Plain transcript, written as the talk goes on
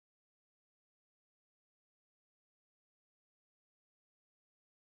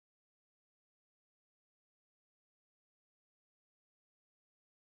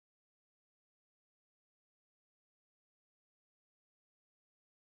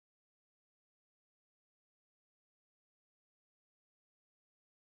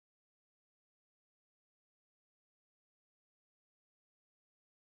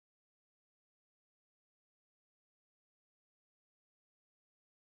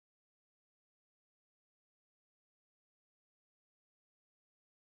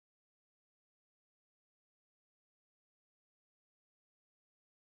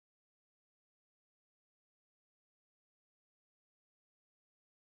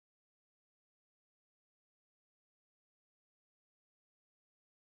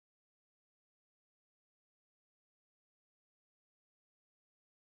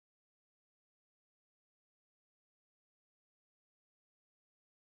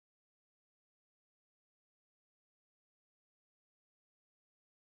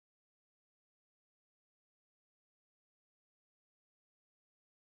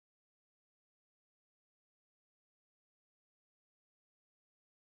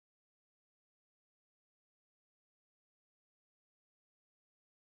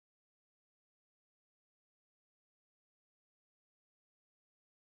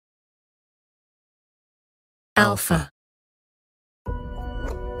Alpha.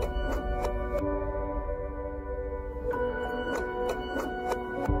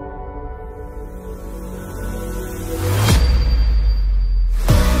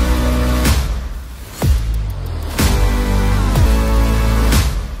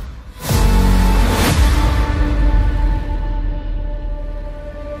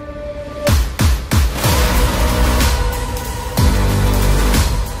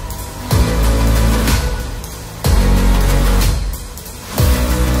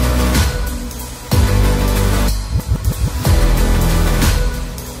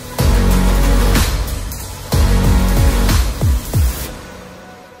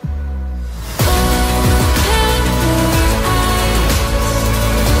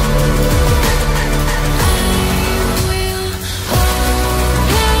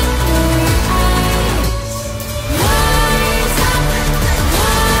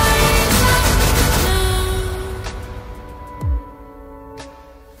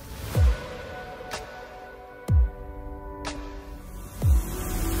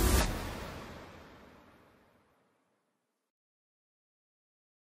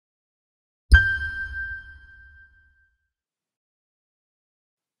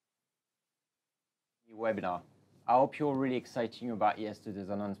 Webinar. I hope you're really excited about yesterday's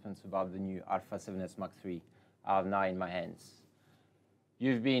announcements about the new α7S Mark III are now in my hands.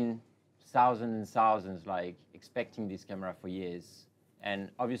 You've been thousands and thousands expecting this camera for years, and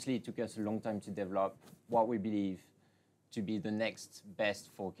obviously it took us a long time to develop what we believe to be the next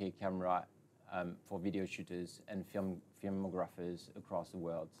best 4K camera for video shooters and filmographers across the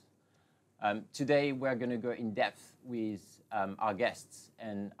world. Today, we're going to go in depth with our guests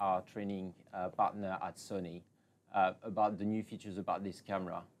and our training partner at Sony about the new features about this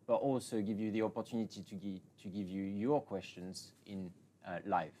camera, but also give you the opportunity to give you your questions in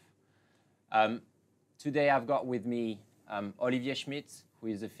live. Today, I've got with me Olivier Schmitt, who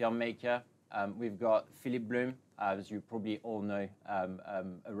is a filmmaker. We've got Philip Bloom, as you probably all know,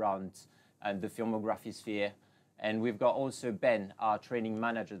 around the filmography sphere. And we've got also Ben, our training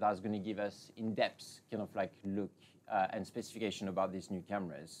manager, that's going to give us in-depth look and specification about these new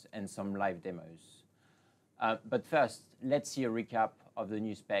cameras and some live demos. But first, let's see a recap of the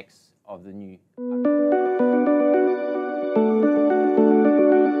new specs of the new.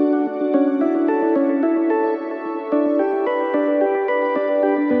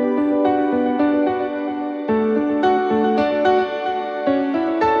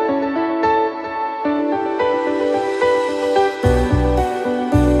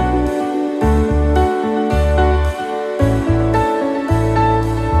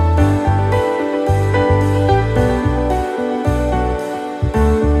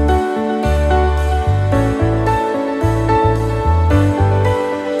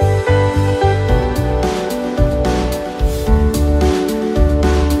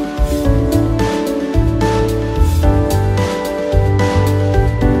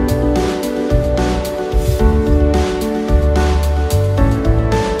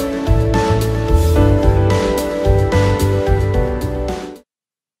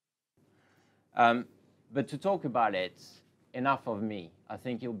 But to talk about it, enough of me. I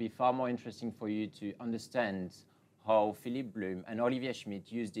think it will be far more interesting for you to understand how Philip Bloom and Olivier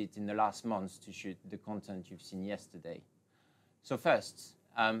Schmitt used it in the last months to shoot the content you've seen yesterday. So first,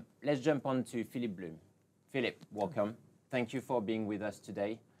 let's jump on to Philip Bloom. Philip, welcome. Thank you for being with us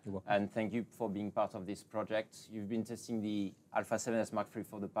today. You're welcome. And thank you for being part of this project. You've been testing the α7S Mark III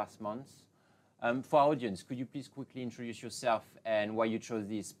for the past months. For our audience, could you please quickly introduce yourself and why you chose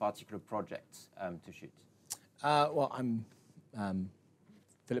this particular project to shoot? Well, I'm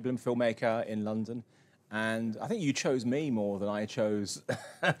Philip Bloom, filmmaker in London, and I think you chose me more than I chose,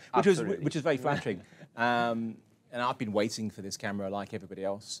 which is very flattering. And I've been waiting for this camera like everybody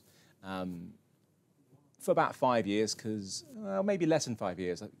else for about 5 years, maybe less than 5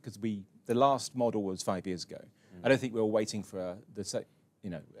 years, because the last model was 5 years ago. I don't think we were waiting for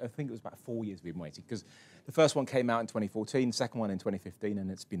I think it was about 4 years we've been waiting, because the first one came out in 2014, the second one in 2015, and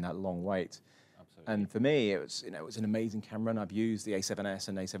it's been that long wait. Absolutely. And for me, it was an amazing camera, and I've used the A7S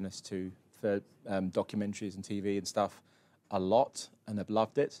and A7S II for documentaries and TV and stuff a lot, and I've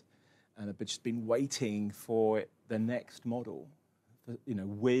loved it. And I've just been waiting for the next model,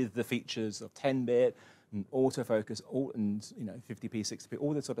 with the features of 10-bit and autofocus, and 50p, 60p,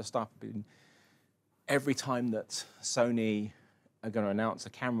 all this sort of stuff. Every time that Sony are going to announce a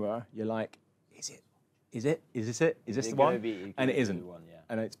camera, you're like, is this the one? And it isn't. One, yeah.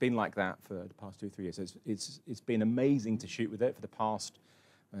 And it's been like that for the past 2 or 3 years. So it's been amazing to shoot with it for the past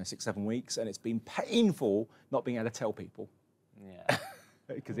 6, 7 weeks, and it's been painful not being able to tell people. Yeah.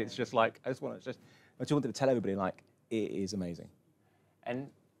 Because it's just like, I just want to I just wanted to tell everybody, like, it is amazing. And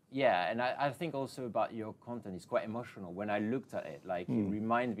yeah, and I think also about your content, it's quite emotional. When I looked at it, like, it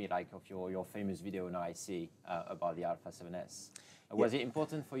reminds me like of your famous video now I see about the α7S. Was it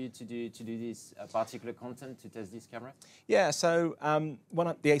important for you to do this particular content, to test this camera? Yeah, so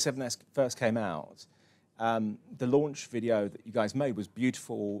when the A7S first came out, the launch video that you guys made was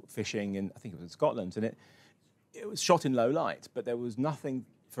beautiful fishing in, I think it was in Scotland, and it was shot in low light, but there was nothing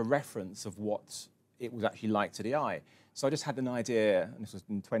for reference of what it was actually like to the eye. So I just had an idea, and this was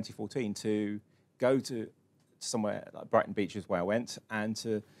in 2014, to go to somewhere like Brighton Beach is where I went, and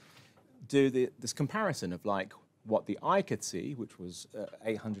to do this comparison of like what the eye could see, which was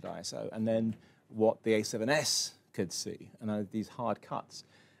 800 ISO, and then what the A7S could see, and I had these hard cuts.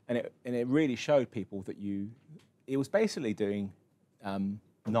 And it really showed people that it was basically doing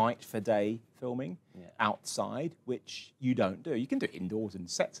night for day filming outside, which you don't do. You can do it indoors and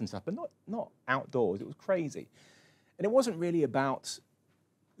sets and stuff, but not outdoors. It was crazy. And it wasn't really about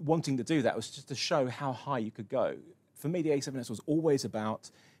wanting to do that. It was just to show how high you could go. For me, the A7S was always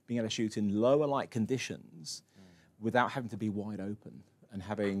about being able to shoot in lower light conditions without having to be wide open and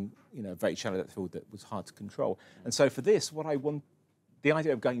having, you know, very shallow depth of field that was hard to control. And so for this, the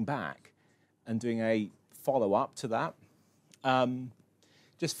idea of going back and doing a follow-up to that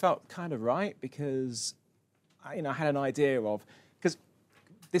just felt kind of right, because I had an idea of, because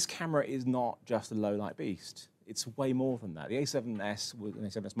this camera is not just a low-light beast. It's way more than that. The A7S and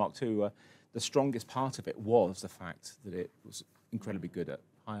A7S Mark II, the strongest part of it was the fact that it was incredibly good at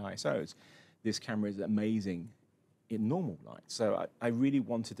high ISOs. This camera is amazing in normal light. So I really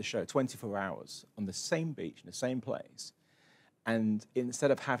wanted to show 24 hours on the same beach in the same place. And instead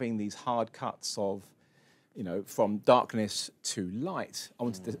of having these hard cuts of, you know, from darkness to light,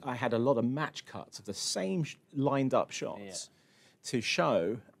 I had a lot of match cuts of the same lined up shots to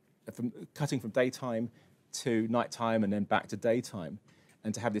show cutting from daytime to nighttime and then back to daytime,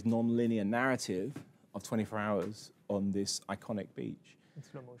 and to have this non-linear narrative of 24 hours on this iconic beach. In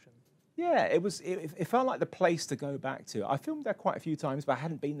slow motion. Yeah, it felt like the place to go back to. I filmed there quite a few times, but I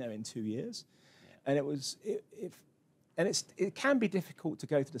hadn't been there in 2 years. And it can be difficult to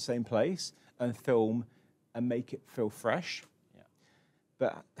go to the same place and film and make it feel fresh. Yeah.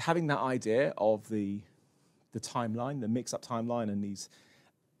 But having that idea of the timeline, the mix-up timeline,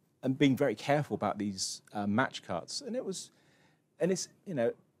 and being very careful about these match cuts, it's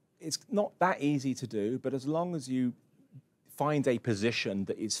not that easy to do. But as long as you find a position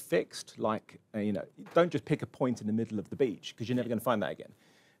that is fixed, like don't just pick a point in the middle of the beach, because you're never going to find that again.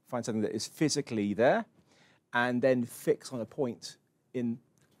 Find something that is physically there, and then fix on a point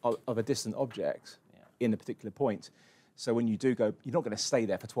of a distant object in a particular point. So when you do go, you're not going to stay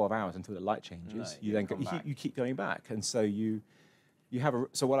there for 12 hours until the light changes. No, you keep going back, and so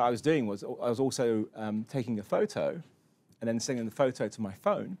so what I was doing was I was also taking a photo, and then sending the photo to my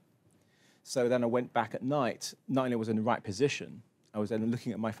phone. So then I went back at night, knowing I was in the right position. I was then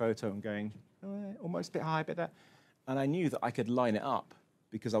looking at my photo and going, almost a bit high, a bit there. And I knew that I could line it up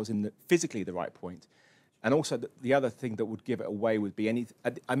because I was in physically the right point. And also the other thing that would give it away would be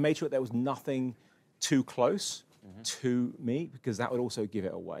I made sure there was nothing too close to me, because that would also give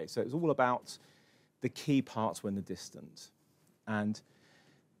it away. So it was all about the key parts when they're distant. And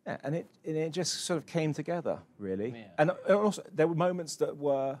it just sort of came together, really. Yeah. And also there were moments that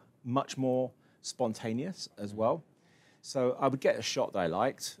were much more spontaneous as well. So I would get a shot that I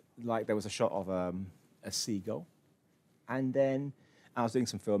liked, like there was a shot of a seagull, and then I was doing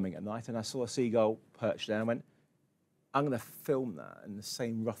some filming at night, and I saw a seagull perched there, and I went, I'm going to film that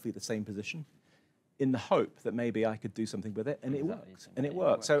in roughly the same position, in the hope that maybe I could do something with it, and it worked. And it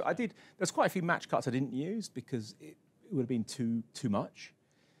worked. So I did. There's quite a few match cuts I didn't use because it would have been too much.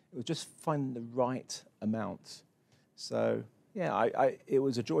 It was just finding the right amount. So yeah, it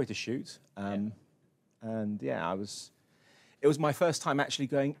was a joy to shoot, and yeah, it was my first time actually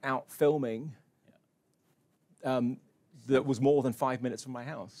going out filming. That was more than 5 minutes from my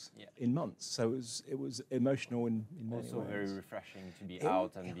house in months. So it was emotional in many ways. Also very refreshing to be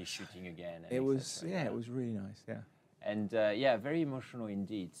out and be shooting again. It was it was really nice. Yeah. And very emotional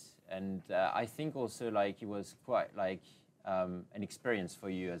indeed. And I think also like it was quite like an experience for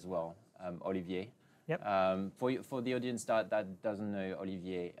you as well, Olivier. Yep. For the audience that doesn't know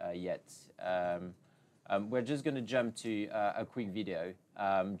Olivier yet, we're just going to jump to a quick video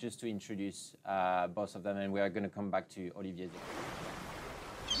just to introduce both of them, and we are going to come back to Olivier's.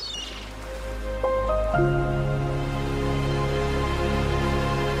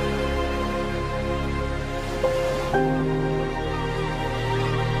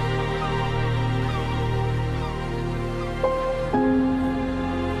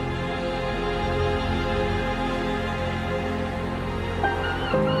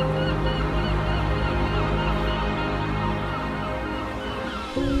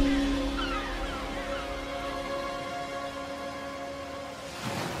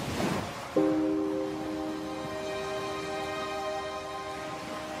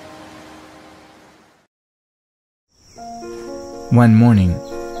 One morning,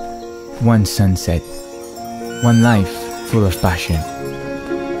 one sunset, one life full of passion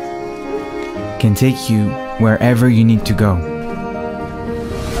can take you wherever you need to go.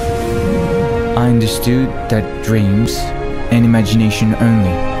 I understood that dreams and imagination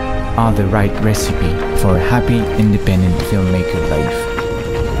only are the right recipe for a happy, independent filmmaker life.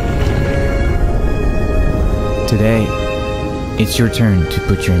 Today, it's your turn to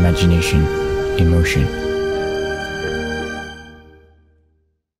put your imagination in motion.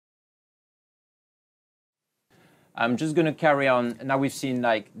 I'm just going to carry on. Now we've seen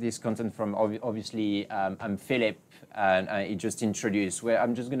like this content from obviously Philip, and he just introduced.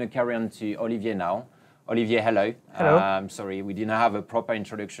 I'm just going to carry on to Olivier now. Olivier, hello. Hello. Sorry, we didn't have a proper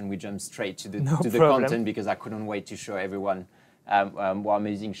introduction. We jumped straight to the problem. content because I couldn't wait to show everyone what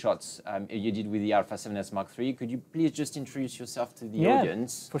amazing shots you did with the α7S Mark III. Could you please just introduce yourself to the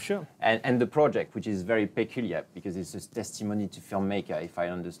audience? For sure. And the project, which is very peculiar because it's a testimony to filmmaker, if I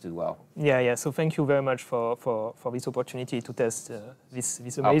understood well. Yeah. So thank you very much for this opportunity to test this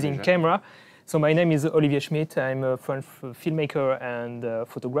amazing camera. So my name is Olivier Schmitt. I'm a French filmmaker and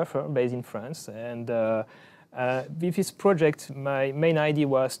photographer based in France. And with this project, my main idea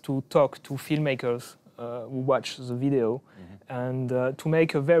was to talk to filmmakers who watch the video and to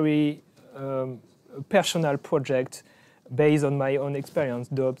make a very personal project based on my own experience,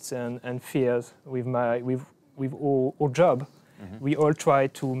 doubts and fears with our job. We all try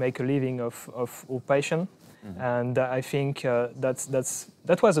to make a living of our passion. And I think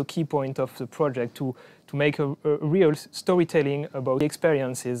that was a key point of the project, to make a real storytelling about the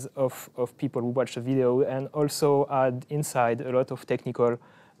experiences of people who watch the video, and also add inside a lot of technical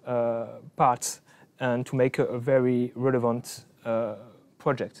parts, and to make a very relevant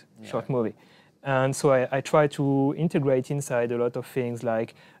project, short movie. And so I try to integrate inside a lot of things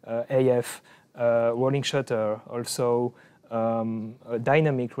like AF, rolling shutter, also a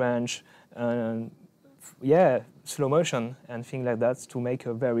dynamic range, and slow motion and things like that, to make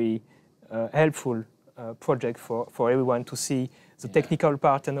a very helpful project for everyone to see the technical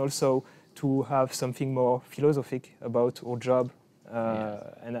part, and also to have something more philosophic about our job.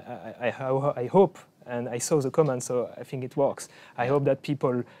 And I hope, and I saw the comments, so I think it works. I hope that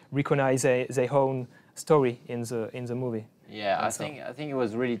people recognize their own story in the movie. Yeah, I think it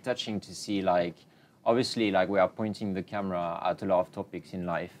was really touching to see, like, obviously, like, we are pointing the camera at a lot of topics in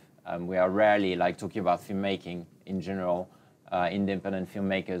life. We are rarely like talking about filmmaking in general, independent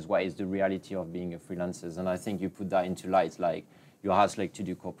filmmakers. What is the reality of being a freelancer? And I think you put that into light. Like, you have like to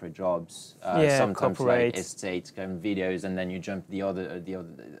do corporate jobs, sometimes like estate kind of videos, and then you jump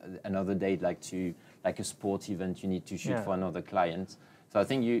another day like to like a sport event you need to shoot for another client. So I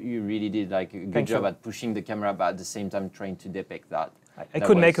think you really did like a good job at pushing the camera, but at the same time trying to depict that. I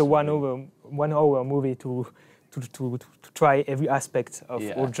could make a one hour movie to try every aspect of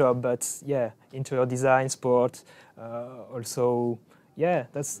our job, but interior design, sport, also,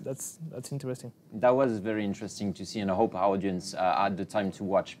 that's interesting. That was very interesting to see, and I hope our audience had the time to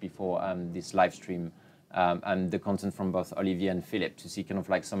watch before this live stream and the content from both Olivier and Philip, to see kind of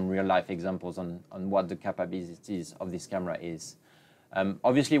like some real life examples on what the capabilities of this camera is.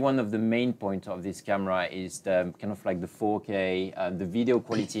 Obviously, one of the main points of this camera is the kind of like the 4K, the video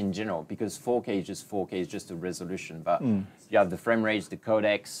quality in general, because 4K is just a resolution, but you have the frame rates, the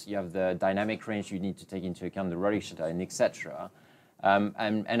codecs, you have the dynamic range you need to take into account, the rolling shutter, and etc.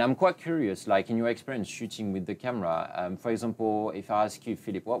 And I'm quite curious, like in your experience shooting with the camera, for example, if I ask you,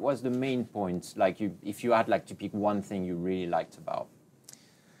 Philip, what was the main point, like if you had like to pick one thing you really liked about?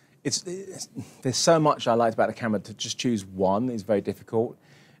 There's so much I liked about the camera. To just choose one is very difficult.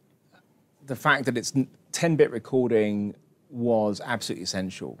 The fact that it's 10-bit recording was absolutely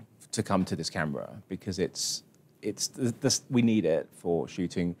essential to come to this camera, because we need it for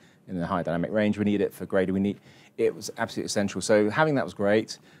shooting in the high dynamic range. We need it for grading. It was absolutely essential. So having that was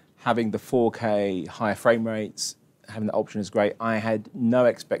great. Having the 4K higher frame rates, having that option is great. I had no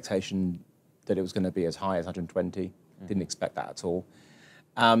expectation that it was going to be as high as 120. Didn't expect that at all.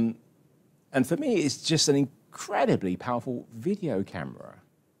 And for me, it's just an incredibly powerful video camera.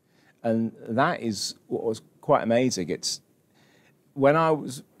 And that is what was quite amazing.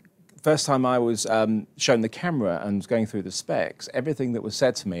 First time I was shown the camera and was going through the specs, everything that was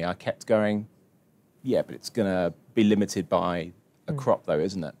said to me, I kept going, yeah, but it's going to be limited by a crop though,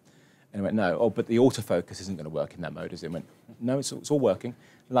 isn't it? And I went, no. Oh, but the autofocus isn't going to work in that mode, is it? I went, no, it's all working.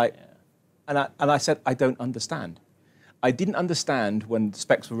 Like, and I said, I don't understand. I didn't understand when the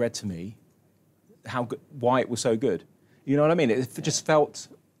specs were read to me why it was so good. You know what I mean? It just felt,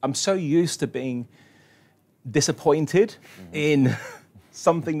 I'm so used to being disappointed in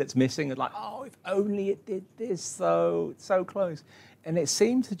something that's missing. It's like, oh, if only it did this, so close. And it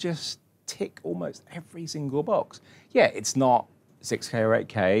seemed to just tick almost every single box. Yeah, it's not 6K or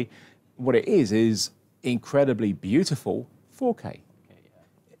 8K. What it is incredibly beautiful 4K.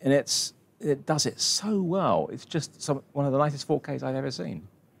 And it does it so well. It's just one of the nicest 4Ks I've ever seen.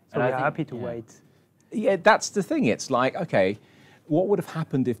 So we're happy to wait. Yeah, that's the thing. It's like, okay, what would have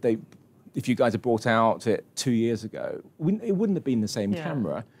happened if you guys had brought out it 2 years ago? It wouldn't have been the same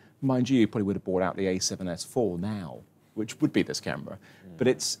camera. Mind you probably would have brought out the A7S IV now, which would be this camera. But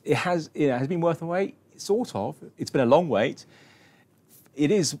it has been worth the wait, sort of. It's been a long wait.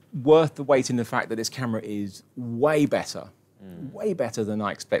 It is worth the wait in the fact that this camera is way better than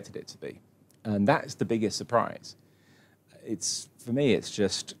I expected it to be. And that's the biggest surprise. For me, I was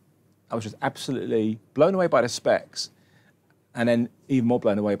just absolutely blown away by the specs, and then even more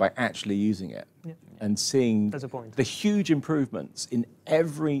blown away by actually using it and seeing the huge improvements in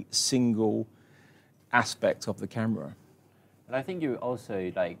every single aspect of the camera. And I think you also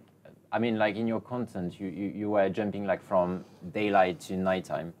in your content, you were jumping like from daylight to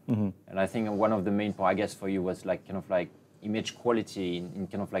nighttime. And I think one of the main points, I guess, for you was like kind of like image quality in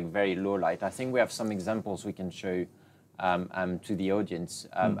kind of like very low light. I think we have some examples we can show to the audience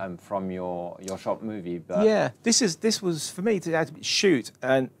from your short movie. But yeah, this was for me to shoot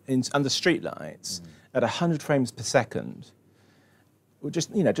under street lights at 100 frames per second,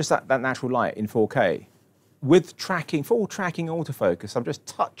 just that natural light in 4K, with full tracking autofocus. I'm just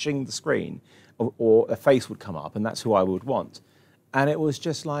touching the screen, or a face would come up, and that's who I would want. And it was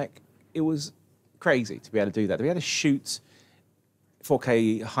just like, it was crazy to be able to do that. To be able to shoot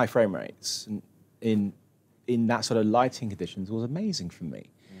 4K high frame rates in that sort of lighting conditions was amazing for me.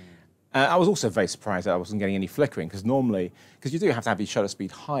 I was also very surprised that I wasn't getting any flickering, because normally, you do have to have your shutter speed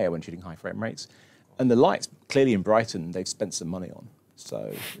higher when shooting high frame rates, and the lights clearly in Brighton they've spent some money on.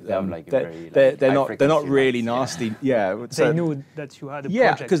 So they're not really nasty. Yeah, they knew that you had a project.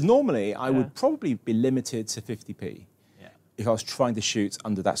 Yeah, because normally I would probably be limited to 50p if I was trying to shoot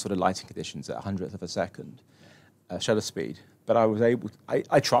under that sort of lighting conditions at 100th of a second shutter speed. But I was able.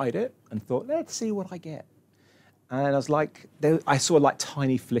 I tried it and thought, let's see what I get. And I was like, I saw like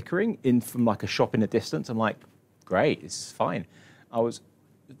tiny flickering from like a shop in the distance. I'm like, great, it's fine. I was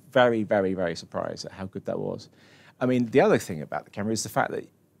very, very, very surprised at how good that was. I mean, the other thing about the camera is the fact that,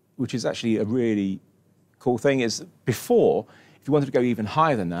 which is actually a really cool thing, is before, if you wanted to go even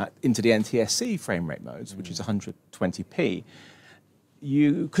higher than that, into the NTSC frame rate modes, which is 120p,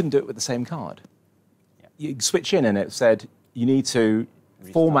 you couldn't do it with the same card. You switch in and it said, you need to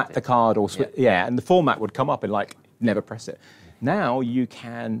format the card or and the format would come up and like never press it. Now you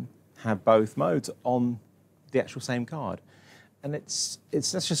can have both modes on the actual same card, and that's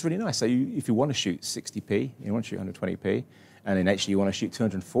just really nice. So if you want to shoot 60p, you want to shoot 120p, and in HD you want to shoot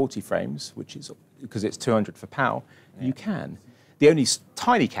 240 frames, which is because it's 200 for PAL, you can. The only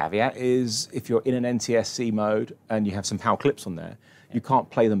tiny caveat is if you're in an NTSC mode and you have some PAL clips on there, you can't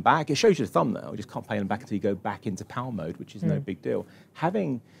play them back. It shows you the thumbnail, you just can't play them back until you go back into PAL mode, which is no big deal.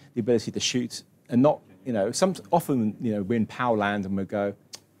 Having the ability to shoot and not, often, we're in PAL land and we go,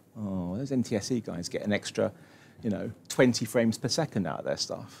 oh, those NTSC guys get an extra, 20 frames per second out of their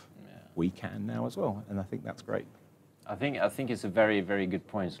stuff. Yeah. We can now as well, and I think that's great. I think it's a very, very good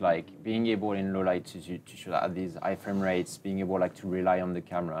point. Like being able in low light to shoot at these high frame rates, being able to rely on the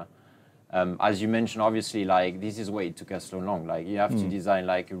camera. As you mentioned, obviously, this is why it took us so long. You have to design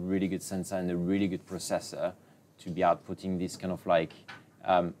a really good sensor and a really good processor to be outputting this kind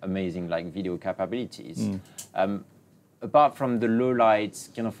of amazing video capabilities. Apart from the low lights,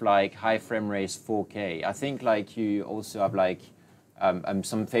 kind of high frame rates 4K, I think you also have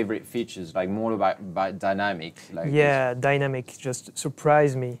some favorite features, more about dynamic. Dynamic just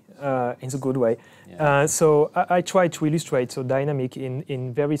surprised me in a good way. Yeah. So I try to illustrate dynamic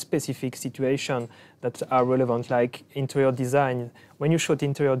in very specific situations that are relevant, like interior design. When you shoot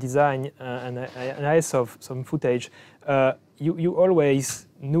interior design, and I saw some footage, you always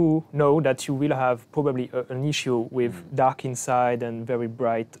know that you will have probably an issue with dark inside and very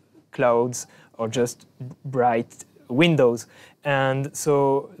bright clouds or just bright windows. And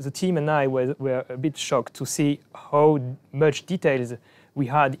so the team and I were a bit shocked to see how much details we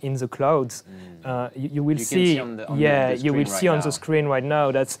had in the clouds. You will see on the screen right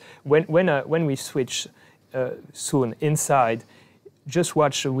now. That's when we switch soon inside. Just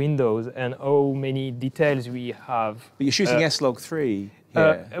watch the windows and how many details we have. But you're shooting S-Log3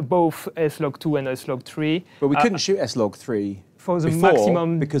 here. Both S-Log2 and S-Log3. But we couldn't shoot S-Log3 for the before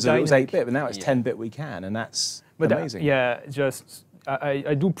maximum because it was 8-bit, but now it's 10-bit we can, and that's amazing.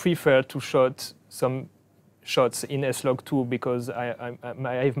 I do prefer to shoot some shots in S-Log2 because I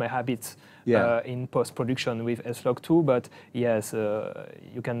have my habits in post-production with S-Log2, but yes,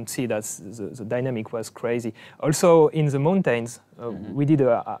 you can see that the dynamic was crazy. Also in the mountains, we did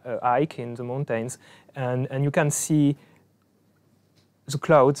a hike in the mountains, and you can see the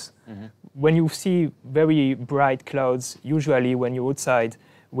clouds. When you see very bright clouds, usually when you're outside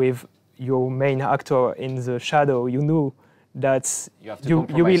with your main actor in the shadow, you know that you have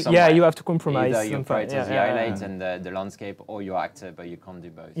to compromise. Either you prioritize the highlights and the landscape, or your actor, but you can't do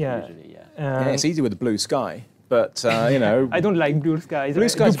both usually. It's easy with the blue sky, but you know. I don't like blue skies. Blue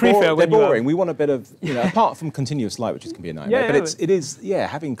skies they're boring. We want a bit of, you know, apart from continuous light, which can be a nightmare. But it is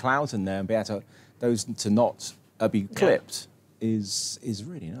having clouds in there and be able to those to not be clipped is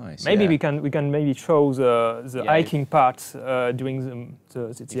really nice. Maybe we can maybe show the hiking part during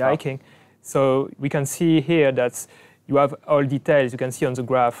the hiking, so we can see here that. You have all details. You can see on the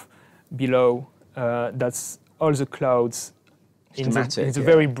graph below. That's all the clouds in the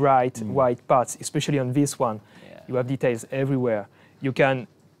very bright white parts, especially on this one. You have details everywhere. You can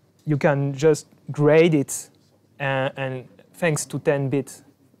just grade it, and thanks to 10-bit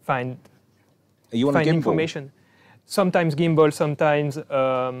find information. Sometimes gimbal, sometimes.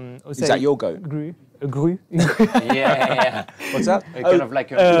 Is that your goat? Grue. What's that? Kind of like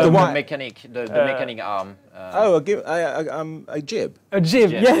the mechanic arm. A jib. A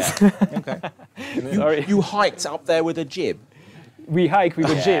jib, yes. Okay. You hiked up there with a jib. We hiked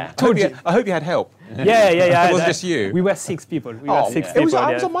with a jib. I hope you had help. Yeah. It wasn't just you. We were 6 people. I was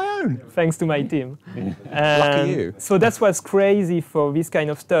on my own. Thanks to my team. Lucky you. So that's what's crazy for this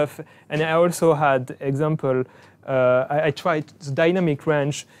kind of stuff. And I also had example. I tried the dynamic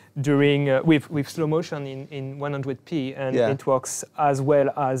range during with slow motion in 100p, and it works as well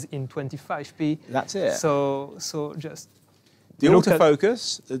as in 25p. That's it. So just the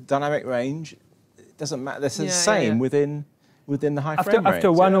autofocus, the dynamic range, it doesn't matter. They're the same within the high frame rate. After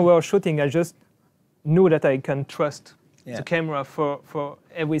 1 hour shooting, I just knew that I can trust the camera for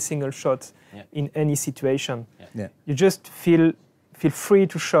every single shot in any situation. You just feel free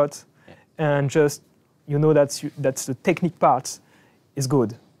to shot, and just you know that's the technique part is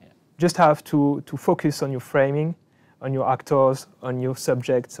good. Just have to focus on your framing, on your actors, on your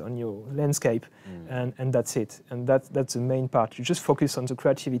subjects, on your landscape, and that's it. And that's the main part. You just focus on the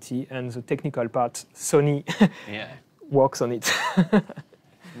creativity, and the technical part, Sony works on it.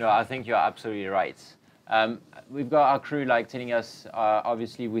 No, I think you're absolutely right. We've got our crew telling us,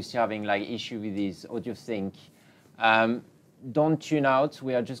 obviously we're still having issue with this audio sync. Don't tune out.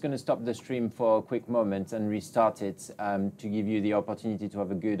 We are just going to stop the stream for a quick moment and restart it to give you the opportunity to have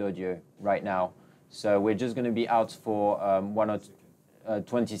a good audio right now. So we're just going to be out for 1 or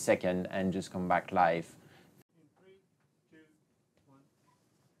 20 seconds and just come back live. 3, 2, 1.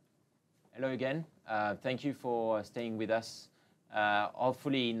 Hello again. Thank you for staying with us.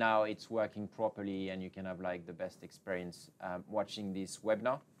 Hopefully now it's working properly and you can have the best experience watching this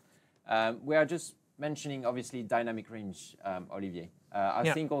webinar. We are just mentioning obviously dynamic range, Olivier.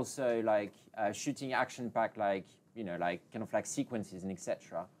 I think also shooting action-packed kind of sequences and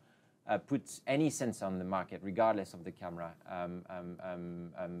etc. Put any sensor on the market regardless of the camera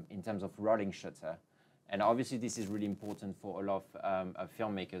in terms of rolling shutter. And obviously this is really important for a lot of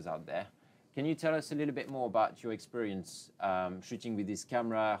filmmakers out there. Can you tell us a little bit more about your experience shooting with this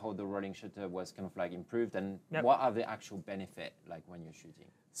camera, how the rolling shutter was kind of improved, and what are the actual benefits when you're shooting?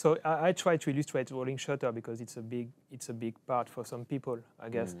 So I try to illustrate rolling shutter because it's a big part for some people. I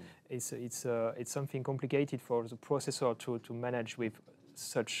guess it's something complicated for the processor to manage with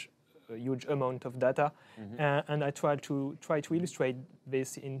such a huge amount of data, and I try to illustrate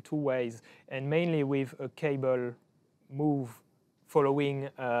this in 2 ways, and mainly with a cable move following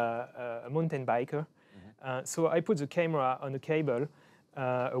a mountain biker. So I put the camera on a cable,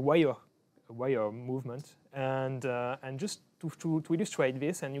 a wire movement, and just to illustrate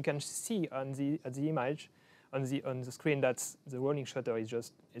this, and you can see on the image on the screen that the rolling shutter is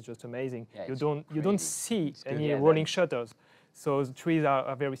just amazing. Yeah, you don't see any rolling shutters, so the trees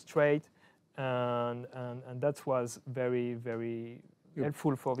are very straight, and that was very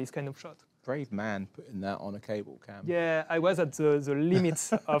helpful for this kind of shot. Brave man putting that on a cable cam. Yeah, I was at the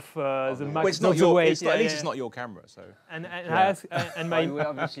limits of the max. Well, it's not your. At least it's not your camera, so. And we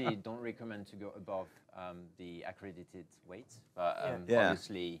obviously don't recommend to go above the accredited weight, but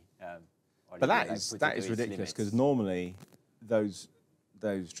obviously. But that is ridiculous because normally those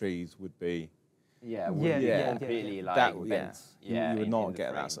trees would be. Completely bent. You would not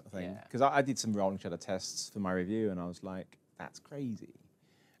get that sort of thing. Because I did some rolling shutter tests for my review, and I was like, that's crazy.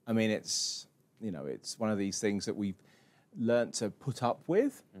 I mean, it's one of these things that learnt to put up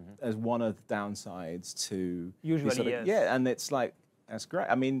with as one of the downsides to usually, yes. Yeah, and it's like, that's great.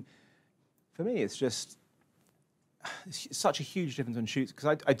 I mean, for me, it's just such a huge difference on shoots,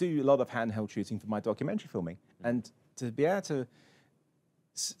 because I do a lot of handheld shooting for my documentary filming, and to be able to,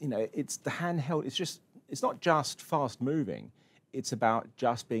 you know, it's the handheld, it's not just fast moving, it's about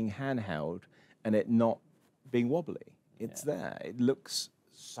just being handheld and it not being wobbly. It's there. It looks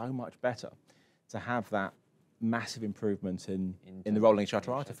so much better to have that massive improvement in the rolling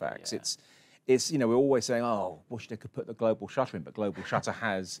shutter artifacts. It's you know, we're always saying, oh, wish they could put the global shutter in, but global shutter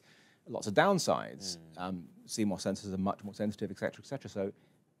has lots of downsides. CMOS sensors are much more sensitive, etc., etc. So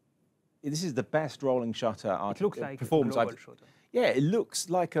this is the best rolling shutter performance. Yeah, it looks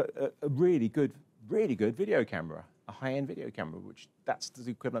like a really good video camera, a high-end video camera, which that's the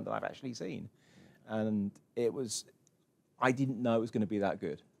equivalent that I've actually seen. And it was, I didn't know it was going to be that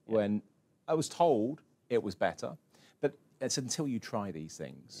good. When I was told it was better, but it's until you try these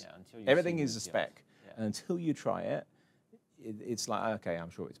things. Yeah, until you everything is a spec. Yeah. And until you try it, it's like, okay,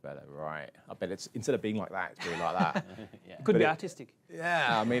 I'm sure it's better, right? I bet it's, instead of being like that, it's really like that. It could be artistic.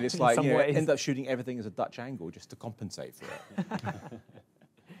 Yeah, I mean, it's like, you know, end up shooting everything as a Dutch angle just to compensate for it.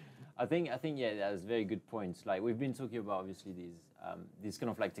 I think, yeah, that's very good points. Like, we've been talking about, obviously, these kind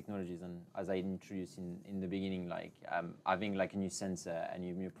of like technologies, and as I introduced in the beginning, like having like a new sensor and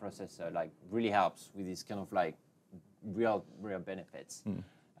a new processor, like really helps with this kind of like real benefits.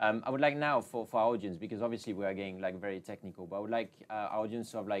 I would like now for our audience, because obviously we are getting like very technical, but I would like our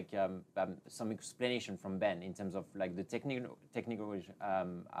audience to have like some explanation from Ben in terms of like the technical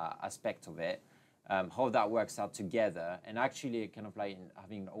aspect of it, how that works out together, and actually kind of like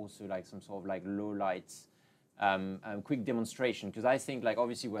having also like some sort of like low lights, quick demonstration, because I think like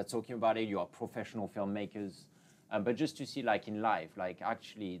obviously we're talking about it, you are professional filmmakers, but just to see like in live, like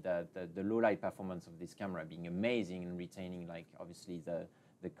actually the low light performance of this camera being amazing and retaining like obviously the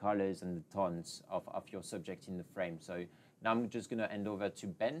colors and the tones of your subject in the frame. So now I'm just going to hand over to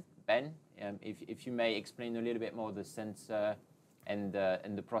Ben. Ben, if you may explain a little bit more the sensor and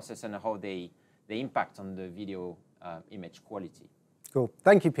the process and how they impact on the video image quality. Cool.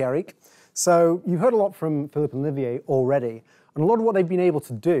 Thank you, Pierrick. So you've heard a lot from Philippe and Olivier already, and a lot of what they've been able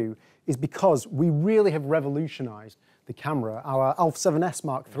to do is because we really have revolutionized the camera. Our α7S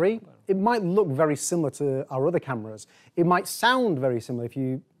Mark III, it might look very similar to our other cameras. It might sound very similar if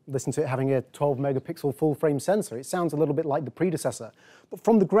you listen to it having a 12 megapixel full frame sensor. It sounds a little bit like the predecessor. But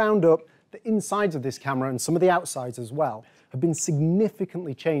from the ground up, the insides of this camera and some of the outsides as well have been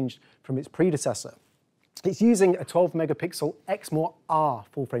significantly changed from its predecessor. It's using a 12 megapixel Exmor-R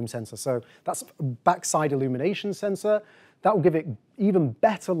full frame sensor. So that's a backside illumination sensor. That will give it even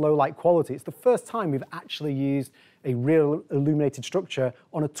better low light quality. It's the first time we've actually used a real illuminated structure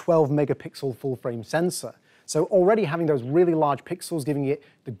on a 12 megapixel full frame sensor. So already having those really large pixels giving it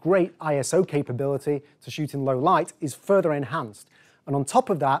the great ISO capability to shoot in low light is further enhanced. And on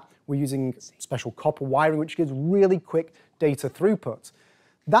top of that, we're using special copper wiring, which gives really quick data throughput.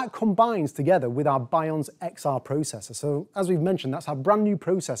 That combines together with our Bionz XR processor. So as we've mentioned, that's our brand new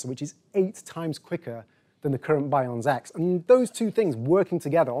processor, which is 8 times quicker than the current Bionz X. And those two things working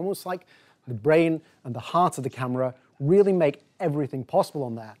together, almost like the brain and the heart of the camera, really make everything possible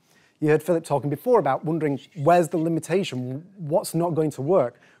on there. You heard Philip talking before about wondering where's the limitation, what's not going to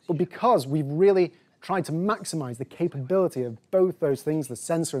work. But because we've really tried to maximize the capability of both those things, the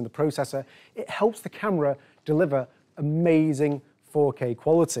sensor and the processor, it helps the camera deliver amazing 4K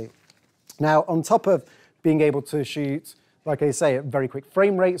quality. Now, on top of being able to shoot, like I say, at very quick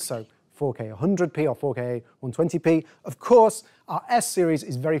frame rates, so 4K 100p or 4K 120p, of course, our S series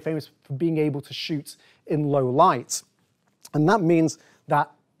is very famous for being able to shoot in low light. And that means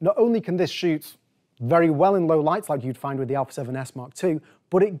that not only can this shoot very well in low lights like you'd find with the α7S Mark II,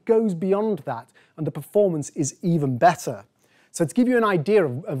 but it goes beyond that, and the performance is even better. So to give you an idea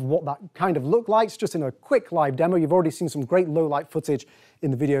of what that kind of looked like, just in a quick live demo, you've already seen some great low light footage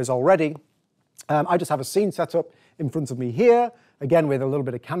in the videos already. I just have a scene set up in front of me here, again with a little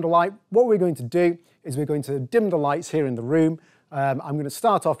bit of candlelight. What we're going to do is we're going to dim the lights here in the room. I'm going to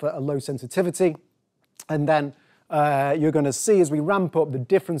start off at a low sensitivity, and then you're going to see as we ramp up the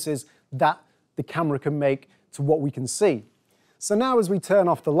differences that the camera can make to what we can see. So now as we turn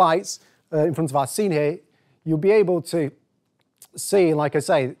off the lights in front of our scene here, you'll be able to see, like I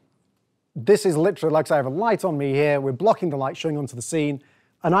say, this is literally, like I say, I have a light on me here, we're blocking the light showing onto the scene,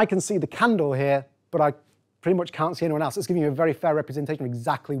 and I can see the candle here, but I pretty much can't see anyone else. It's giving you a very fair representation of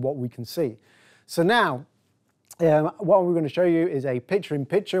exactly what we can see. So now, what we're going to show you is a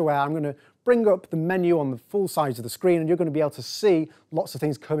picture-in-picture where I'm going to bring up the menu on the full size of the screen, and you're going to be able to see lots of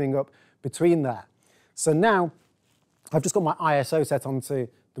things coming up between there. So now, I've just got my ISO set onto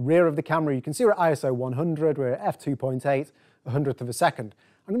the rear of the camera. You can see we're at ISO 100, we're at f2.8, 100th of a second.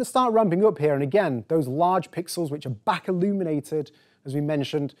 I'm going to start ramping up here, and again, those large pixels which are back illuminated, as we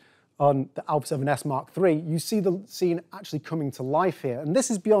mentioned, on the α7S Mark III, you see the scene actually coming to life here. And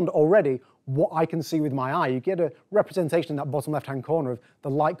this is beyond already what I can see with my eye. You get a representation in that bottom left-hand corner of the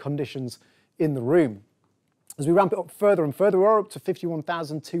light conditions in the room. As we ramp it up further and further, we're up to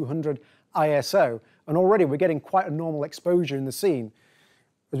 51,200 ISO, and already we're getting quite a normal exposure in the scene.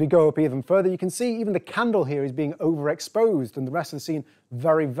 As we go up even further, you can see even the candle here is being overexposed, and the rest of the scene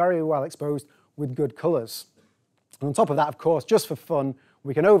very, very well exposed with good colours. And on top of that, of course, just for fun,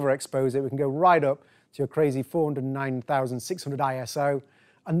 we can overexpose it. We can go right up to your crazy 409,600 ISO.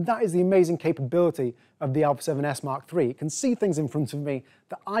 And that is the amazing capability of the α7S Mark III. It can see things in front of me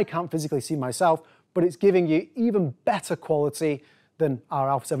that I can't physically see myself, but it's giving you even better quality than our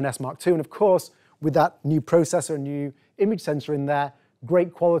α7S Mark II. And of course, with that new processor and new image sensor in there,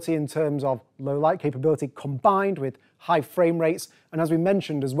 great quality in terms of low light capability combined with high frame rates. And as we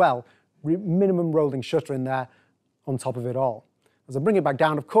mentioned as well, minimum rolling shutter in there on top of it all. As I bring it back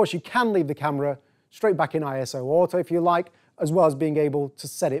down, of course, you can leave the camera straight back in ISO auto if you like, as well as being able to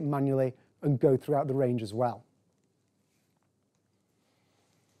set it manually and go throughout the range as well.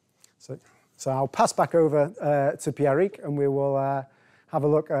 So I'll pass back over to Pierrick, and we will have a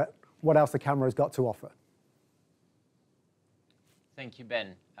look at what else the camera has got to offer. Thank you,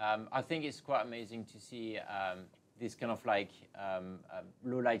 Ben. I think it's quite amazing to see this kind of like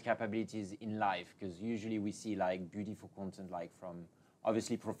low light capabilities in live, because usually we see like beautiful content like from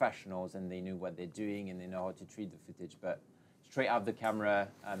obviously professionals, and they know what they're doing and they know how to treat the footage, but straight out the camera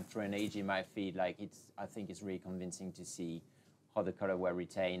through an HDMI feed, like I think it's really convincing to see how the color were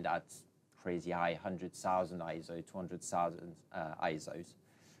retained at crazy high 100,000 ISO, 200,000 ISOs.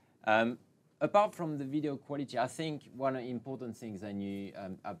 Apart from the video quality, I think one of the important things, and you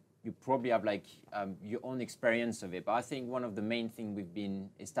probably have like your own experience of it, but I think one of the main things we've been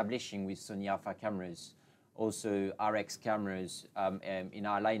establishing with Sony Alpha cameras, also RX cameras in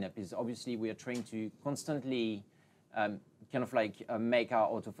our lineup, is obviously we are trying to constantly kind of like make our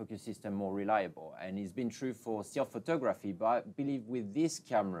autofocus system more reliable. And it's been true for still photography, but I believe with this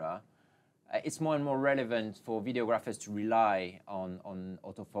camera, it's more and more relevant for videographers to rely on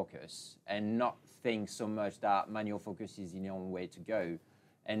autofocus and not think so much that manual focus is the only way to go.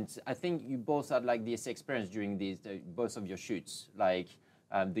 And I think you both had like this experience during these, both of your shoots, like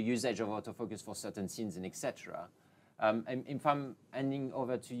the usage of autofocus for certain scenes and etc. And if I'm handing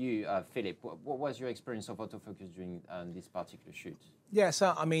over to you, Philip, what was your experience of autofocus during this particular shoot? Yeah,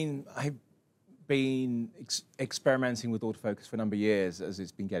 so I mean, I've been experimenting with autofocus for a number of years as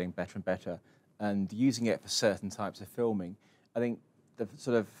it's been getting better and better, and using it for certain types of filming. I think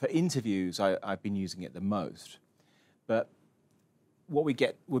for interviews, I've been using it the most. But what we've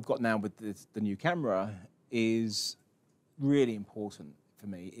got now with the new camera is really important for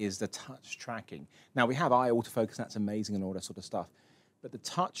me, is the touch tracking. Now we have eye autofocus, that's amazing and all that sort of stuff, but the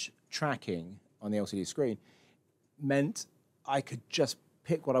touch tracking on the LCD screen meant I could just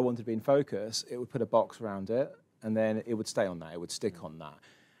pick what I wanted to be in focus, it would put a box around it, and then it would stay on that, it would stick on that.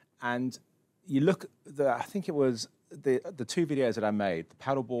 And you look, I think it was the two videos that I made, the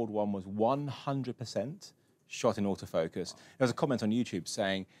paddleboard one was 100% shot in autofocus. There was a comment on YouTube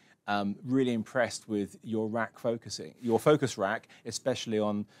saying, really impressed with your rack focusing, your focus rack, especially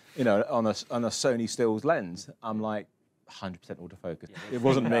on, on a Sony stills lens. I'm like, 100% autofocus. Yeah, it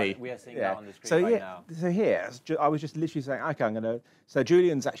wasn't me. We are seeing that on the screen right now. So here, I was just literally saying, okay, so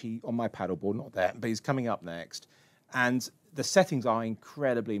Julian's actually on my paddleboard, not there, but he's coming up next. And the settings are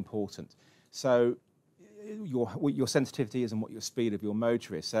incredibly important. So what your sensitivity is and what your speed of your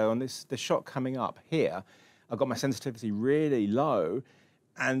motor is. So on the shot coming up here, I've got my sensitivity really low,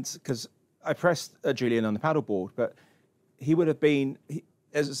 and because I pressed Julian on the paddleboard, but he would have been,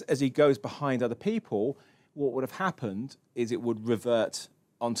 as he goes behind other people, what would have happened is it would revert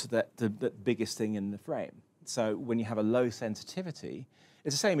onto the biggest thing in the frame. So when you have a low sensitivity,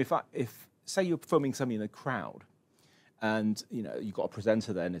 it's the same if say you're filming something in a crowd, and you've got a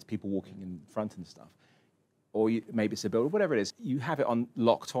presenter there and there's people walking in front and stuff, or maybe it's a builder, whatever it is, you have it on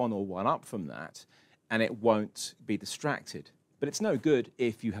locked on or one up from that, and it won't be distracted. But it's no good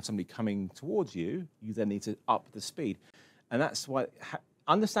if you have somebody coming towards you, you then need to up the speed. And that's why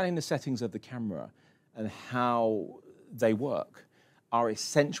understanding the settings of the camera and how they work are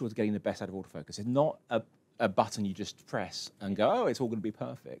essential to getting the best out of autofocus. It's not a button you just press and go, oh, it's all going to be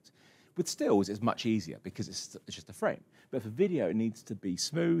perfect. With stills, it's much easier because it's just a frame. But for video, it needs to be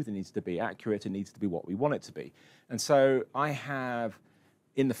smooth, it needs to be accurate, it needs to be what we want it to be. And so I have,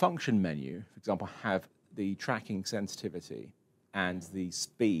 in the function menu, for example, I have the tracking sensitivity and the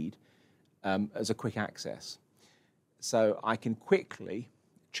speed as a quick access. So I can quickly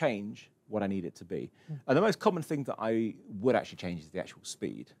change what I need it to be. And the most common thing that I would actually change is the actual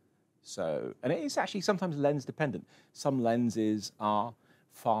speed. So, and it is actually sometimes lens dependent. Some lenses are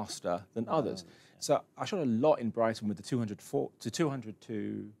faster than others. So I shot a lot in Brighton with the 200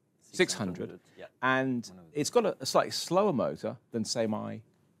 to 600, and it's got a slightly slower motor than, say, my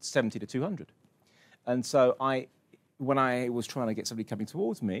 70 to 200. And so when I was trying to get somebody coming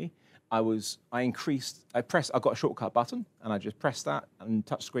towards me, I got a shortcut button, and I just pressed that and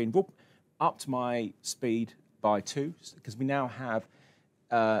touch screen, whoop, up to my speed by 2, because we now have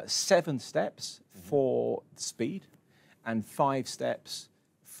 7 steps for the speed and 5 steps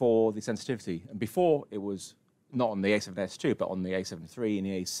for the sensitivity. And before, it was not on the A7S II, but on the A7 III and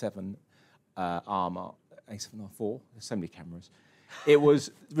the A7 Armor, A7R4, there's so many cameras. It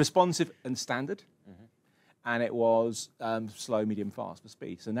was responsive and standard, and it was slow, medium, fast for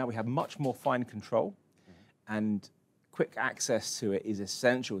speed. So now we have much more fine control, and quick access to it is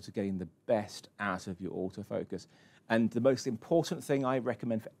essential to getting the best out of your autofocus. And the most important thing I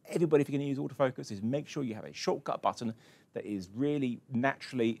recommend for everybody if you're going to use autofocus is make sure you have a shortcut button that is really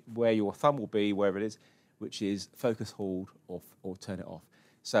naturally where your thumb will be, wherever it is, which is focus, hold, or turn it off.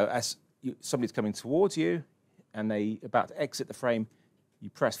 So as somebody's coming towards you and they're about to exit the frame, you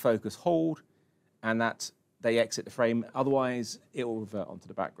press focus, hold, and they exit the frame. Otherwise, it will revert onto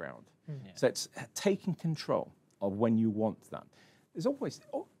the background. So it's taking control of when you want that. There's always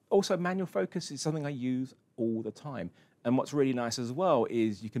also manual focus is something I use all the time. And what's really nice as well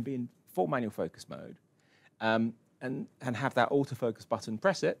is you can be in full manual focus mode and have that autofocus button,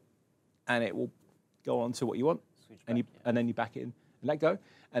 press it, and it will go on to what you want. And then you back it in and let go,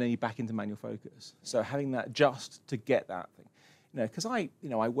 and then you back into manual focus. So having that just to get that thing. Because I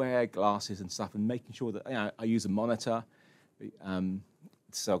wear glasses and stuff, and making sure that I use a monitor,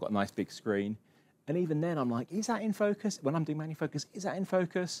 so I've got a nice big screen. And even then, I'm like, is that in focus? When I'm doing manual focus, is that in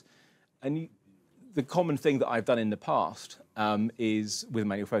focus? And the common thing that I've done in the past is with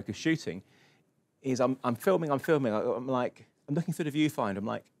manual focus shooting, is I'm filming. I'm looking through the viewfinder. I'm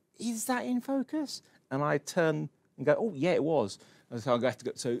like, is that in focus? And I turn and go, oh yeah, it was. And so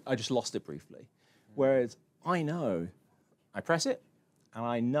so I just lost it briefly. Whereas I know, I press it, and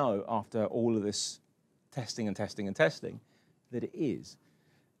I know after all of this testing that it is.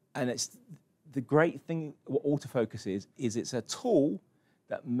 And it's the great thing, what autofocus is it's a tool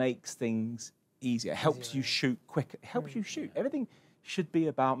that makes things easier, helps you shoot quicker, helps you shoot. Everything should be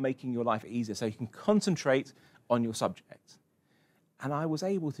about making your life easier so you can concentrate on your subject. And I was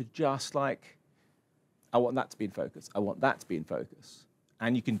able to just I want that to be in focus, I want that to be in focus.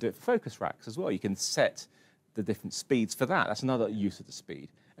 And you can do it for focus racks as well. You can set the different speeds for that. That's another use of the speed.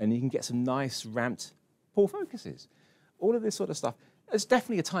 And you can get some nice ramped pull focuses. All of this sort of stuff. There's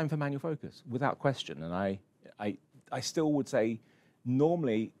definitely a time for manual focus, without question. And I still would say,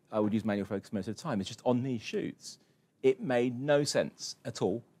 normally I would use manual focus most of the time. It's just on these shoots, it made no sense at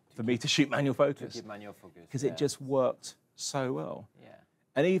all for me to shoot manual focus. To keep manual focus. Because it just worked so well. Yeah.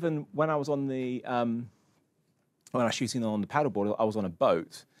 And even when I was on when I was shooting on the paddleboard, I was on a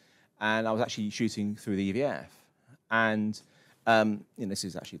boat, and I was actually shooting through the EVF. And this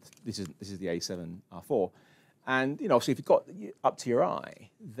is the A7R4. And obviously, if you've got up to your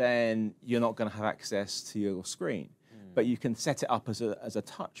eye, then you're not going to have access to your screen. But you can set it up as a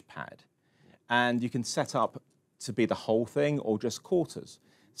touchpad, and you can set up to be the whole thing or just quarters.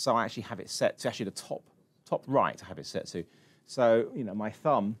 So I actually have it set to actually the top right. I have it set to. So my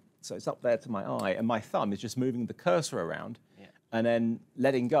thumb. So it's up there to my eye, and my thumb is just moving the cursor around, and then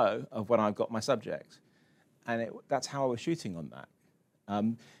letting go of when I've got my subject. And that's how I was shooting on that.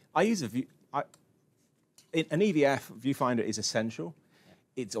 I use an EVF viewfinder is essential.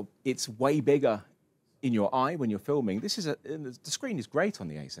 It's way bigger in your eye when you're filming. The screen is great on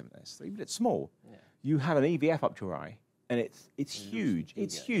the A7S III, but it's small. Yeah. You have an EVF up to your eye, and it's huge.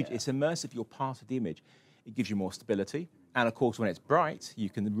 It's huge. Yeah. It's immersive. You're part of the image. It gives you more stability. And of course, when it's bright, you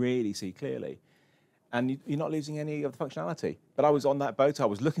can really see clearly. And you're not losing any of the functionality. But I was on that boat. I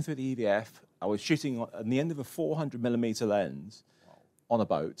was looking through the EVF. I was shooting on the end of a 400mm lens on a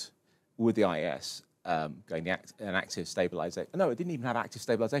boat with the IS. Going an active stabilization. No, it didn't even have active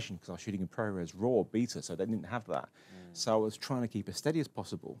stabilization because I was shooting in ProRes RAW beta, so they didn't have that. So I was trying to keep as steady as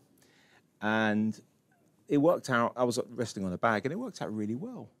possible. And it worked out. I was resting on a bag, and it worked out really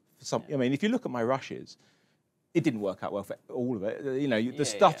well. I mean, if you look at my rushes, it didn't work out well for all of it. The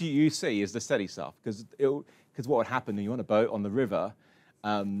stuff you see is the steady stuff, because what would happen when you're on a boat on the river,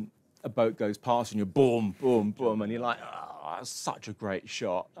 a boat goes past and you're boom, boom, boom, and you're like, oh, that's such a great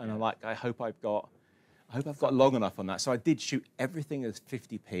shot. And I'm like, I hope I hope I've got long enough on that. So I did shoot everything as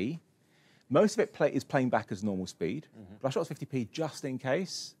 50p. Most of it is playing back as normal speed, but I shot as 50p just in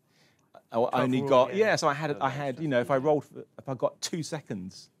case. I only got so I had you know, if I got 2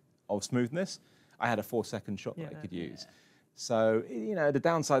 seconds of smoothness, I had a 4-second shot that I could use. So you know, the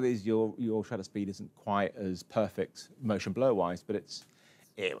downside is your shutter speed isn't quite as perfect motion blur wise, but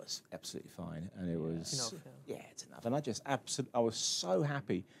it was absolutely fine, and it was enough, it's enough. And I was so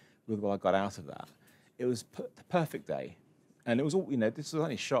happy with what I got out of that. It was the perfect day, and it was all, you know, this was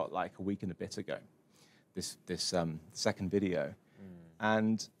only shot like a week and a bit ago, this second video.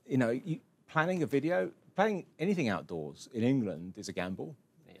 And you know, planning anything outdoors in England is a gamble.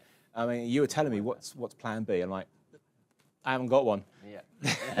 I mean, you were telling me what's plan B. I'm like, I haven't got one.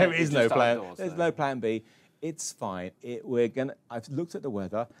 There is no plan. Outdoors, there's no plan B. It's fine. I've looked at the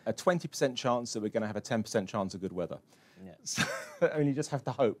weather. A 20% chance that we're gonna have a 10% chance of good weather. So, and you just have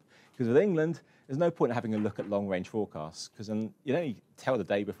to hope. Because with England, there's no point in having a look at long-range forecasts, because then you don't tell the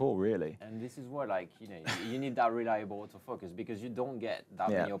day before, really. And this is where, like, you know, you need that reliable autofocus, because you don't get that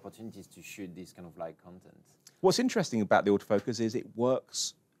many opportunities to shoot this kind of like content. What's interesting about the autofocus is it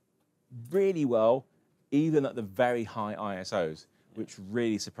works really well, even at the very high ISOs, which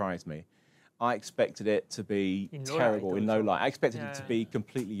really surprised me. I expected it to be terrible in low light. I expected it to be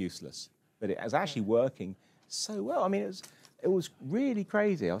completely useless, but it was actually working so well. I mean, it was really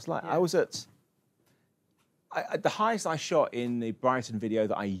crazy. I was like, I was at the highest I shot in the Brighton video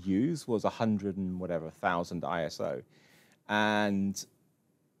that I used was 100,000 ISO, and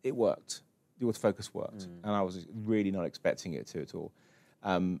it worked. The autofocus worked, and I was really not expecting it to at all.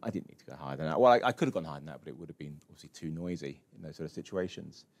 I didn't need to go higher than that. Well, I could have gone higher than that, but it would have been obviously too noisy in those sort of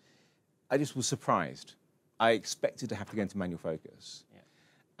situations. I just was surprised. I expected to have to go into manual focus,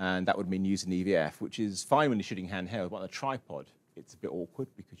 and that would mean using EVF, which is fine when you're shooting handheld. But on a tripod, it's a bit awkward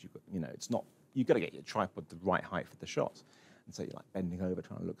because you've got, you know, you've got to get your tripod the right height for the shot, and so you're like bending over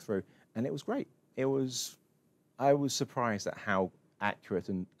trying to look through, and it was great. I was surprised at how accurate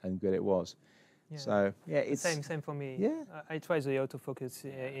and good it was. So it's same for me. Yeah, I tried the autofocus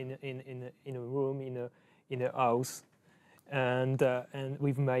in a room in a house, and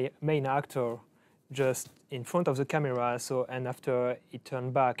with my main actor just in front of the camera. So, and after he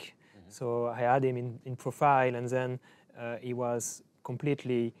turned back, so I had him in profile, and then he was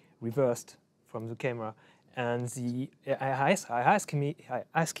completely reversed from the camera. And I asked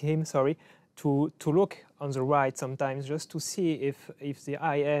him, to look on the right sometimes, just to see if the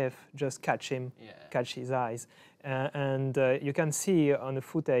IF just catch his eyes. And you can see on the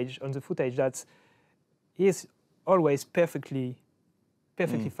footage that he is always perfectly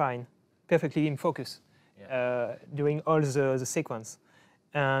fine, perfectly in focus during all the sequence.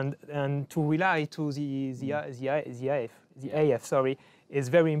 And to rely to the AF, is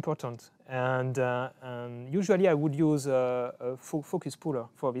very important. And usually I would use a focus puller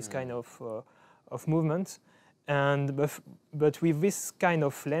for this kind of movement. But with this kind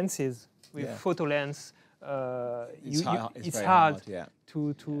of lenses, with photo lens, it's hard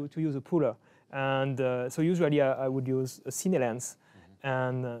to use a puller. And so usually I would use a cine lens.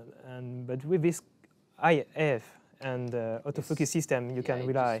 But with this IF and autofocus system, you can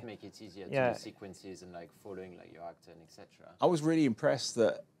rely. Just make it easier to do sequences and like following like your actor and etc. I was really impressed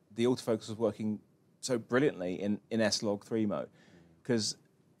that the autofocus was working so brilliantly in S-Log3 mode, because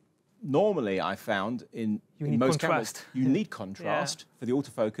normally I found in most cameras you need contrast for the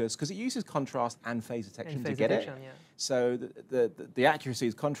autofocus, because it uses contrast and phase detection to get it. So the accuracy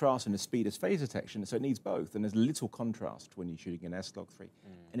is contrast and the speed is phase detection, so it needs both. And there's little contrast when you're shooting in S-Log3,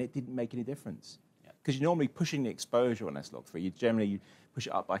 and it didn't make any difference. Because you're normally pushing the exposure on S-Log3. You generally push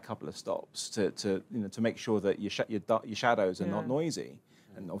it up by a couple of stops to make sure that your shadows are not noisy,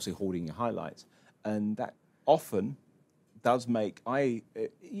 and obviously holding your highlights. And that often does make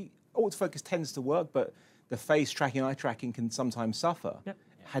autofocus tends to work, but the face tracking, eye tracking can sometimes suffer.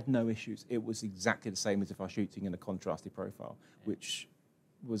 Had no issues. It was exactly the same as if I was shooting in a contrasted profile, which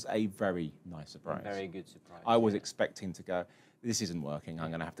was a very nice surprise. Very good surprise. I was expecting to go, this isn't working, I'm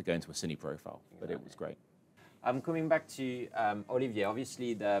going to have to go into a cine profile, but it was great. I'm coming back to Olivier.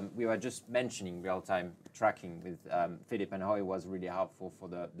 Obviously, we were just mentioning real-time tracking with Philip and how it was really helpful for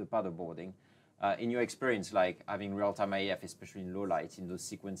the paddleboarding. In your experience, like having real-time AF, especially in low light, in those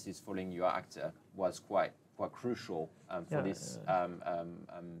sequences following your actor, was quite crucial for this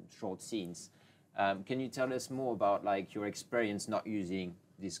short scenes. Can you tell us more about like your experience not using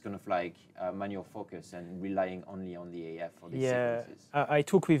this kind of like manual focus and relying only on the AF for these sequences? I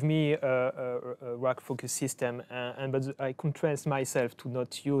took with me a rack focus system, but I contrast myself to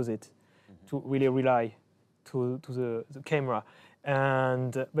not use it, to really rely to the camera.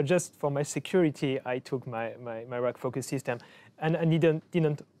 But just for my security, I took my rack focus system, and I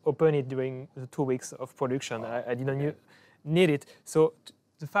didn't open it during the 2 weeks of production. I didn't need it. So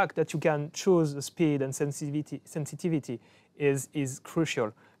the fact that you can choose the speed and sensitivity is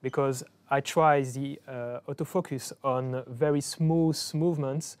crucial, because I try the autofocus on very smooth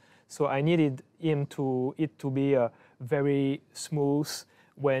movements. So I needed it to be very smooth.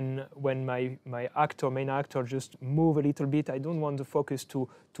 When my main actor just move a little bit, I don't want the focus to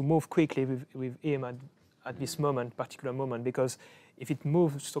move quickly with him at this particular moment, because if it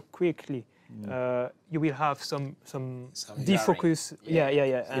moves so quickly, you will have some defocus.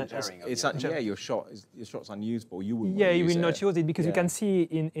 Your shot's unusable. You will not use it, because you can see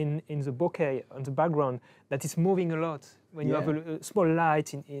in the bokeh on the background that it's moving a lot when you have a small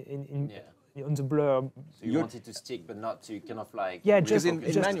light on the blur. So you want it to stick, but not to kind of like... Yeah, just in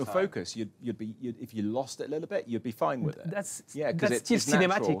manual focus, you'd be if you lost it a little bit, you'd be fine with it. That's it's still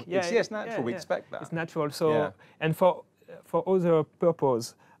cinematic. It's natural. We expect that. It's natural. So and for other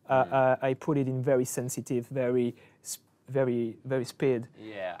purpose, I put it in very sensitive, very speed.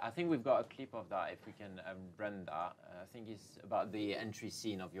 Yeah, I think we've got a clip of that. If we can run that, I think it's about the entry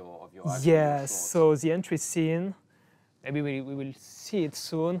scene of your. Yeah. So the entry scene, maybe we will see it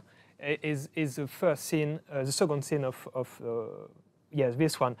soon. Is the first scene, the second scene of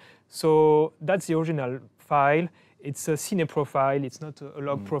this one. So that's the original file. It's a cine profile. It's not a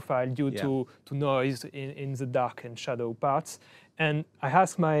log profile due to noise in the dark and shadow parts. And I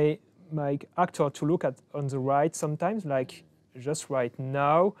ask my actor to look on the right sometimes, like just right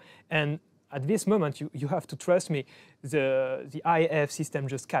now. And at this moment, you have to trust me. The IF system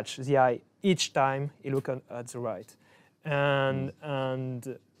just catch the eye each time you look at the right,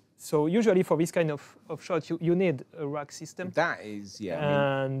 and so usually for this kind of shot, you need a rack system. That is,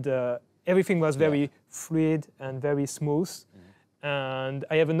 And everything was very fluid and very smooth. And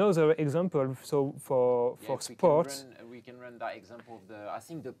I have another example. So for sports, we can run that example of I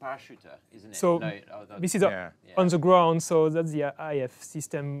think the parachuter, isn't it? So this is on the ground. So that's the IF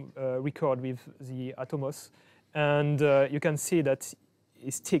system record with the Atomos, and you can see that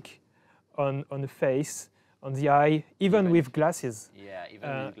it stick on the face. On the eye, even with glasses. Yeah,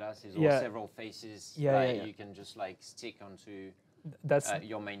 even with glasses or several faces. You can just like stick onto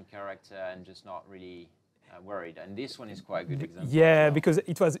your main character and just not really worried. And this one is quite a good example. Yeah, because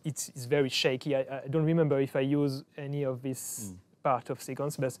it's very shaky. I don't remember if I use any of this part of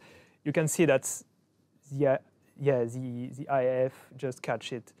sequence, but you can see that the IF just catch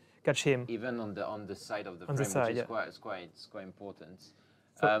him. Even on the side of the frame, which is quite important.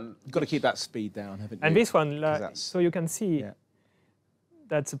 You've got to keep that speed down, haven't you? And this one, so you can see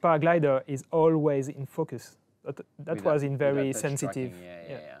that the paraglider is always in focus. That was in very sensitive.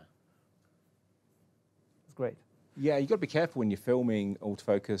 It's great. Yeah, you've got to be careful when you're filming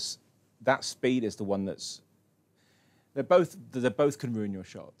autofocus. That speed is the one that's... They both can ruin your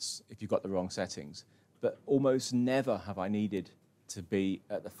shots if you've got the wrong settings. But almost never have I needed to be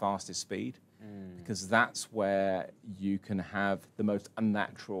at the fastest speed. Because that's where you can have the most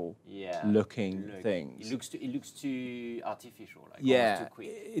unnatural looking things. It looks too artificial, like almost too quick.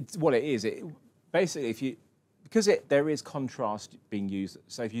 It's what it is. Basically, there is contrast being used.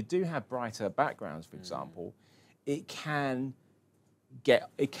 So if you do have brighter backgrounds, for example, it can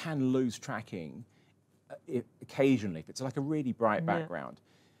lose tracking occasionally if it's like a really bright background.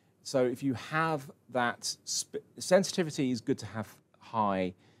 So if you have that sensitivity is good to have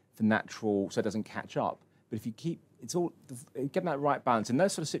high. For natural, so it doesn't catch up. But if you getting that right balance. In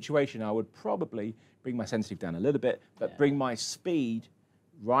those sort of situation, I would probably bring my sensitive down a little bit, but bring my speed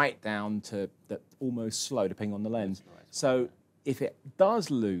right down to almost slow, depending on the lens. So if it does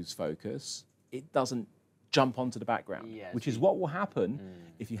lose focus, it doesn't jump onto the background, which is what will happen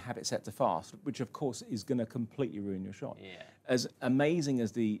if you have it set to fast, which of course is going to completely ruin your shot. As amazing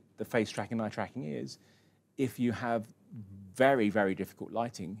as the face tracking, eye tracking is, if you have very, very difficult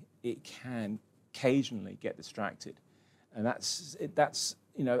lighting, it can occasionally get distracted. And that's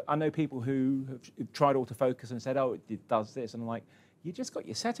I know people who have tried autofocus and said, oh, it does this. And I'm like, you just got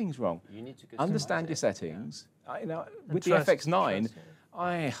your settings wrong. You need to understand your settings. With the FX9,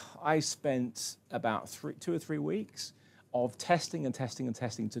 I spent about 2 or 3 weeks of testing and testing and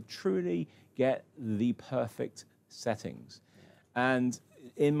testing to truly get the perfect settings. And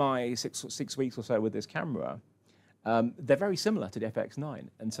in my six weeks or so with this camera, they're very similar to the FX9,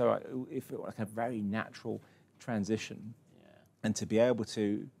 and so it felt like a very natural transition, and to be able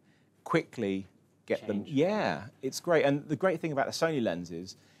to quickly get them, it's great. And the great thing about the Sony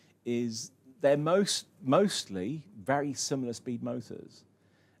lenses is they're mostly very similar speed motors,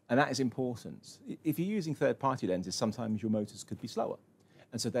 And that is important. If you're using third-party lenses, sometimes your motors could be slower.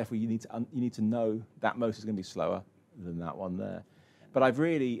 And so therefore you need to know that motor is going to be slower than that one there. But I've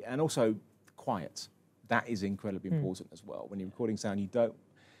really, and also quiet, that is incredibly important as well. When you're recording sound, you don't,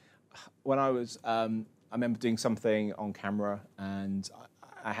 when I was, I remember doing something on camera and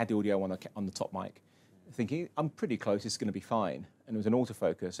I had the audio on the top mic, thinking, I'm pretty close, it's going to be fine. And it was an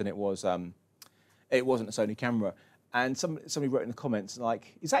autofocus and it wasn't a Sony camera. And somebody wrote in the comments,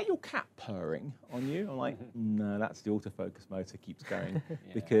 like, is that your cat purring on you? I'm like, no, that's the autofocus motor keeps going.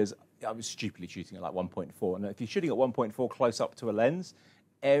 Because I was stupidly shooting at like 1.4. And if you're shooting at 1.4 close up to a lens,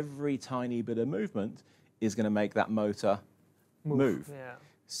 every tiny bit of movement is going to make that motor move. Yeah.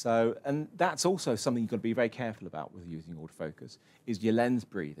 So, and that's also something you've got to be very careful about with using autofocus, is your lens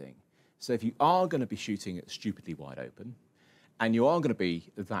breathing. So if you are going to be shooting it stupidly wide open, and you are going to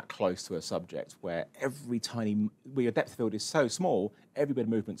be that close to a subject where where your depth of field is so small, every bit of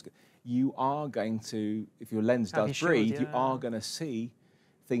movement's good, you are going to, if your lens does breathe, you are going to see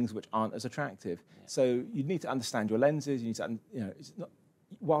things which aren't as attractive. Yeah. So you need to understand your lenses. You need to, it's not,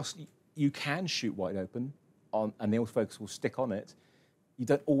 whilst you can shoot wide open and the autofocus will stick on it, you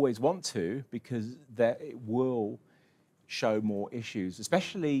don't always want to, because it will show more issues,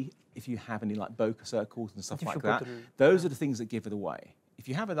 especially if you have any like bokeh circles and stuff like that. Those are the things that give it away. If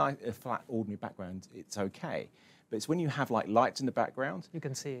you have a flat, ordinary background, it's okay. But it's when you have like lights in the background, you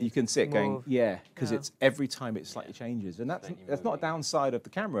can see it going, because it's every time it slightly changes. And that's not a downside of the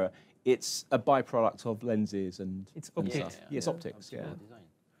camera. It's a byproduct of lenses and optics. Yeah, it's optics. Yeah.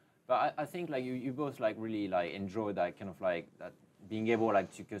 But I think like you both like really like enjoy that kind of like that being able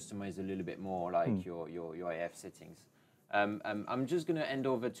like to customize a little bit more like your AF settings. I'm just gonna hand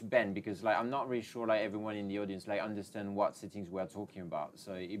over to Ben, because like I'm not really sure like everyone in the audience like understand what settings we're talking about.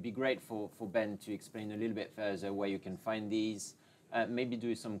 So it'd be great for Ben to explain a little bit further where you can find these. Maybe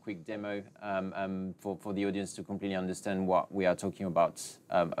do some quick demo for the audience to completely understand what we are talking about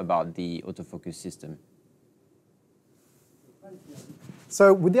the autofocus system.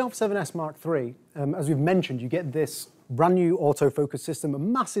 So with the α7S Mark III, as we've mentioned, you get this brand new autofocus system, a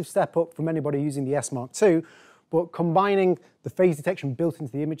massive step up from anybody using the S Mark II, but combining the phase detection built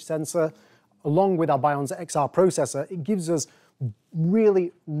into the image sensor, along with our Bionz XR processor, it gives us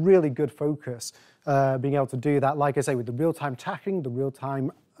really, really good focus, being able to do that, like I say, with the real-time tracking, the real-time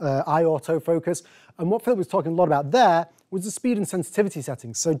eye autofocus. And what Philip was talking a lot about there was the speed and sensitivity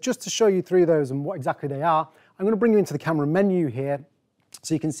settings. So just to show you through those and what exactly they are, I'm going to bring you into the camera menu here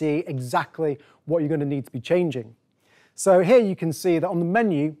so you can see exactly what you're going to need to be changing. So here you can see that on the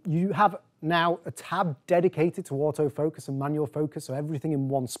menu, you have now a tab dedicated to autofocus and manual focus, so everything in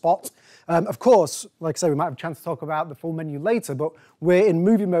one spot. Of course, like I say, we might have a chance to talk about the full menu later, but we're in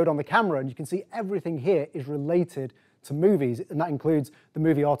movie mode on the camera, and you can see everything here is related to movies, and that includes the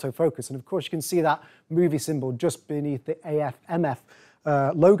movie autofocus. And of course, you can see that movie symbol just beneath the AF/MF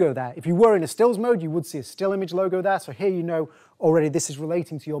logo there. If you were in a stills mode, you would see a still image logo there, so here you know already this is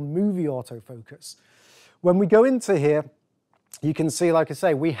relating to your movie autofocus. When we go into here, you can see, like I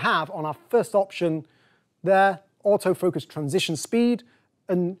say, we have on our first option there, autofocus transition speed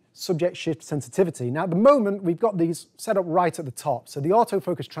and subject shift sensitivity. Now at the moment, we've got these set up right at the top. So the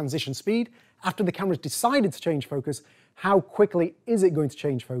autofocus transition speed, after the camera's decided to change focus, how quickly is it going to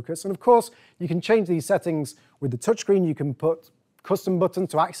change focus? And of course, you can change these settings with the touchscreen. You can put custom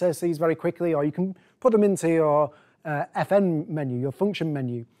buttons to access these very quickly, or you can put them into your FN menu, your function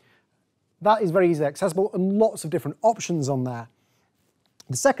menu. That is very easily accessible and lots of different options on there.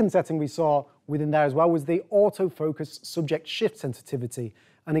 The second setting we saw within there as well was the autofocus subject shift sensitivity.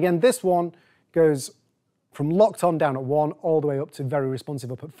 And again, this one goes from locked on down at 1 all the way up to very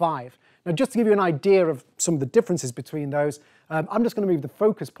responsive up at 5. Now, just to give you an idea of some of the differences between those, I'm just going to move the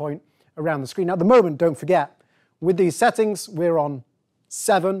focus point around the screen. Now, at the moment, don't forget, with these settings, we're on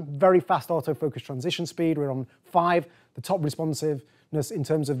 7, very fast autofocus transition speed. We're on 5, the top responsiveness in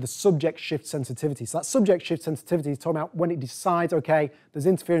terms of the subject shift sensitivity. So that subject shift sensitivity is talking about when it decides, okay, there's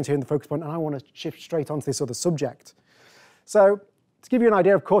interference here in the focus point and I want to shift straight onto this other subject. So to give you an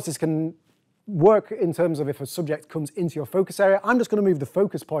idea, of course, this can work in terms of if a subject comes into your focus area. I'm just going to move the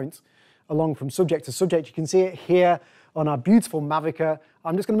focus point along from subject to subject. You can see it here on our beautiful Mavica.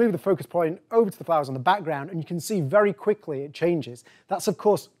 I'm just going to move the focus point over to the flowers on the background, and you can see very quickly it changes. That's, of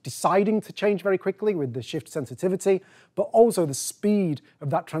course, deciding to change very quickly with the shift sensitivity, but also the speed of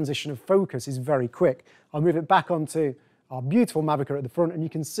that transition of focus is very quick. I'll move it back onto our beautiful Mavica at the front, and you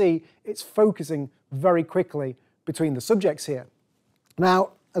can see it's focusing very quickly between the subjects here. Now,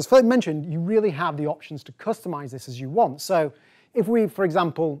 as Philip mentioned, you really have the options to customize this as you want. So if we, for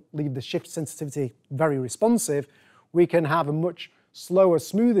example, leave the shift sensitivity very responsive, we can have a much slower,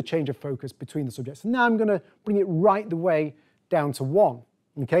 smoother change of focus between the subjects. And now I'm going to bring it right the way down to 1.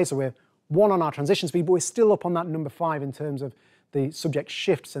 Okay, so we're 1 on our transition speed, but we're still up on that number 5 in terms of the subject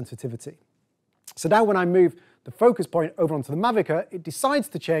shift sensitivity. So now when I move the focus point over onto the Mavica, it decides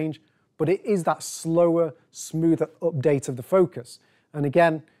to change, but it is that slower, smoother update of the focus. And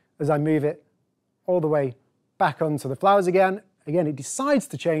again, as I move it all the way back onto the flowers again, it decides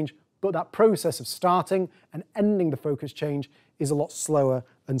to change, but that process of starting and ending the focus change is a lot slower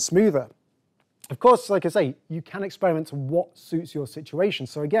and smoother. Of course, like I say, you can experiment to what suits your situation.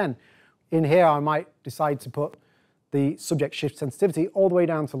 So again, in here I might decide to put the subject shift sensitivity all the way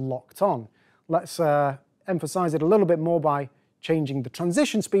down to locked on. Let's emphasize it a little bit more by changing the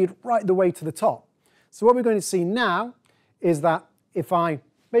transition speed right the way to the top. So what we're going to see now is that if I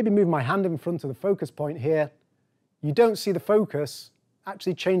maybe move my hand in front of the focus point here, you don't see the focus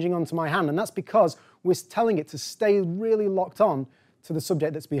actually changing onto my hand, and that's because we're telling it to stay really locked on to the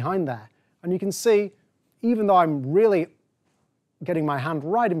subject that's behind there. And you can see, even though I'm really getting my hand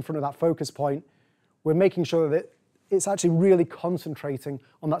right in front of that focus point, we're making sure that it's actually really concentrating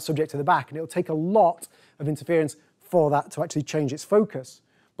on that subject to the back, and it'll take a lot of interference for that to actually change its focus.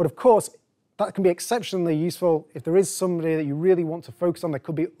 But of course, that can be exceptionally useful if there is somebody that you really want to focus on. There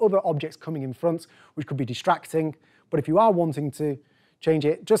could be other objects coming in front, which could be distracting. But if you are wanting to change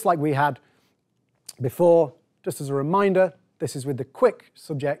it, just like we had before, just as a reminder, this is with the quick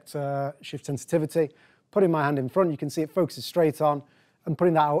subject shift sensitivity. Putting my hand in front, you can see it focuses straight on, and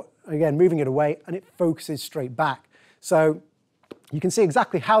putting that out, again, moving it away, and it focuses straight back. So you can see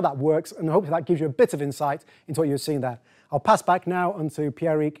exactly how that works, and hopefully that gives you a bit of insight into what you're seeing there. I'll pass back now onto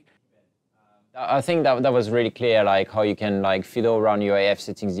Pierrick. I think that was really clear, like how you can like fiddle around your AF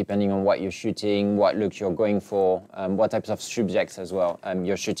settings depending on what you're shooting, what look you're going for, what types of subjects as well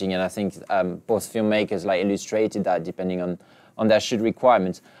you're shooting. And I think both filmmakers like illustrated that depending on their shoot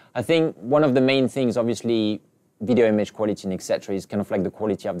requirements. I think one of the main things, obviously, video image quality and etc. is kind of like the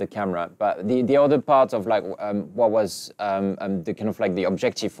quality of the camera. But the other part of like what was the kind of like the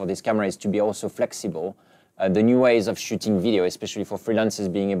objective for this camera is to be also flexible. The new ways of shooting video, especially for freelancers,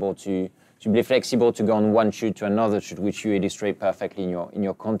 being able to be flexible to go on one shoot to another shoot, which you illustrate perfectly in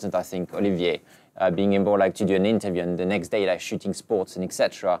your content, I think, Olivier. Being able like to do an interview and the next day like shooting sports and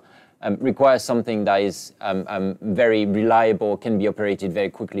etc. Requires something that is very reliable, can be operated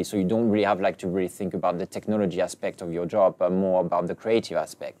very quickly, so you don't really have like to really think about the technology aspect of your job, but more about the creative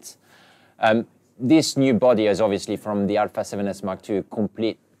aspects. This new body is obviously from the α7S Mark II, a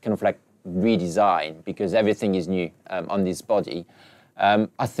complete kind of like redesign, because everything is new on this body.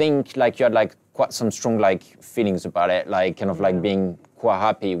 I think like you had like quite some strong like feelings about it, like kind of like being quite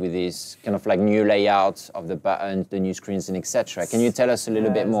happy with this kind of like new layout of the buttons, the new screens and etc. Can you tell us a little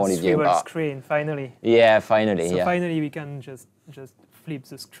bit more, Olivier, about screen finally? Yeah, finally. So yeah. finally we can just flip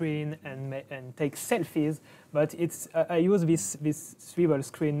the screen and take selfies. But it's I use this swivel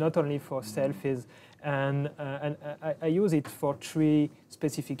screen not only for selfies, and I use it for 3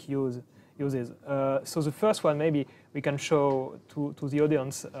 specific uses. So the first one, maybe we can show to the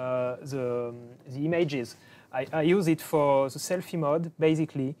audience the images. I use it for the selfie mode,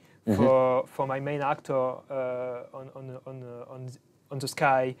 basically, for my main actor on the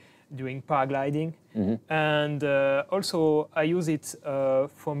sky doing paragliding. And also I use it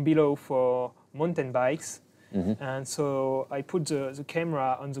from below for mountain bikes. And so I put the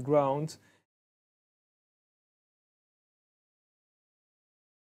camera on the ground.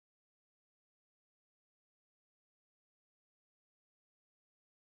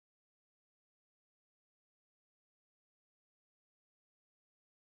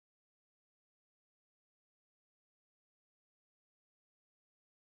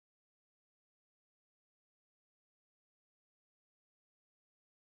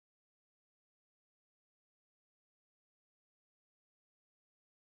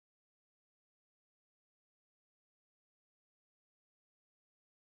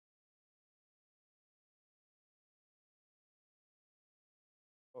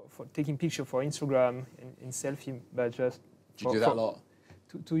 For taking picture for Instagram in selfie, but just do you do that a lot?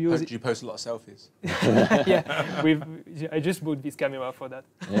 To use do you post a lot of selfies? Yeah, I just bought this camera for that.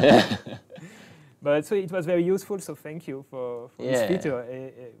 But so it was very useful. So thank you for this feature.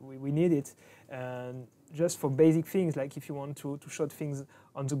 We need it, and just for basic things like if you want to shoot things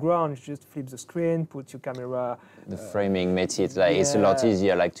on the ground, you just flip the screen, put your camera. The framing makes it like it's a lot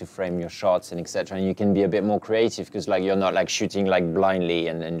easier like to frame your shots and etc. And you can be a bit more creative because like you're not like shooting like blindly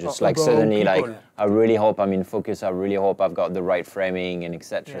and just like suddenly people. Like I really hope I'm in focus. I really hope I've got the right framing and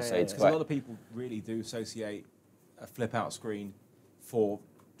etc. So it's quite. A lot of people really do associate a flip out screen for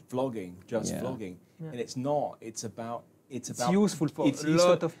vlogging, just vlogging, and it's not. It's about it's useful for a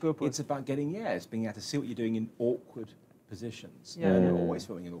lot of purposes. It's about getting, it's being able to see what you're doing in awkward positions. Yeah. And you're always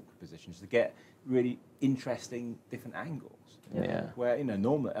filming in awkward positions to get really interesting different angles. Yeah. Where, you know,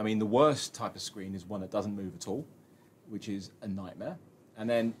 normally, I mean, the worst type of screen is one that doesn't move at all, which is a nightmare. And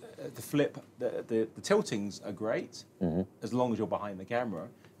then the flip, the tiltings are great as long as you're behind the camera.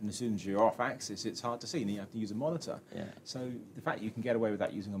 And as soon as you're off axis, it's hard to see, and you have to use a monitor. Yeah. So the fact you can get away with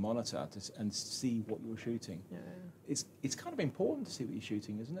that using a monitor and see what you're shooting, it's kind of important to see what you're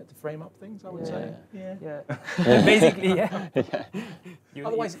shooting, isn't it? To frame up things, I would say. Yeah. Basically, yeah.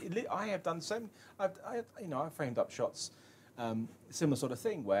 Otherwise, I have done some. I've framed up shots, similar sort of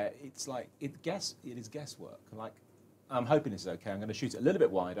thing where it's like it is guesswork. Like, I'm hoping this is okay. I'm going to shoot it a little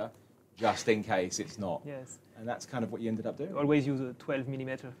bit wider, just in case it's not. Yes. And that's kind of what you ended up doing. Always use a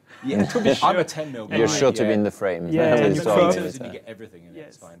 12mm. Yeah, to be sure. I'm a 10mm guy. You're sure to be in the frame. Yeah, and you get everything in it.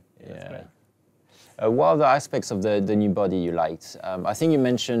 It's fine. Yeah. What are the aspects of the new body you liked? I think you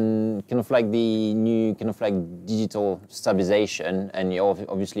mentioned kind of like the new kind of like digital stabilization, and you're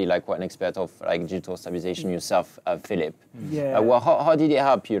obviously like quite an expert of like digital stabilization yourself, Philip. Yeah. Well, how did it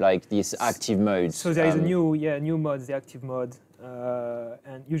help you, like these active modes? So there is a new mode, the active mode,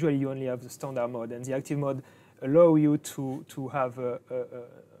 and usually you only have the standard mode, and the active mode allow you to have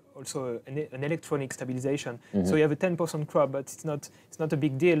also an electronic stabilization. So you have a 10% crop, but it's not a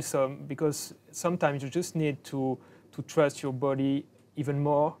big deal. So because sometimes you just need to trust your body even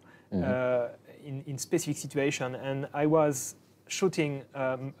more in specific situation. And I was shooting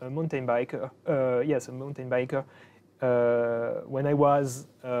a mountain biker. A mountain biker when I was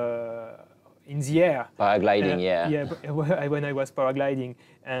in the air. Paragliding, when I was paragliding,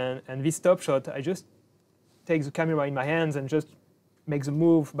 and this top shot, I just take the camera in my hands and just make the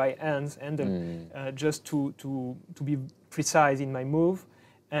move by hands and just to be precise in my move,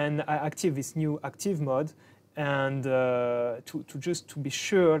 and I active this new active mode, and to be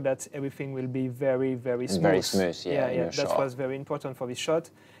sure that everything will be very smooth. Very smooth, That was very important for this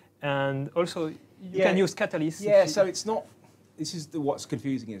shot, and also you can use catalyst. Yeah, so it's not. This is what's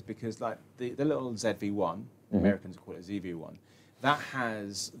confusing is because like the little ZV-1, Americans call it ZV-1, that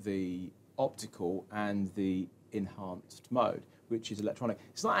has the optical and the enhanced mode, which is electronic.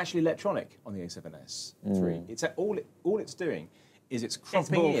 It's not actually electronic on the A7S III. It's all it's doing is it's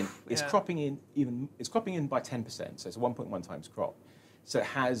cropping in. It's cropping in it's cropping in by 10%. So it's a 1.1 times crop. So it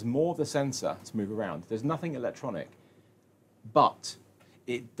has more of the sensor to move around. There's nothing electronic, but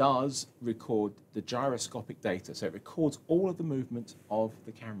it does record the gyroscopic data. So it records all of the movement of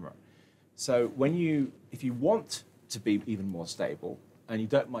the camera. So if you want to be even more stable and you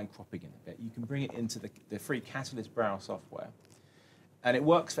don't mind cropping in a bit, you can bring it into the free Catalyst Brow software. And it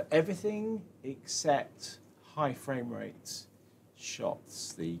works for everything except high frame rate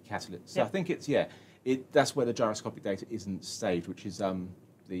shots, the Catalyst. So I think that's where the gyroscopic data isn't saved, which is the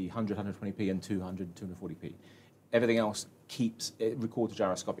 100, 120p and 200, 240p. Everything else records the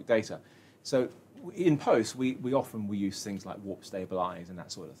gyroscopic data. So in post, we often use things like warp stabilize and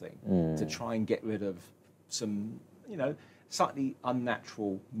that sort of thing to try and get rid of some, slightly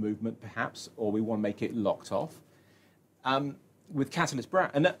unnatural movement perhaps, or we want to make it locked off. With Catalyst Brow,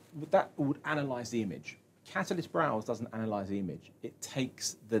 and that would analyze the image. Catalyst Browse doesn't analyze the image. It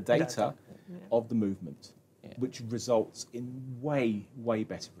takes the data of the movement, which results in way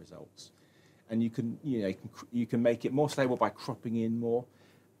better results. And you can make it more stable by cropping in more.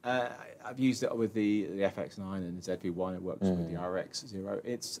 I've used it with the FX9 and the ZV-1. It works with the RX0.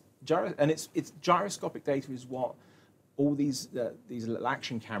 It's gyroscopic data is what all these little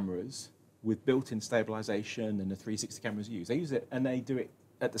action cameras with built-in stabilization and the 360 cameras use. They use it and they do it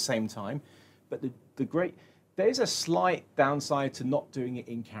at the same time. But there's a slight downside to not doing it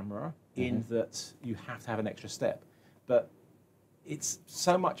in camera in that you have to have an extra step. But it's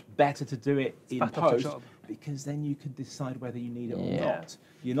so much better to do it in post because then you can decide whether you need it or not.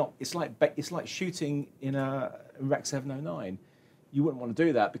 You're not. It's like shooting in a Rec 709. You wouldn't want to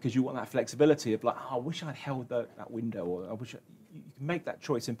do that because you want that flexibility of like, I wish I'd held that window, or I wish. You can make that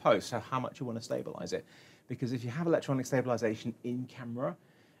choice in post, so how much you want to stabilize it. Because if you have electronic stabilization in camera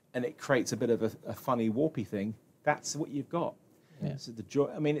and it creates a bit of a funny warpy thing, that's what you've got. Yeah. So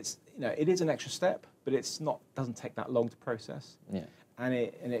it is an extra step, but doesn't take that long to process. Yeah. And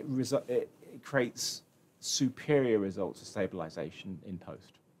it creates superior results of stabilization in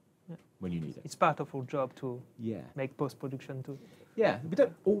post when you need it. It's part of our job to make post-production too. Yeah, we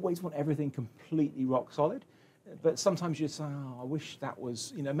don't always want everything completely rock solid. But sometimes you say, I wish that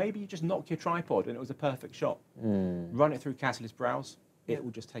was, maybe you just knock your tripod and it was a perfect shot. Run it through Catalyst Browse, it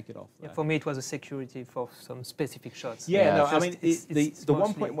will just take it off. Yeah, for me, it was a security for some specific shots. Yeah, the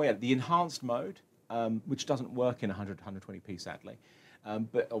 1.1, the enhanced mode which doesn't work in 120p, sadly.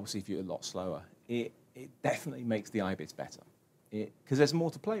 But obviously, if you're a lot slower, it definitely makes the IBIS better because there's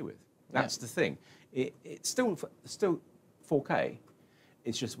more to play with. That's the thing. It's still 4K.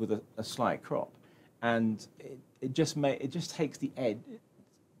 It's just with a slight crop, and it just takes the edge.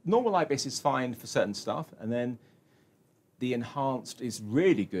 Normal IBIS is fine for certain stuff, and then the enhanced is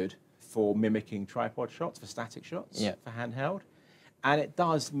really good for mimicking tripod shots, for static shots, for handheld, and it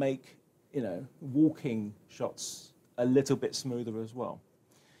does make walking shots a little bit smoother as well.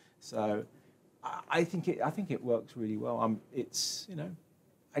 So I think it works really well.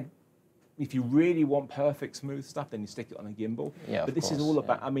 If you really want perfect smooth stuff, then you stick it on a gimbal. Yeah, but this is all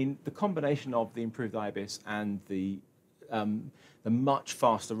about. I mean, the combination of the improved IBIS and the much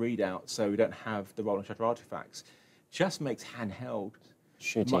faster readout, so we don't have the roll and shutter artifacts, just makes handheld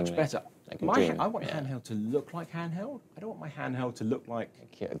shooting much better. Like I want handheld to look like handheld. I don't want my handheld to look like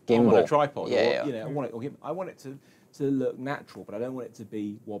a gimbal. I'm on a tripod. Yeah, I want it to look natural, but I don't want it to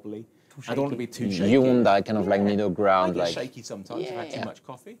be wobbly. I don't want it to be too shaky. You want that kind of like middle ground, I get shaky sometimes. I've had too much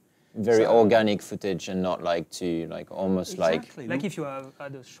coffee. Very organic footage and not like almost exactly. like if you have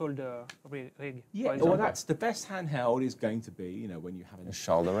had a shoulder rig. Yeah, well, that's the best handheld is going to be when you have a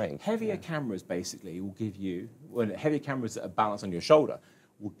shoulder rig. Heavier cameras basically will give you heavier cameras that are balanced on your shoulder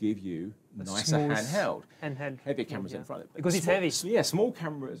will give you nicer handheld. Heavier cameras in front of it. Because it's heavy. Yeah, small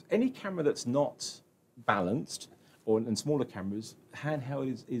cameras. Any camera that's not balanced and smaller cameras,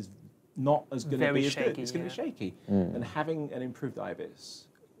 handheld is not as going to be as good. It's going to be shaky. And having an improved IBIS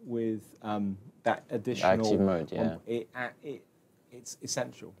with that additional active mode, it's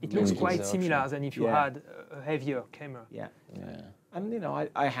essential. It looks quite similar than if you had a heavier camera. Yeah. And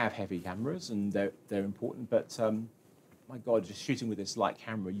I have heavy cameras and they're important, but my God, just shooting with this light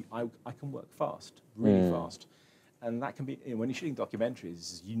camera, I can work fast, really fast, and that can be when you're shooting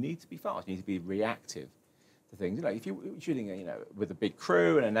documentaries, you need to be fast, you need to be reactive to things. If you're shooting with a big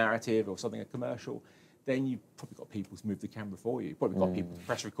crew and a narrative or something, a commercial, then you've probably got people to move the camera for you. You've probably got people to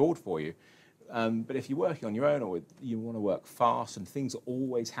press record for you. But if you're working on your own or you want to work fast and things are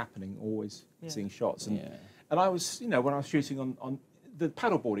always happening, always seeing shots. And I was, when I was shooting on the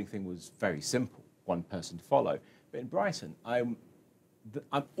paddleboarding thing was very simple, one person to follow. But in Brighton, I'm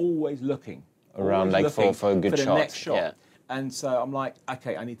always looking. Around for a good shot. The next shot. Yeah. And so I'm like,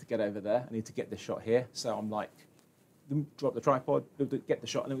 okay, I need to get over there. I need to get this shot here. So I'm like, drop the tripod, get the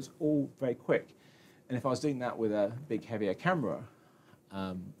shot. And it was all very quick. And if I was doing that with a big, heavier camera, oh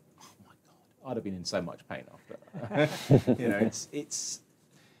my God, I'd have been in so much pain after that. I was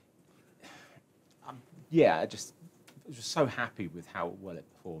just so happy with how well it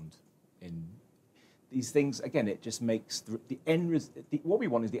performed in these things. Again, it just makes the end what we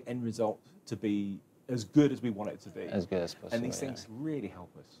want is the end result to be as good as we want it to be. As good as possible. And these things really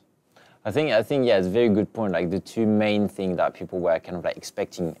help us. I think it's a very good point. Like the two main things that people were kind of like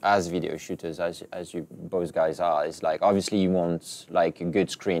expecting as video shooters, as you both guys are, is like obviously you want like a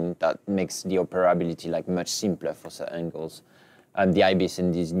good screen that makes the operability like much simpler for certain angles. And the IBIS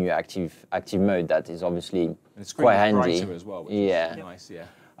in this new active mode that is obviously quite handy. As well, which is nice,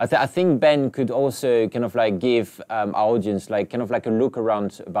 I think Ben could also kind of like give our audience like kind of like a look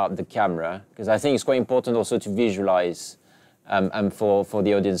around about the camera, because I think it's quite important also to visualize. And for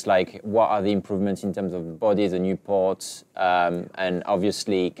the audience, like what are the improvements in terms of the body, the new ports, and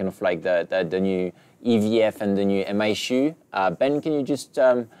obviously kind of like the new EVF and the new MI shoe. Ben, can you just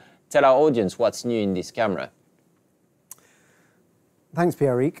tell our audience what's new in this camera? Thanks,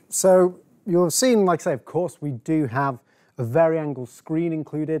 Pierre-Eric. So you'll have seen, like I say, of course, we do have a vari-angle screen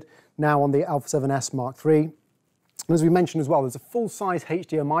included now on the α7S Mark III. And as we mentioned as well, there's a full-size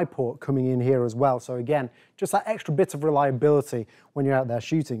HDMI port coming in here as well. So again, just that extra bit of reliability when you're out there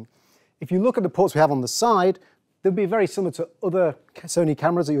shooting. If you look at the ports we have on the side, they'll be very similar to other Sony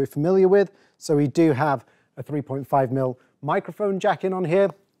cameras that you're familiar with. So we do have a 3.5mm microphone jack in on here.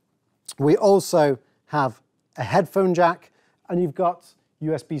 We also have a headphone jack, and you've got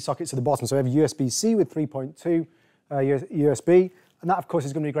USB sockets at the bottom. So we have USB-C with 3.2 USB, and that, of course,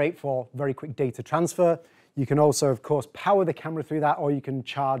 is going to be great for very quick data transfer. You can also, of course, power the camera through that, or you can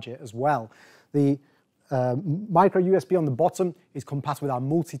charge it as well. The micro USB on the bottom is compatible with our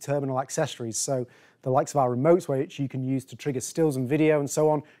multi-terminal accessories. So the likes of our remotes, which you can use to trigger stills and video and so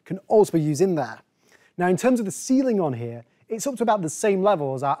on, can also be used in there. Now, in terms of the ceiling on here, it's up to about the same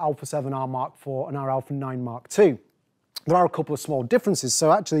level as our α7R Mark IV and our α9 Mark II. There are a couple of small differences.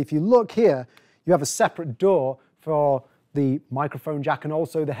 So actually, if you look here, you have a separate door for the microphone jack and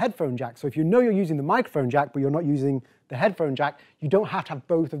also the headphone jack. So if you know you're using the microphone jack, but you're not using the headphone jack, you don't have to have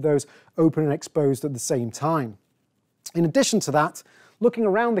both of those open and exposed at the same time. In addition to that, looking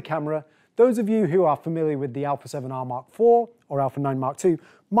around the camera, those of you who are familiar with the α7R Mark IV or α9 Mark II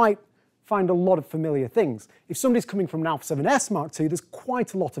might find a lot of familiar things. If somebody's coming from an α7S Mark II, there's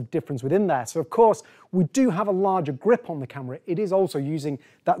quite a lot of difference within there. So of course, we do have a larger grip on the camera. It is also using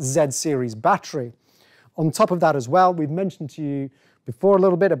that Z series battery. On top of that as well, we've mentioned to you before a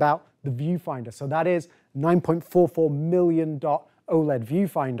little bit about the viewfinder. So that is 9.44 million dot OLED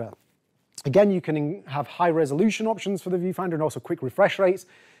viewfinder. Again, you can have high resolution options for the viewfinder and also quick refresh rates.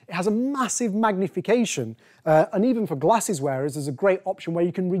 It has a massive magnification, and even for glasses wearers, there's a great option where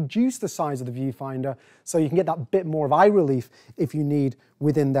you can reduce the size of the viewfinder so you can get that bit more of eye relief if you need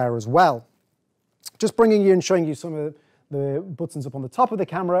within there as well. Just bringing you and showing you some of the buttons up on the top of the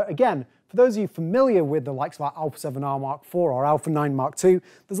camera. Again, for those of you familiar with the likes of our α7R Mark IV or α9 Mark II,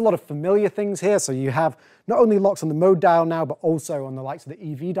 there's a lot of familiar things here. So you have not only locks on the mode dial now, but also on the likes of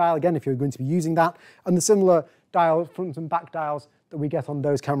the EV dial, again, if you're going to be using that, and the similar dial, front and back dials that we get on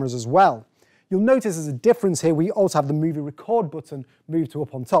those cameras as well. You'll notice there's a difference here. We also have the movie record button moved to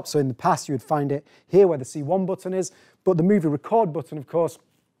up on top. So in the past, you would find it here where the C1 button is, but the movie record button, of course,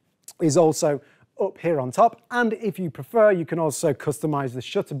 is also up here on top. And if you prefer, you can also customize the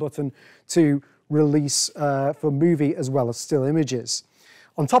shutter button to release for movie as well as still images.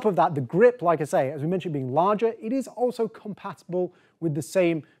 On top of that, the grip, like I say, as we mentioned, being larger, it is also compatible with the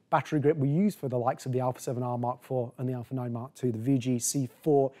same battery grip we use for the likes of the α7R Mark IV and the α9 Mark II, the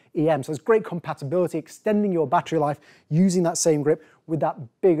VG-C4EM. So there's great compatibility, extending your battery life using that same grip with that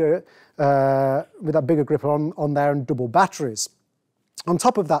bigger grip on there and double batteries. On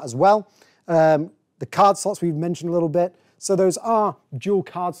top of that as well, the card slots we've mentioned a little bit. So those are dual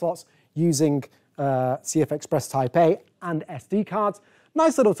card slots using CF Express Type A and SD cards.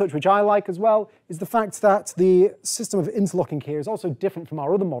 Nice little touch which I like as well is the fact that the system of interlocking here is also different from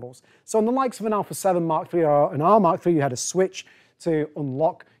our other models. So on the likes of an α7 Mark III or an R Mark III, you had a switch to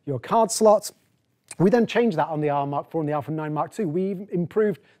unlock your card slots. We then changed that on the R Mark IV and the α9 Mark II. We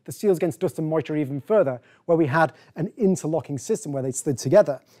improved the seals against dust and moisture even further, where we had an interlocking system where they slid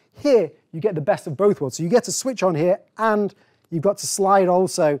together. Here, you get the best of both worlds. So you get to switch on here, and you've got to slide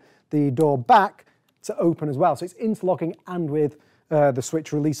also the door back to open as well. So it's interlocking and with the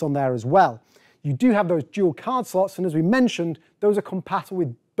switch release on there as well. You do have those dual card slots, and as we mentioned, those are compatible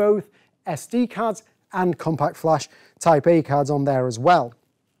with both SD cards and compact flash Type A cards on there as well.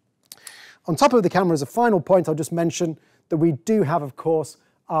 On top of the camera, as a final point, I'll just mention that we do have, of course,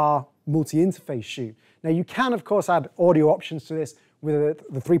 our multi-interface chute. Now, you can, of course, add audio options to this with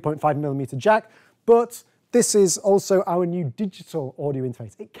the 3.5mm jack, but this is also our new digital audio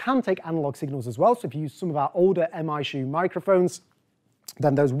interface. It can take analog signals as well, so if you use some of our older MI shoe microphones,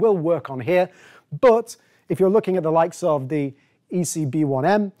 then those will work on here. But if you're looking at the likes of the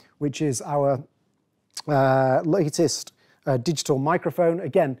ECB1M, which is our latest digital microphone,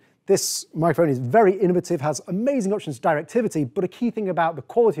 again, this microphone is very innovative, has amazing options for directivity, but a key thing about the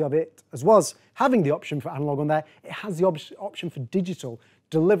quality of it, as well as having the option for analog on there, it has the option for digital,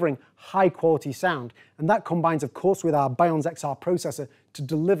 delivering high quality sound. And that combines, of course, with our Bionz XR processor to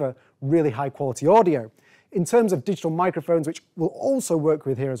deliver really high quality audio. In terms of digital microphones, which will also work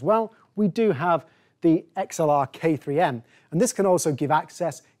with here as well, we do have the XLR K3M. And this can also give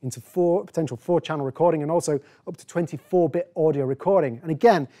access into potential 4-channel recording and also up to 24-bit audio recording. And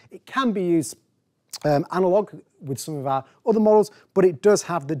again, it can be used analog with some of our other models, but it does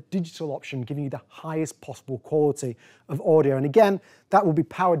have the digital option, giving you the highest possible quality of audio. And again, that will be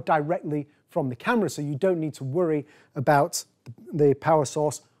powered directly from the camera, so you don't need to worry about the power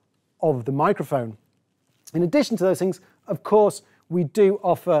source of the microphone. In addition to those things, of course, we do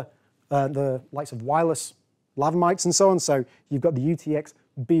offer the likes of wireless lav mics and so on. So you've got the UTX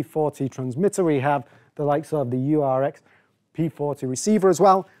B40 transmitter. We have the likes of the URX P40 receiver as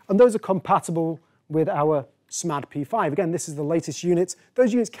well. And those are compatible with our SMAD P5. Again, this is the latest units.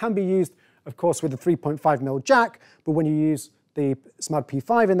 Those units can be used, of course, with the 3.5mm jack, but when you use the SMAD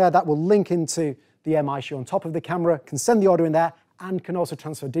P5 in there, that will link into the MI shoe on top of the camera, can send the audio in there, and can also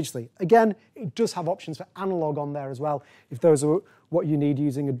transfer digitally. Again, it does have options for analog on there as well, if those are what you need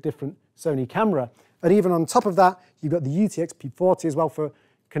using a different Sony camera. And even on top of that, you've got the UTX P40 as well for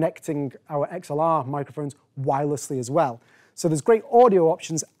connecting our XLR microphones wirelessly as well. So there's great audio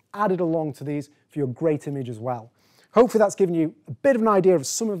options added along to these for your great image as well. Hopefully that's given you a bit of an idea of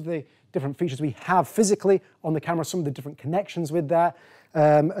some of the different features we have physically on the camera, some of the different connections with there.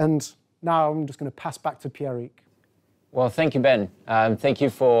 And now I'm just going to pass back to Pierrick. Well, thank you, Ben. Thank you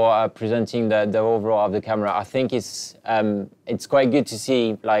for presenting the overall of the camera. I think it's quite good to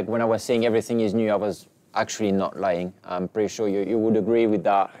see, like when I was saying everything is new, I was actually not lying. I'm pretty sure you would agree with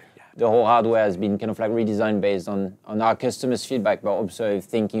that. the whole hardware has been kind of like redesigned based on our customers' feedback, but also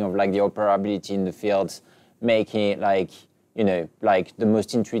thinking of like the operability in the field, making it like, you know, like the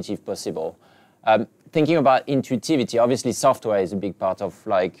most intuitive possible. Thinking about intuitivity, obviously software is a big part of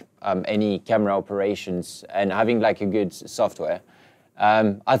like any camera operations, and having like a good software.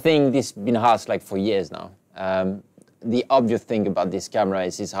 I think this has been asked like for years now. The obvious thing about this camera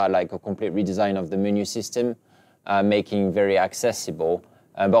is how like a complete redesign of the menu system, making very accessible,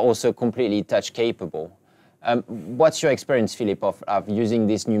 but also completely touch capable. What's your experience, Philip, of using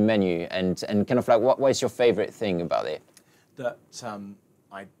this new menu, and kind of like what is your favorite thing about it? That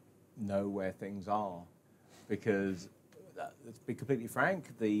I know where things are, because let's be completely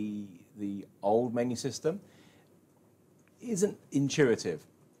frank, the old menu system isn't intuitive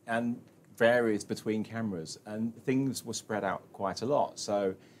and varies between cameras, and things were spread out quite a lot.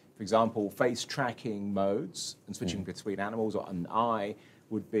 So, for example, face tracking modes and switching between animals or an eye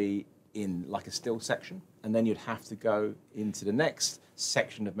would be in like a still section, and then you'd have to go into the next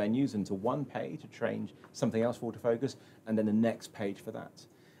section of menus, into one page to change something else for autofocus, and then the next page for that.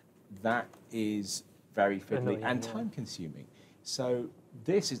 That is very fiddly and time-consuming. So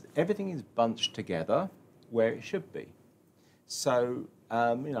this is, everything is bunched together where it should be. So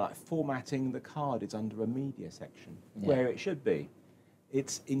you know, like formatting the card is under a media section where it should be.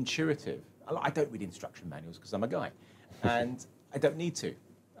 It's intuitive. I don't read instruction manuals because I'm a guy, and I don't need to.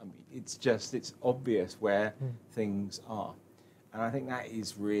 I mean, it's just, it's obvious where things are, and I think that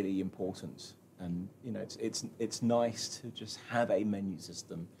is really important. And you know, it's nice to just have a menu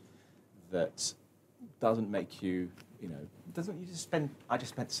system that doesn't make you, you know, doesn't you just spend. I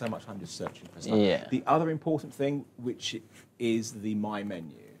just spent so much time just searching for stuff. Yeah. The other important thing, which is the My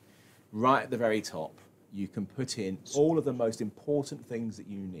Menu, right at the very top, you can put in all of the most important things that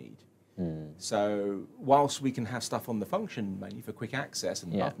you need. So whilst we can have stuff on the function menu for quick access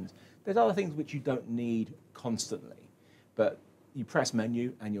and buttons, there's other things which you don't need constantly. But you press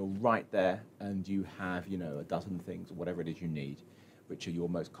menu and you're right there, and you have, you know, a dozen things or whatever it is you need, which are your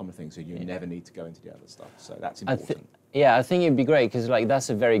most common things, so you never need to go into the other stuff. So that's important. I think it'd be great, because like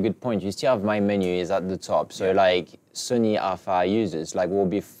that's a very good point. You still have My Menu is at the top, so like Sony Alpha users like will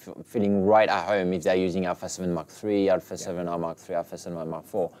be feeling right at home if they're using Alpha 7 Mark III, Alpha 7R Mark III, Alpha 7R Mark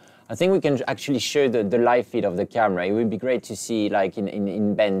IV. I think we can actually show the live feed of the camera. It would be great to see like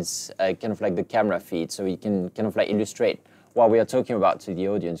in Ben's kind of like the camera feed, so we can kind of like illustrate what we are talking about to the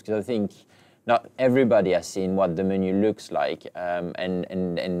audience, because I think not everybody has seen what the menu looks like,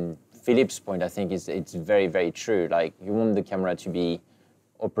 and Philip's point, I think, is it's very, very true. Like, you want the camera to be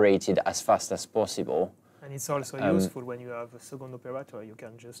operated as fast as possible. And it's also useful when you have a second operator. You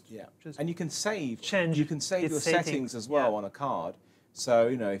can just and you can save change. You can save your settings as well on a card. So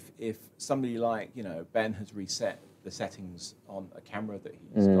you know, if somebody like, you know, Ben has reset the settings on a camera that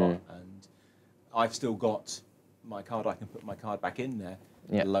he's got, and I've still got my card, I can put my card back in there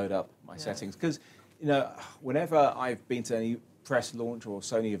and load up my settings. Because you know, whenever I've been to any press launch or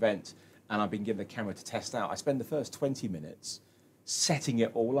Sony event and I've been given a camera to test out, I spend the first 20 minutes setting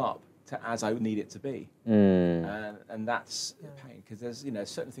it all up to as I need it to be. And that's a pain, because there's, you know,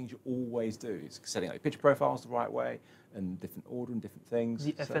 certain things you always do. It's setting up your picture profiles the right way, and different order and different things.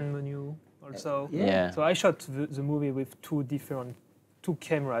 The FN menu also. So I shot the movie with two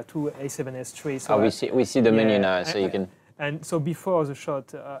cameras, two A7S III. So we see the menu now, so you can. And so before the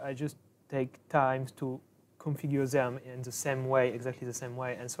shot, I just take time to configure them in the same way, exactly the same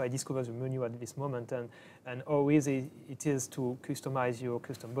way. And so I discovered the menu at this moment, and how easy it is to customize your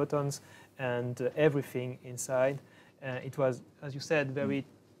custom buttons and everything inside. It was, as you said, very,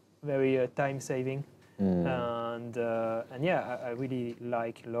 very time saving. And yeah, I really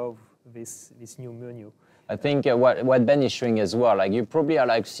love this new menu. I think what Ben is showing as well, like you probably are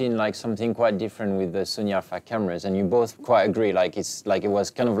like seeing like something quite different with the Sony Alpha cameras, and you both quite agree, like it's like it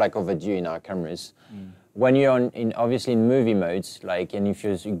was kind of like overdue in our cameras. When you're obviously in movie modes, like, and if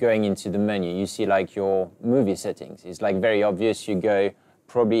you're going into the menu, you see like your movie settings. It's like very obvious. You go,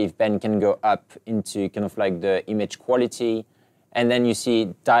 probably if Ben can go up into kind of like the image quality, and then you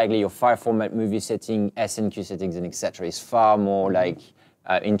see directly your file format, movie setting, SNQ settings, and etc. It's far more like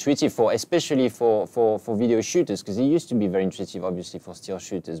intuitive especially for video shooters, because it used to be very intuitive, obviously, for still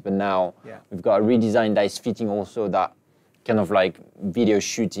shooters, but now we've got a redesign that is fitting also that kind of like video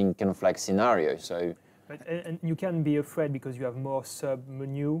shooting kind of like scenario. So. And you can be afraid because you have more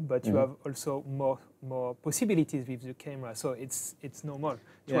sub-menu, but you have also more possibilities with the camera. So it's normal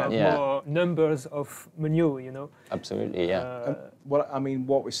to have more numbers of menu, you know. Absolutely, yeah. Well, I mean,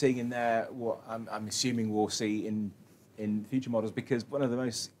 what we're seeing in there, what I'm assuming we'll see in future models, because one of the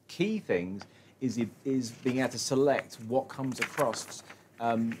most key things is being able to select what comes across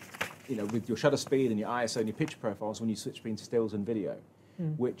you know, with your shutter speed and your ISO and your picture profiles when you switch between stills and video,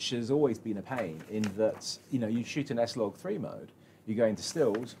 which has always been a pain in that, you know, you shoot in S-Log3 mode, you go into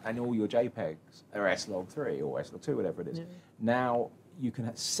stills and all your JPEGs are S-Log3 or S-Log2, whatever it is. Now you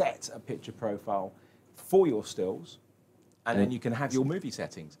can set a picture profile for your stills, and then you can have your movie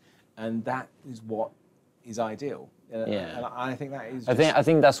settings, and that is what is ideal. And I think that is. I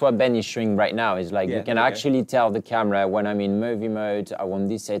think that's what Ben is showing right now. Is like you can actually tell the camera when I'm in movie mode, I want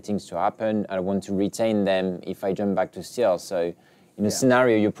these settings to happen. I want to retain them if I jump back to still. So in a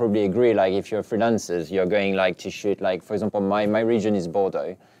scenario, you probably agree. Like if you're freelancers, you're going like to shoot. Like for example, my region is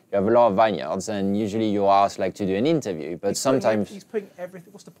Bordeaux. You have a lot of vineyards, and usually you're asked like to do an interview, but sometimes he's putting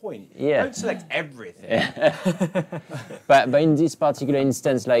everything. What's the point? Yeah. Don't select everything. But in this particular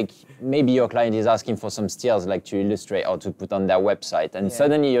instance, like maybe your client is asking for some stills like to illustrate or to put on their website, and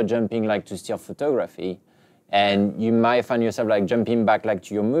suddenly you're jumping like to still photography, and you might find yourself like jumping back like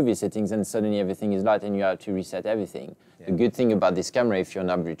to your movie settings, and suddenly everything is light, and you have to reset everything. The good thing about this camera, if you're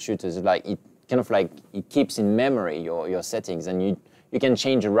an average shooter, is like it kind of like it keeps in memory your settings, and you can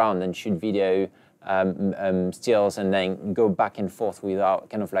change around and shoot video stills and then go back and forth without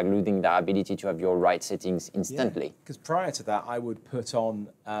kind of like losing the ability to have your right settings instantly. Because prior to that, I would put on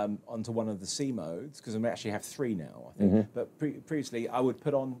onto one of the C modes, because I actually have 3 now, I think. But previously, I would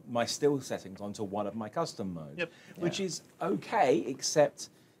put on my still settings onto one of my custom modes, which is okay, except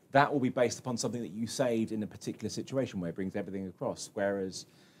that will be based upon something that you saved in a particular situation where it brings everything across. Whereas,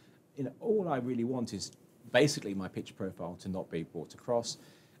 you know, all I really want is basically my picture profile to not be brought across.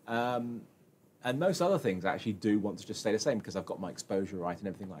 And most other things I actually do want to just stay the same because I've got my exposure right and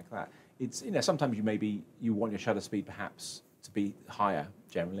everything like that. It's, you know, sometimes you want your shutter speed perhaps to be higher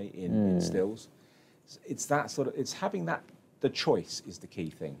generally in stills. It's that sort of, it's having that, the choice is the key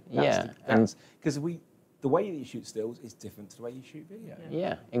thing. Because the way that you shoot stills is different to the way you shoot video.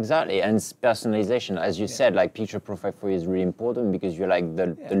 Yeah, exactly. And personalization, as you said, like picture profile for you is really important because you're like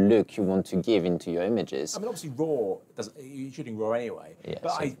the look you want to give into your images. I mean, obviously RAW, you're shooting RAW anyway. Yeah,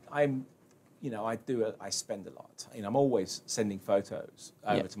 but so I'm, you know, I spend a lot. You know, I'm always sending photos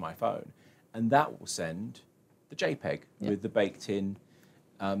over to my phone, and that will send the JPEG with the baked-in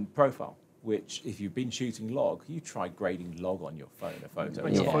profile. Which, if you've been shooting log, you try grading log on your phone a photo.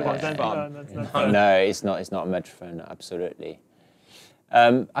 It's not fun. No, it's not much fun. Absolutely.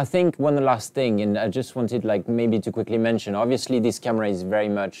 I think one last thing, and I just wanted like maybe to quickly mention. Obviously, this camera is very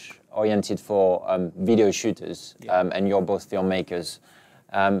much oriented for video shooters, and you're both filmmakers.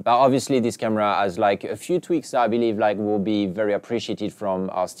 But obviously, this camera has like a few tweaks that I believe like will be very appreciated from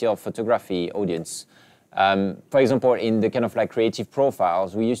our still photography audience. For example, in the kind of like creative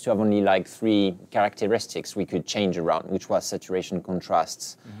profiles, we used to have only like 3 characteristics we could change around, which was saturation,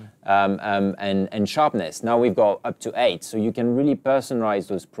 contrasts, and sharpness. Now we've got up to 8, so you can really personalize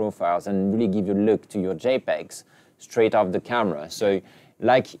those profiles and really give a look to your JPEGs straight off the camera. So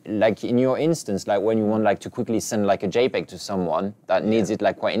like in your instance, like when you want like to quickly send like a JPEG to someone that needs it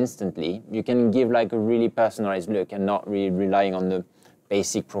like quite instantly, you can give like a really personalized look and not really relying on the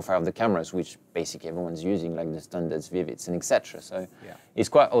basic profile of the cameras, which basically everyone's using, like the standards, Vivids, and etc. So it's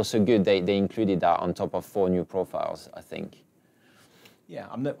quite also good they included that on top of 4 new profiles, I think. Yeah,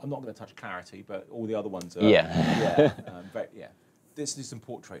 I'm not going to touch clarity, but all the other ones are. Let's do some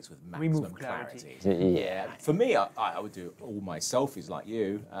portraits with maximum clarity. For me, I would do all my selfies like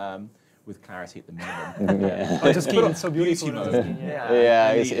you, with clarity at the minimum. Just keep it so beautiful.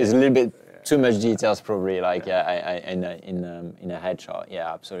 It's a little bit too much details probably, like in a headshot.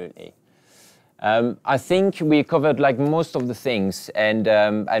 Yeah, absolutely. I think we covered like most of the things, and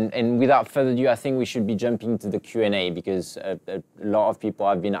without further ado, I think we should be jumping to the Q&A because a lot of people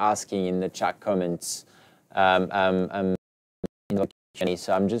have been asking in the chat comments.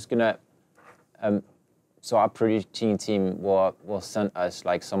 So I'm just gonna. So our producing team will send us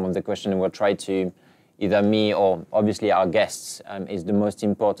like some of the questions, and we'll try to. Either me or obviously our guests is the most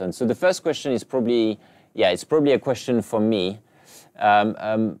important. So the first question is probably, it's probably a question for me.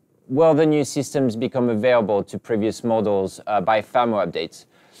 Will the new systems become available to previous models by firmware updates?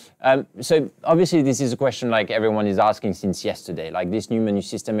 So obviously this is a question like everyone is asking since yesterday. Like this new menu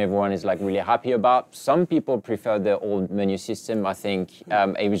system, everyone is like really happy about. Some people prefer the old menu system. I think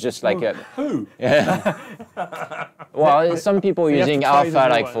it was just like Who? Well, some people using Alpha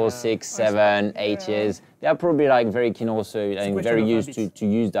like for 6, 7, 8 years. They are probably like very keen also and very used to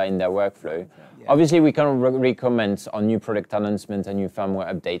use that in their workflow. Obviously, we cannot really comment on new product announcements and new firmware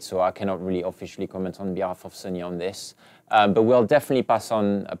updates, so I cannot really officially comment on behalf of Sony on this. But we'll definitely pass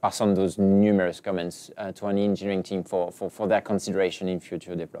on those numerous comments to our engineering team for their consideration in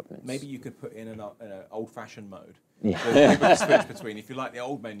future developments. Maybe you could put in an old-fashioned mode Yeah. Switch between. If you like the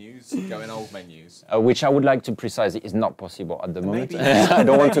old menus, go in old menus. Which I would like to precise is not possible at the moment. I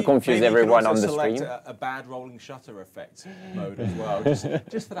don't want to confuse everyone on the stream. Select a bad rolling shutter effect mode as well,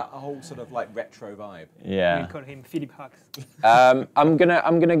 just for that whole sort of like retro vibe. Yeah. We call him Philip Hux. I'm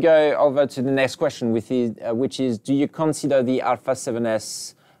gonna go over to the next question, which is, do you consider the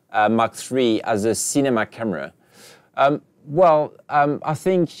α7S Mark III as a cinema camera? Well, I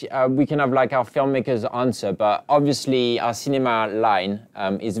think we can have like our filmmakers answer, but obviously our cinema line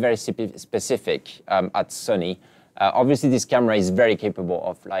is very specific at Sony. Obviously, this camera is very capable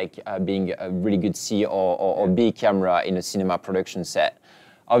of like being a really good C or B camera in a cinema production set.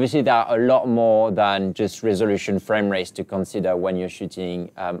 Obviously, there are a lot more than just resolution frame rates to consider when you're shooting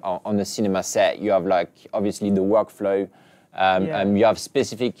on a cinema set. You have like obviously the workflow. You have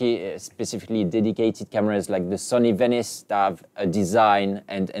specifically dedicated cameras like the Sony Venice that have a design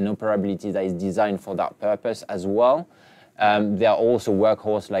and an operability that is designed for that purpose as well. There are also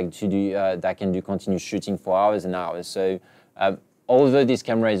workhorse like to do that can do continuous shooting for hours and hours. So although these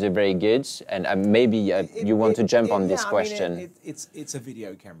cameras are very good, and maybe you want to jump on this question. I mean, it's a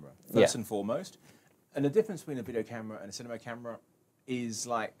video camera first and foremost, and the difference between a video camera and a cinema camera is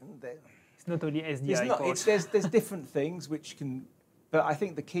like. It's not only SDI. There's different things which can, but I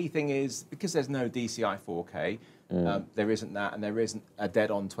think the key thing is because there's no DCI 4K, there isn't that, and there isn't a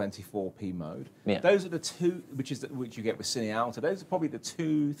dead-on 24p mode. Yeah. Those are the two, which you get with Sony Alpha. Those are probably the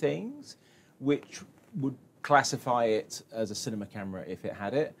two things which would classify it as a cinema camera if it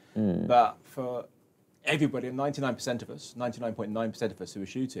had it. But for everybody, 99% of us, 99.9% of us who are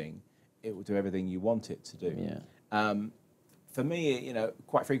shooting, it will do everything you want it to do. Yeah. For me,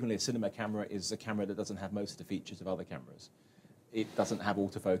 quite frequently a cinema camera is a camera that doesn't have most of the features of other cameras. It doesn't have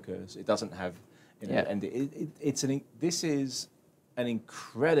autofocus. It doesn't have, and this is an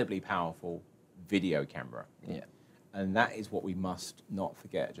incredibly powerful video camera. Yeah, and that is what we must not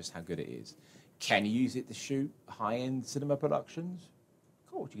forget, just how good it is. Can you use it to shoot high-end cinema productions?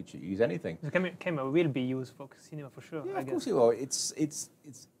 Of course, you can use anything. The camera will be used for cinema for sure. Yeah, of course it will.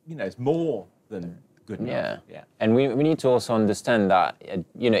 It's more than. Good enough. Yeah. And we need to also understand that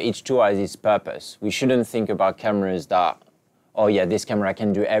each tool has its purpose. We shouldn't think about cameras that, oh yeah, this camera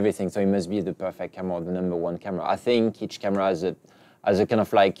can do everything, so it must be the perfect camera or the #1 camera. I think each camera has a kind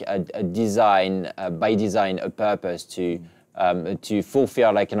of like a design, by design, a purpose to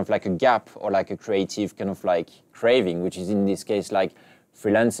fulfill like kind of like a gap or like a creative kind of like craving, which is in this case like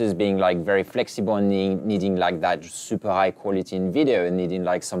freelancers being like very flexible and needing like that super high quality in video and needing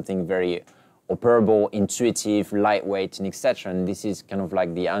like something very operable, intuitive, lightweight, and etc. And this is kind of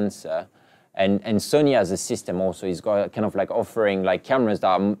like the answer. And Sony as a system also is got kind of like offering like cameras that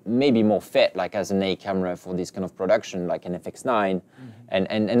are maybe more fit like as an A camera for this kind of production, like an FX9.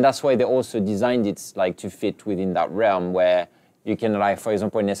 And that's why they also designed it like to fit within that realm where you can like, for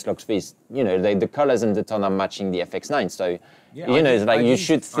example, in S-Log3, the colors and the tone are matching the FX9. So, it's like you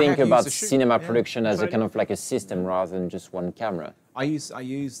should think about cinema production as a kind of like a system rather than just one camera. I use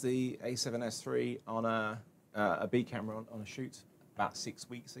the A7S III on a B camera on a shoot about 6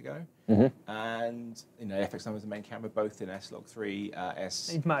 weeks ago, and FX9 was the main camera, both in S-Log3,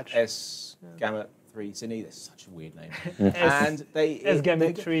 S Gamma 3 Cine. That's such a weird name. And S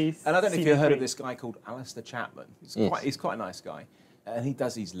Gamma 3. And I don't know if you've heard of this guy called Alistair Chapman. He's quite a nice guy, and he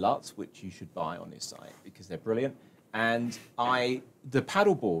does these LUTs, which you should buy on his site because they're brilliant. And the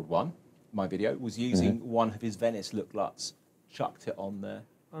paddleboard one, my video, was using one of his Venice look LUTs. Chucked it on there.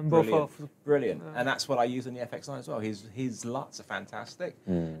 Brilliant. And that's what I use on the FX9 as well. His LUTs are fantastic.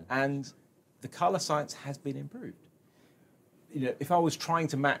 And the color science has been improved. If I was trying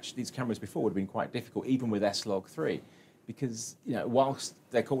to match these cameras before, it would have been quite difficult, even with S-Log3. Because, whilst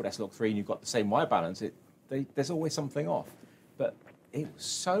they're called S-Log3 and you've got the same white balance, there's always something off. But it was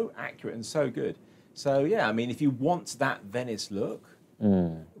so accurate and so good. So, yeah, I mean, if you want that Venice look,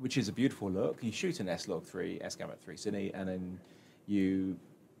 which is a beautiful look, you shoot an S-Log3, S-Gamma 3 Cine, and then you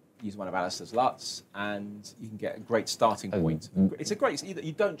use one of Alistair's LUTs, and you can get a great starting point. It's a great,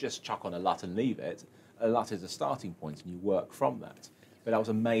 you don't just chuck on a LUT and leave it. A LUT is a starting point, and you work from that. But I was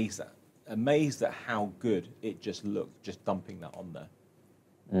amazed at how good it just looked, just dumping that on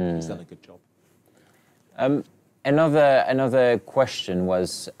there. He's done a good job. Another question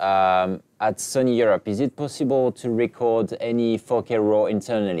was, at Sony Europe, is it possible to record any 4K RAW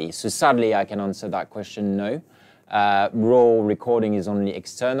internally? So sadly, I can answer that question, no. RAW recording is only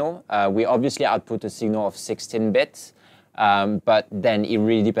external. We obviously output a signal of 16 bits, but then it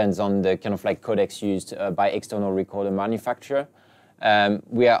really depends on the kind of like codecs used by external recorder manufacturer.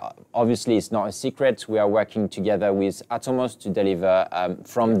 We are, obviously, it's not a secret, we are working together with Atomos to deliver,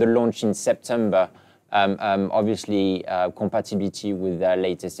 from the launch in September, Obviously, compatibility with their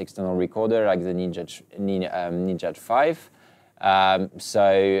latest external recorder, like the Ninja 5.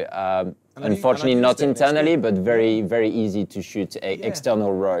 Unfortunately, not internally, but very easy to shoot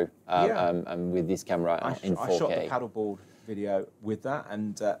external RAW with this camera in 4K. I shot the paddleboard video with that,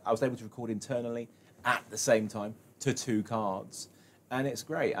 and I was able to record internally at the same time to 2 cards, and it's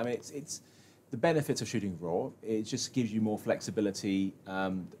great. I mean, it's the benefits of shooting RAW. It just gives you more flexibility.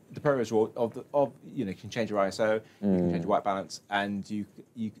 The ProRes RAW you can change your ISO, you can change your white balance, and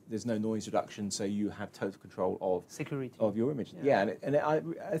there's no noise reduction, so you have total control of security of your image. Yeah, and I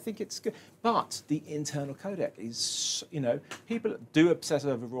think it's good. But the internal codec is, people do obsess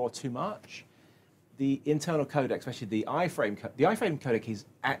over RAW too much. The internal codec, especially the iframe codec, is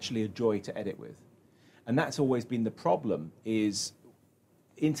actually a joy to edit with, and that's always been the problem. Is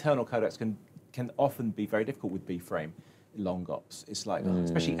internal codecs can often be very difficult with B-frame long ops. It's like,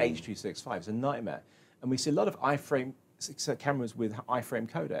 especially H.265, it's a nightmare. And we see a lot of iframe cameras with iframe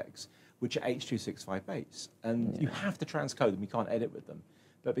codecs, which are H.265 based. And you have to transcode them, you can't edit with them.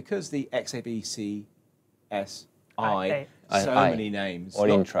 But because the XAVC-SI, many names. All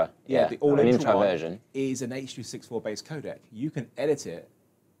Intra. Yeah, the All Intra version is an H.264 based codec. You can edit it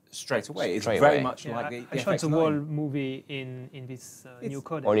straight away. It's Straight very away. much like the I shot the FX9. whole movie in this new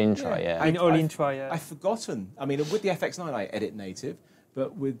codec. All Intra, yeah. In All Intra, yeah. I've forgotten. I mean, with the FX9, I edit native,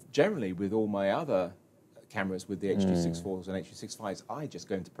 but generally with all my other cameras, with the H.264s and H.265s, I just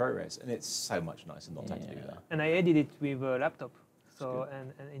go into ProRes, and it's so much nicer not to have to do that. And I edit it with a laptop, so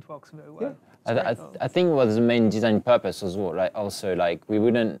and it works very well. I think it was the main design purpose as well. We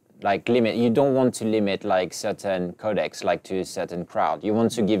wouldn't limit. You don't want to limit certain codecs to a certain crowd. You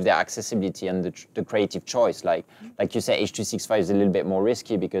want to give the accessibility and the creative choice. Like you say, H.265 is a little bit more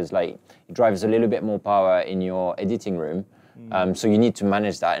risky because it drives a little bit more power in your editing room. So you need to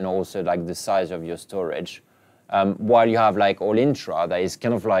manage that, and also the size of your storage. While you have All Intra, that is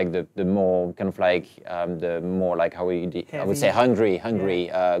kind of the more I would say hungry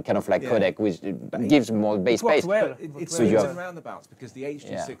kind of codec, which gives more base space. Well. It's swings and roundabouts, because the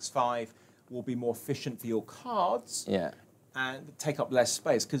H.265 will be more efficient for your cards and take up less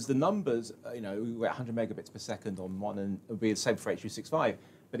space, because the numbers, we get 100 megabits per second on one, and it'll be the same for H.265.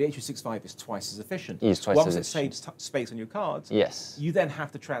 But the H.265 is twice as efficient. Once it saves space on your cards, you then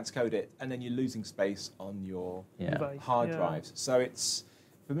have to transcode it, and then you're losing space on your hard drives. So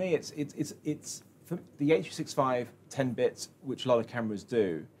for me, for the H.265 10 bits, which a lot of cameras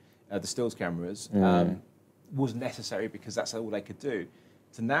do, the stills cameras, was necessary because that's all they could do.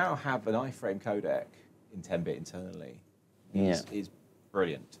 To now have an iframe codec in 10-bit internally is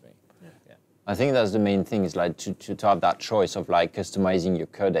brilliant to me. I think that's the main thing, is to have that choice of customizing your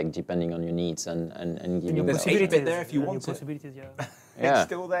codec depending on your needs and giving There's 8-bit there if you want it. It's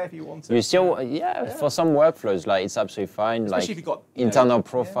still there if you want it. You still, for some workflows, it's absolutely fine. Especially if you've got internal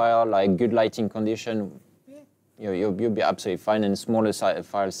profile, good lighting condition, you'll be absolutely fine, and smaller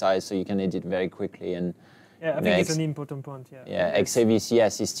file size, so you can edit very quickly. And I think it's an important point.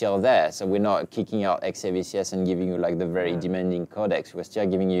 XAVCS is still there, so we're not kicking out XAVCS and giving you the very demanding codecs. We're still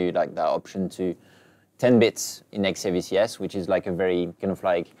giving you that option to 10 bits in XAVCS, which is a very kind of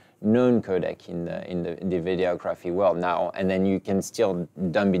known codec in the videography world now, and then you can still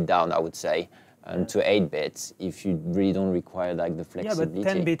dumb it down, I would say, to 8 bits if you really don't require the flexibility.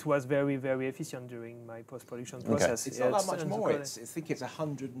 Yeah, but 10-bit was very, very efficient during my post-production process. It's not that much more. I think it's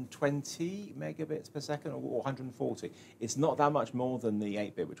 120 megabits per second or 140. It's not that much more than the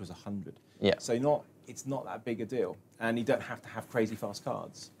 8-bit, which was 100. Yeah. So it's not that big a deal, and you don't have to have crazy fast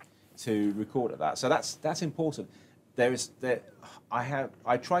cards to record at that. So that's important. I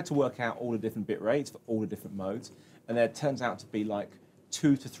tried to work out all the different bit rates for all the different modes, and there turns out to be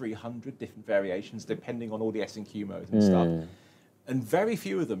 200 to 300 different variations depending on all the S&Q modes and stuff. And very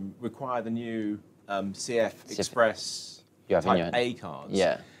few of them require the new CF Express Type A cards.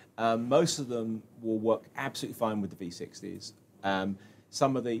 Most of them will work absolutely fine with the V60s.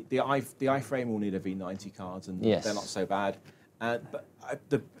 Some of the iframe will need a V90 cards, and they're not so bad. But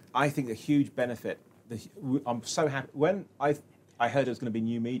I think the huge benefit, I'm so happy, when I heard there was going to be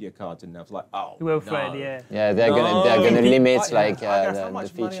new media cards, and I was like, oh, you were afraid, they're going to limit how much the money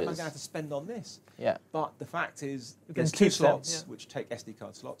features. am I going to have to spend on this? But the fact is, there's 2 keep slots them, which take SD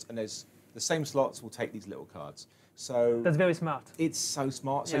card slots, and there's the same slots will take these little cards. So that's very smart. It's so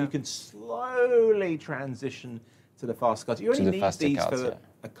smart. So you can slowly transition to the fast cards. You only need these for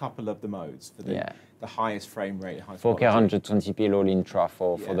a couple of the modes, for the highest frame rate, highest 4K 120p All Intra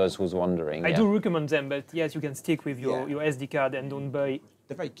for those who's wondering. I do recommend them, but yes, you can stick with your SD card and don't buy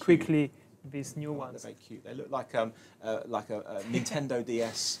very quickly these new ones. They're very cute. They look like a Nintendo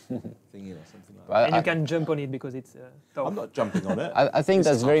DS thingy or something like that. And you can jump on it because it's tough. I'm not jumping on it. I think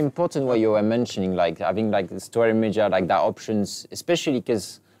that's very important what you were mentioning, like having like the story imager, like that options, especially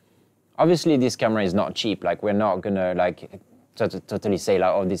because obviously this camera is not cheap. Like we're not gonna like totally say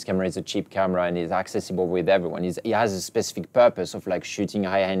like, oh, this camera is a cheap camera and is accessible with everyone. It has a specific purpose of like shooting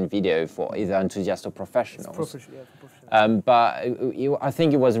high-end video for either enthusiasts or professionals. But I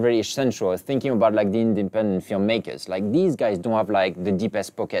think it was very essential thinking about like the independent filmmakers. Like these guys don't have like the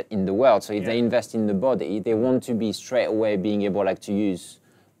deepest pocket in the world. So if they invest in the body, they want to be straight away being able like to use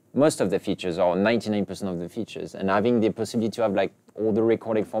most of the features or 99% of the features, and having the possibility to have like all the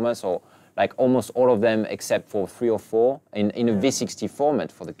recording formats or like almost all of them except for 3 or 4 in a V60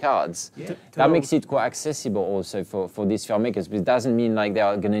 format for the cards. That makes it quite accessible also for these filmmakers, but it doesn't mean like they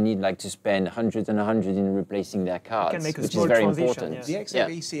are going to need like to spend hundreds and hundreds in replacing their cards, which is very important. The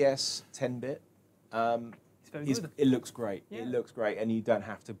XAVCS 10-bit, it looks great. It looks great, and you don't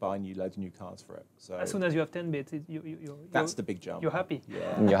have to buy loads of new cards for it. So as soon as you have 10 bits, that's the big jump. You're happy.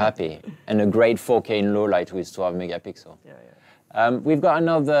 Yeah. You're happy, and a great 4K in low light with 12 megapixel. We've got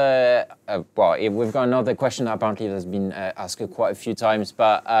another. We've got another question that apparently has been asked quite a few times,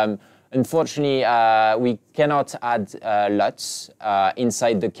 but unfortunately, we cannot add LUTs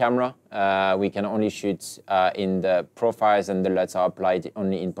inside the camera. We can only shoot in the profiles, and the LUTs are applied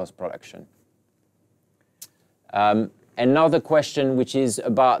only in post-production. Another question, which is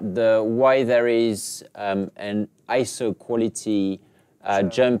about why there is an ISO quality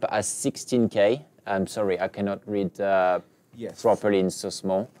jump as 16K. I'm sorry, I cannot read properly in so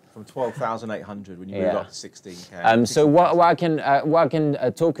small. From 12,800 when you move up to 16K. So what I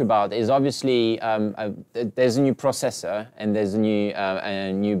can talk about is obviously there's a new processor and there's a new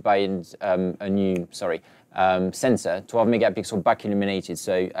sensor, 12 megapixel back illuminated.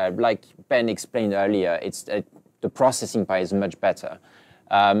 So like Ben explained earlier, it's the processing power is much better.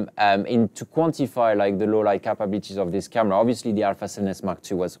 To quantify like the low light capabilities of this camera, obviously the α7S Mark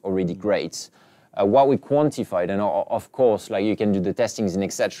II was already great. What we quantified, and of course, like you can do the testings and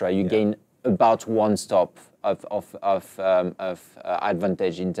etc., you gain about 1 stop of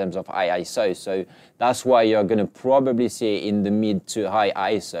advantage in terms of high ISO. So that's why you're going to probably see in the mid to high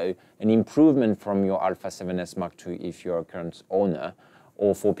ISO an improvement from your α7S Mark II if you're a current owner,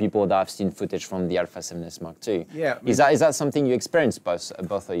 or for people that have seen footage from the α7S Mark II. Yeah. Is that something you experienced, both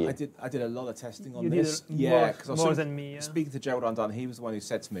of you? I did a lot of testing on you this. Did more than me. Speaking to Gerald Undone, he was the one who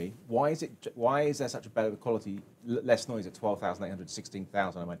said to me, why is there such a better quality, less noise at 12,800 to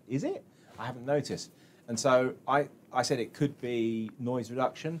 16,000? I went, is it? I haven't noticed. And so I said it could be noise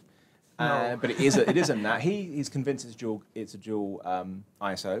reduction, but it isn't that. He's convinced it's a dual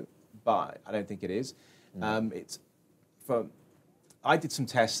ISO, but I don't think it is. I did some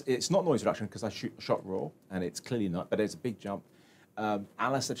tests. It's not noise reduction because I shot raw, and it's clearly not, but it's a big jump.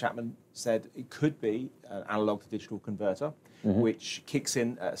 Alistair Chapman said it could be an analog to digital converter, which kicks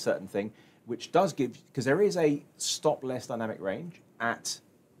in a certain thing, which does give, because there is a stop less dynamic range at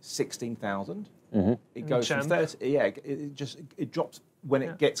 16,000. It goes from 30, it drops when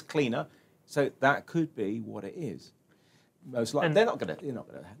it gets cleaner. So that could be what it is. Most likely, they're not going to,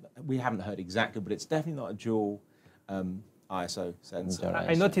 we haven't heard exactly, but it's definitely not a dual ISO sensor.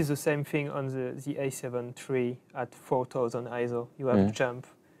 I noticed the same thing on the A7 III at 4,000 ISO. You have a jump.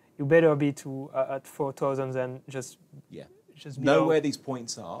 You better be at 4,000 than just know where these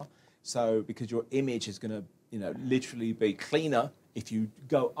points are. So because your image is going to literally be cleaner if you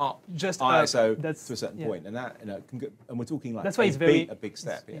go up just ISO to a certain point, and that can go, and we're talking like a big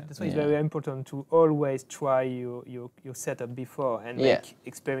step. That's why it's very important to always try your setup before and make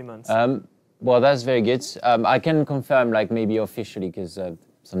experiments. Well, that's very good. I can confirm, like maybe officially, because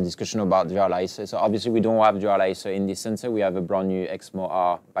some discussion about dual ISO. So obviously we don't have dual ISO in this sensor. We have a brand new Exmo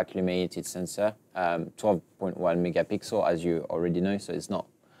R back illuminated sensor, 12.1 megapixel, as you already know. So it's not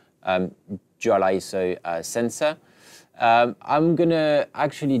dual ISO sensor. I'm gonna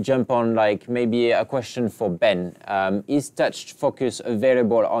actually jump on like maybe a question for Ben. Is touch focus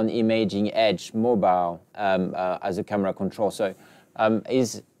available on Imaging Edge mobile as a camera control? So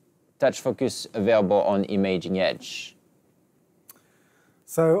is touch focus available on Imaging Edge?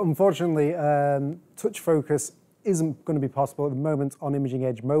 So unfortunately, touch focus isn't going to be possible at the moment on Imaging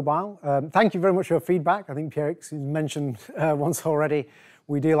Edge mobile. Thank you very much for your feedback. I think Pierre's mentioned once already,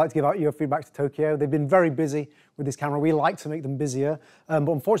 we do like to give out your feedback to Tokyo. They've been very busy with this camera. We like to make them busier, but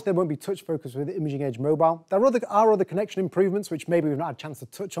unfortunately there won't be touch focus with Imaging Edge mobile. There are other connection improvements, which maybe we've not had a chance to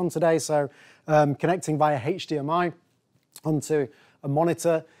touch on today. So connecting via HDMI onto a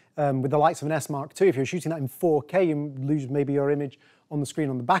monitor, with the likes of an S Mark II, if you're shooting that in 4K, you lose maybe your image on the screen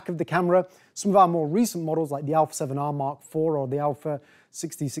on the back of the camera. Some of our more recent models, like the α7R Mark IV or the Alpha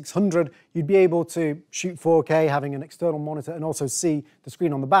 6600, you'd be able to shoot 4K, having an external monitor, and also see the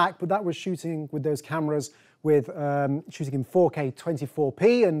screen on the back, but that was shooting with those cameras with shooting in 4K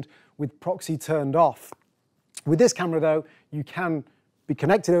 24p and with proxy turned off. With this camera though, you can be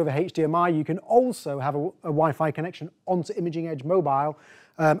connected over HDMI. You can also have a Wi-Fi connection onto Imaging Edge Mobile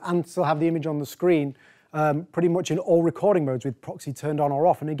and still have the image on the screen pretty much in all recording modes with proxy turned on or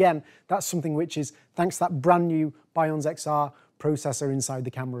off. And again, that's something which is thanks to that brand new Bions XR processor inside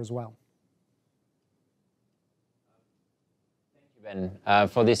the camera as well. Ben,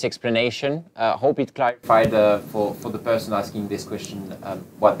 for this explanation. Hope it clarified for the person asking this question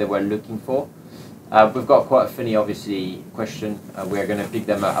what they were looking for. We've got quite a funny, obviously, question. We're going to pick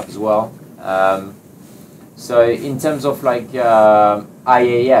them up as well. So in terms of like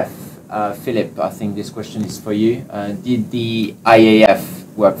IAF, Philip, I think this question is for you. Did the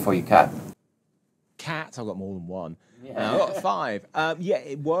IAF work for your cat? Cat, I've got more than one. Yeah. I've got 5. Yeah,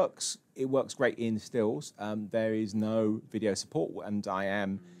 it works. It works great in stills. There is no video support, and I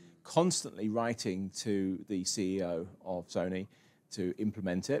am constantly writing to the CEO of Sony to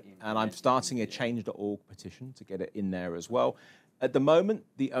implement it, and I'm starting a change.org petition to get it in there as well. At the moment,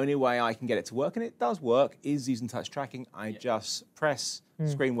 the only way I can get it to work, and it does work, is using touch tracking. I just press the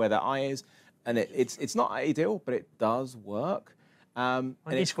screen where the eye is, and it's not ideal, but it does work, and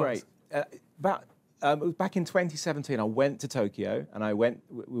it's great. It was back in 2017. I went to Tokyo, and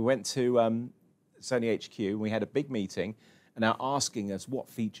we went to Sony HQ, and we had a big meeting, and they're asking us, what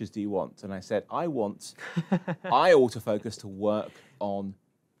features do you want? And I said, I want eye autofocus to work on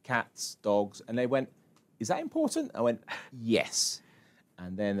cats, dogs. And they went, is that important? I went, yes.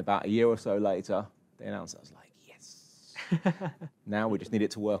 And then about a year or so later, they announced, I was like, yes. Now we just need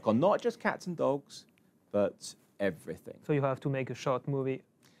it to work on not just cats and dogs, but everything. So you have to make a short movie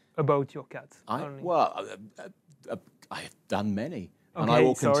about your cat. Well, I have done many, okay, and I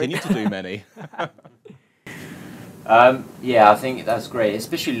will continue to do many. Yeah, I think that's great,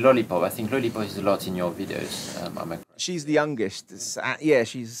 especially Lollipop. I think Lollipop is a lot in your videos. She's the youngest. Yeah,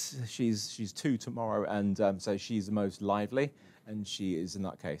 she's 2 tomorrow, and so she's the most lively, and she is a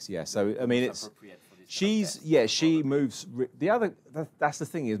nutcase. Yeah, so I mean, she moves. That's the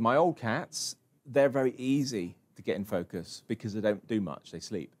thing is, my old cats, they're very easy to get in focus because they don't do much. They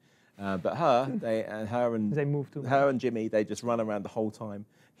sleep. But her and Jimmy, they just run around the whole time.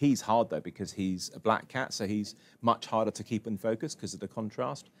 He's hard though because he's a black cat, so he's much harder to keep in focus because of the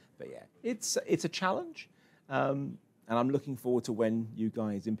contrast. But yeah, it's a challenge, and I'm looking forward to when you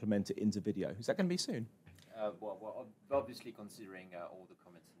guys implement it into video. Is that going to be soon? Well, obviously considering all the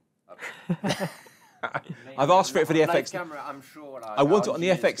comments. I've asked for it for the FX. Camera, I'm sure. I want it on the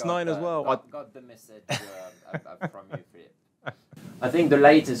FX9 as well. Got the message from you, Philip. I think the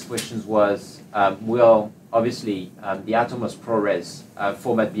latest questions was, will obviously the Atomos ProRes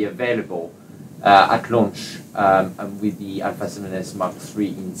format be available at launch with the α7S Mark III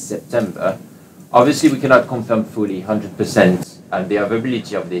in September? Obviously, we cannot confirm fully 100% the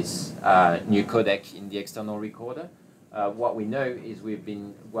availability of this new codec in the external recorder. What we know is we've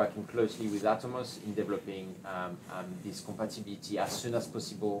been working closely with Atomos in developing this compatibility as soon as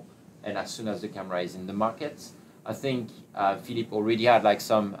possible and as soon as the camera is in the market. I think Philippe already had like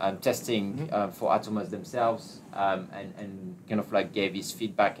some testing for Atomos themselves and kind of like gave his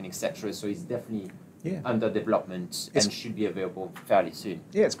feedback and etc. So it's definitely under development and should be available fairly soon.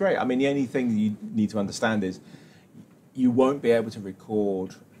 Yeah, it's great. I mean, the only thing you need to understand is you won't be able to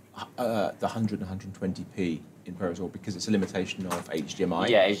record the 100 and 120p in ProRes RAW because it's a limitation of HDMI.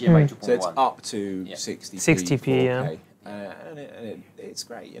 Yeah, HDMI 2.1. So it's up to 60p. 60p, 4K. yeah. And it's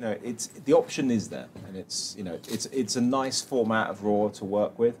great, you know. The option is there, and it's a nice format of RAW to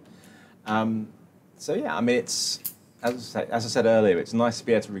work with. So yeah, I mean, it's as I said earlier, it's nice to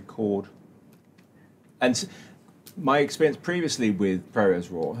be able to record. And my experience previously with ProRes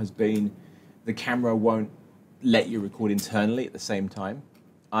RAW has been the camera won't let you record internally at the same time,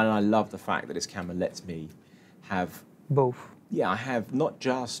 and I love the fact that this camera lets me have both. Yeah, I have not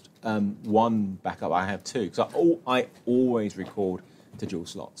just one backup, I have 2. Because I always record to dual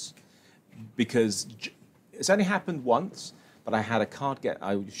slots. Because it's only happened once, but I had a card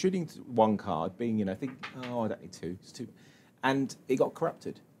I was shooting one card, being, thinking, oh, I don't need 2, it's 2. And it got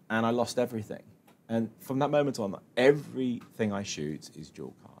corrupted, and I lost everything. And from that moment on, everything I shoot is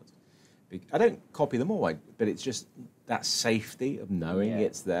dual cards. I don't copy them all, but it's just that safety of knowing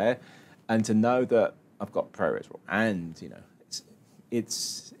it's there, and to know that I've got ProRes RAW, and,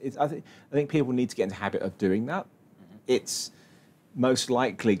 I think people need to get into the habit of doing that. It's most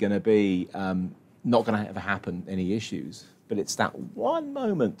likely going to be not going to ever happen any issues but it's that one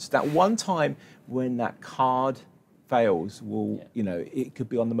moment, that one time when that card fails will, you know, it could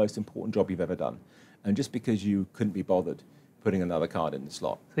be on the most important job you've ever done. And just because you couldn't be bothered putting another card in the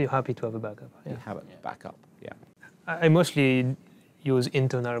slot. So you're happy to have a backup? You have a backup, yeah. I mostly use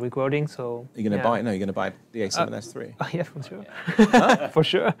internal recording, so... You're going to buy it? No, you're going to buy the A7S III. Yeah, for sure. Huh? For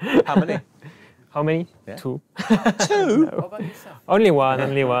sure. How many? How many? Yeah. 2. 2? No. Only one,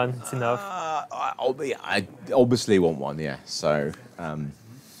 it's enough. I obviously want one, yeah. So...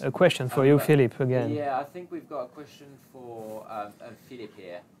 A question for you, Philip, again. Yeah, I think we've got a question for Philip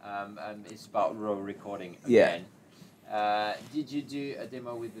here. It's about RAW recording again. Did you do a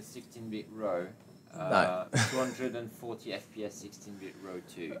demo with the 16-bit RAW? No. 240 FPS 16-bit RAW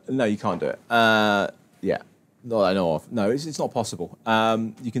too? No, you can't do it. Yeah, not that I know of. No, it's not possible.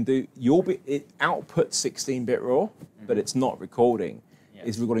 You can do, it outputs 16-bit RAW, but it's not recording. Yeah.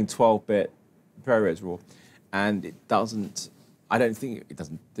 It's recording 12-bit ProRes RAW, and it doesn't, I don't think it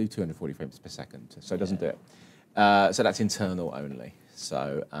doesn't do 240 frames per second, so it doesn't do it. So that's internal only.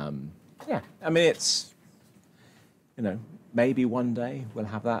 So, yeah, I mean, it's, you know, maybe one day we'll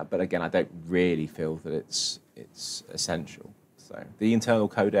have that, but again, I don't really feel that it's essential. So the internal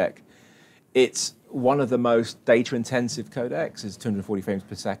codec, it's one of the most data-intensive codecs, is 240 frames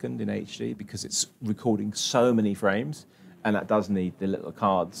per second in HD because it's recording so many frames, and that does need the little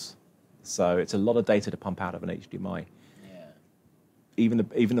cards. So it's a lot of data to pump out of an HDMI. Yeah.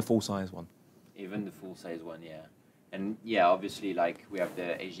 Even the full-size one. Even the full-size one, yeah. And yeah, obviously, like we have the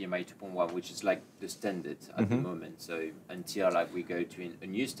HDMI 2.1, which is like the standard at the moment. So until like we go to a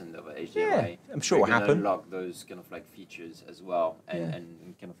new standard of HDMI, I'm sure we're will gonna happen. unlock those kind of like features as well,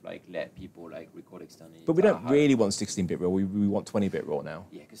 and kind of like let people like record externally. But we don't really want 16-bit RAW. We want 20-bit RAW now.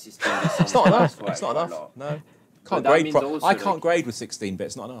 Yeah, because it's not enough. It's not enough. No, can't grade. I can't grade with 16-bit.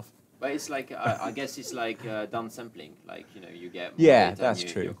 It's not enough. But it's like I guess it's like downsampling. Like you get more data that's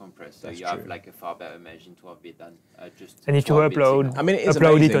and true. you're compressed, so that's you have like a far better image in 12-bit than just. And if you upload, I mean, it is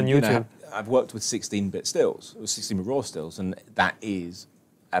upload amazing. it on YouTube. You know, I've worked with 16-bit stills, 16-bit RAW stills, and that is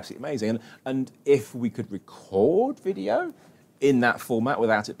absolutely amazing. And if we could record video in that format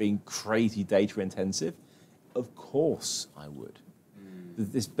without it being crazy data intensive, of course I would.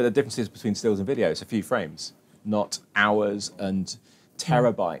 But the difference is between stills and video, it's a few frames, not hours and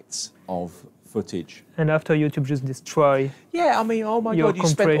terabytes of footage. And after YouTube just destroy. Yeah, I mean, oh my God, you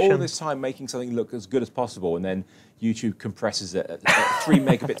spent all compression. this time making something look as good as possible, and then YouTube compresses it at 3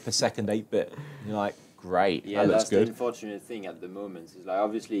 megabits per second, 8-bit. You're like, great, Yeah, that looks that's good. the unfortunate thing at the moment. Is like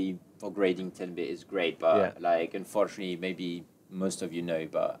obviously upgrading 10-bit is great, but like unfortunately, maybe most of you know,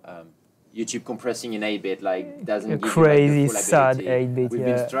 but YouTube compressing in 8-bit like doesn't give crazy you like, the full sad ability. 8-bit. We've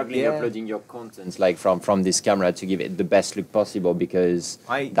been struggling uploading your content like from this camera to give it the best look possible because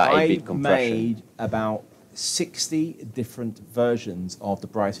that 8-bit compression. made about 60 different versions of the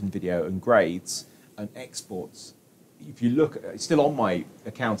Brighton video and grades and exports. If you look, it's still on my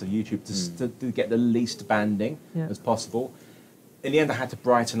account of YouTube to get the least banding as possible. In the end, I had to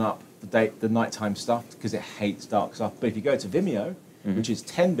brighten up the nighttime stuff because it hates dark stuff. But if you go to Vimeo, which is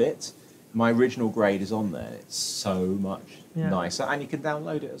 10-bit, my original grade is on there. It's so much nicer, and you can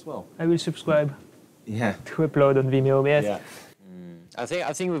download it as well. I will subscribe. Yeah. To upload on Vimeo, yes. Yeah. I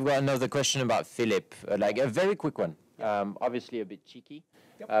think we've got another question about Philip, like a very quick one. Obviously a bit cheeky.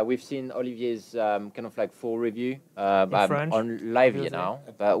 We've seen Olivier's kind of like full review on live here now.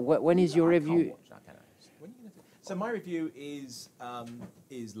 But when is your review? So my review is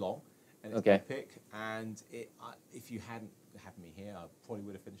long and it's epic, and if you hadn't had me here, I probably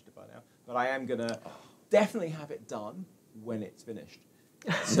would have finished it by now. But I am gonna definitely have it done when it's finished.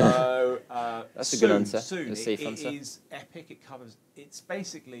 So that's a good answer. Soon. A safe answer. It is epic. It covers. It's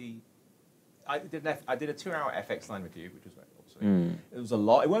basically. I did a 2-hour FX line review, which was obviously it was a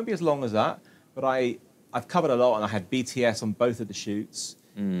lot. It won't be as long as that, but I've covered a lot, and I had BTS on both of the shoots,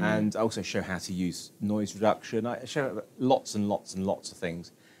 and I also show how to use noise reduction. I show lots and lots and lots of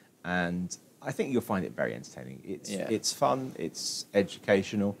things, and I think you'll find it very entertaining. It's fun. It's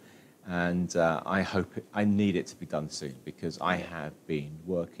educational. And I need it to be done soon because I have been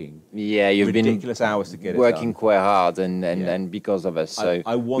working you've ridiculous been hours to get it working done. quite hard and because of us. So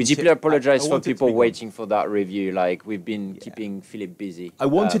we deeply I apologize for want it to people be waiting for that review. Like we've been keeping Philip busy. I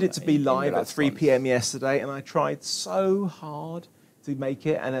wanted it to be in the live at last 3 months. p.m. yesterday, and I tried so hard to make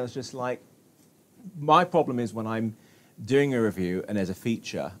it, and I was just like, my problem is when I'm doing a review and there's a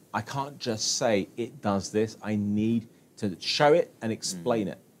feature, I can't just say it does this. I need to show it and explain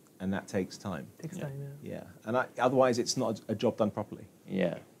it. And that takes time. Takes time, Yeah, and otherwise it's not a job done properly.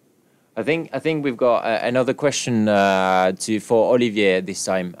 Yeah. I think we've got another question for Olivier this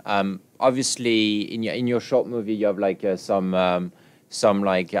time. Obviously, in your short movie, you have like some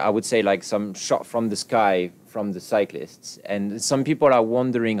like I would say like some shot from the sky from the cyclists, and some people are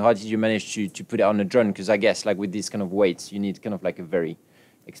wondering how did you manage to put it on a drone? Because I guess like with these kind of weights, you need kind of like a very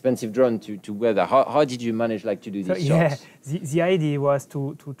expensive drone to weather. How did you manage like to do these shots? Yeah, the idea was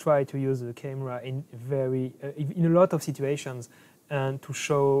to try to use the camera in in a lot of situations and to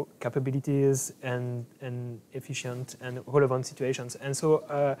show capabilities and efficient and relevant situations. And so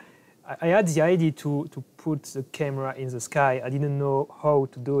I had the idea to put the camera in the sky. I didn't know how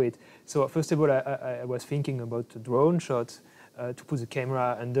to do it. So first of all, I was thinking about the drone shot, to put the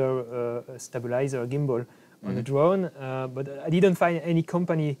camera under a stabilizer, a gimbal on the drone. But I didn't find any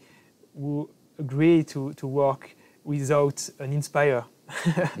company who agreed to work without an Inspire.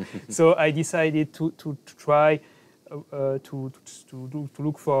 So I decided to try to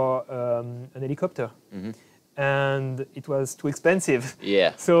look for an helicopter. And it was too expensive.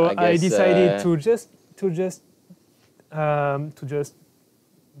 Yeah. So I decided to just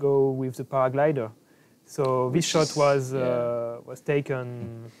go with the paraglider. So this shot was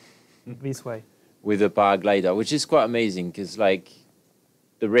taken this way. With a paraglider, which is quite amazing because like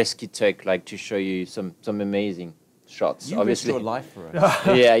the risk you took like to show you some amazing shots. You obviously, risked your life for us.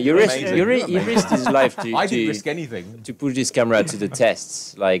 Yeah, you risked his life to. I didn't risk anything to push this camera to the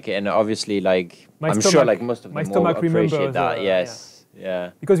tests. Like, and obviously, like I'm stomach, sure, like most of my them will stomach appreciate that. remembers, Yes,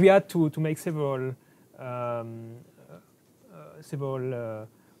 yeah. Because we had to make several I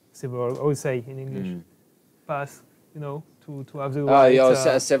would say in English, pass, you know, to have the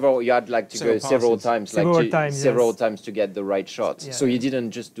right... several, you had like to go several times, several times to get the right shot. Yeah, so you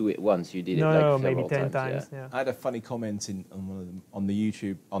didn't just do it once, you did it like no, several maybe 10 times. Yeah. Yeah. I had a funny comment on one of them, on the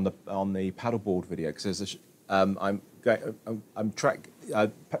YouTube on the paddleboard video because there's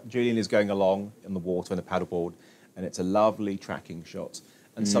Julian is going along in the water on the paddleboard, and it's a lovely tracking shot.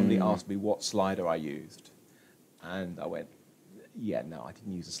 And somebody asked me what slider I used, and I went, yeah, no, I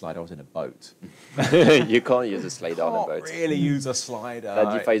didn't use a slider. I was in a boat. You can't use a slider on a boat. Can't really use a slider.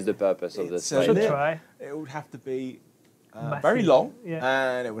 That defies the purpose of the slider. Should try. It would have to be very long,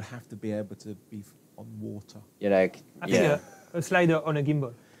 and it would have to be able to be on water. You know, I think a slider on a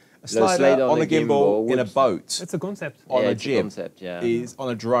gimbal. A slider on a gimbal in a boat. It's a concept. On a jib. Concept, yeah. Is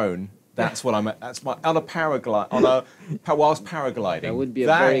on a drone. That's what I'm. That's my on a paraglide. Whilst paragliding. That would be a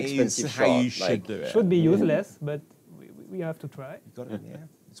very expensive shot. How you shot, should do it. Should be useless, but we have to try. You got it. Yeah,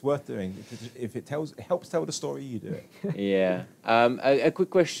 it's worth doing. If it helps tell the story, you do it. Yeah. A quick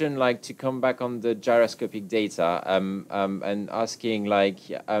question, like to come back on the gyroscopic data, and asking like,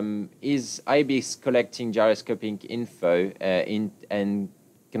 is IBIS collecting gyroscopic info and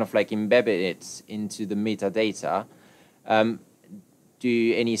kind of like embedded it into the metadata?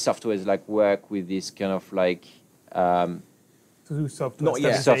 Do any softwares like work with this kind of like To do software Not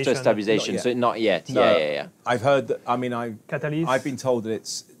yet. software stabilization? Not yet. So not yet. No. Yeah. I've heard that. I mean, Catalyst. I've been told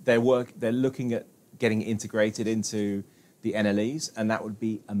that they're looking at getting integrated into the NLEs, and that would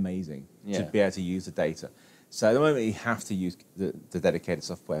be amazing to be able to use the data. So at the moment, you have to use the dedicated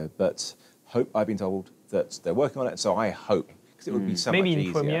software, but I've been told that they're working on it. So I hope, because it would be so maybe much in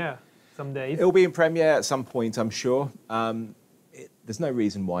easier. Premiere some days. It'll be in Premiere at some point, I'm sure. There's no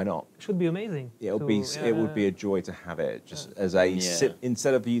reason why not. Should be amazing. It would be a joy to have it just as a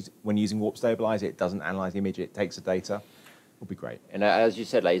instead of when using Warp Stabilizer, it doesn't analyze the image, it takes the data. Would be great. And as you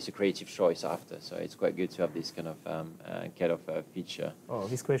said, like it's a creative choice after, so it's quite good to have this kind of feature. Oh,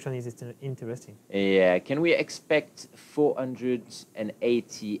 this question is interesting. Yeah, can we expect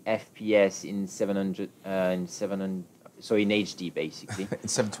 480 FPS in 700 so in HD basically?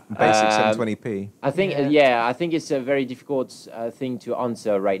 It's basic 720p. I think I think it's a very difficult thing to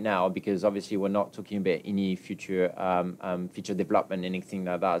answer right now because obviously we're not talking about any future feature development, anything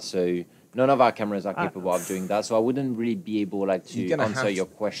like that. So none of our cameras are capable of doing that. So I wouldn't really be able like to answer your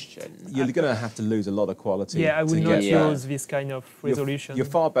question. You're going to have to lose a lot of quality. Yeah, I would not use this kind of resolution. You're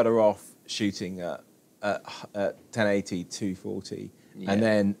far better off shooting at 1080, 240. Yeah. And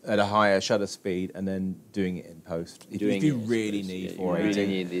then at a higher shutter speed, and then doing it in post. If you really need 480, you really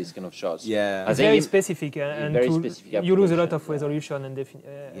need these kind of shots. Yeah, it's very specific, and very specific you lose a lot of resolution, and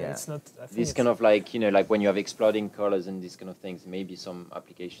it's not. I think this kind of like like when you have exploding colors and these kind of things, maybe some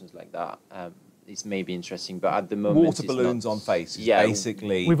applications like that. This may be interesting, but at the moment, water balloons on face is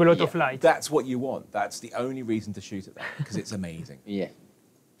basically with a lot of light. That's what you want. That's the only reason to shoot at that because it's amazing. Yeah,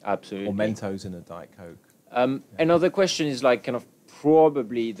 absolutely. Or Mentos in a Diet Coke. Another question is like kind of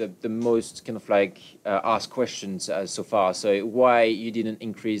probably the most kind of like asked questions so far. So why you didn't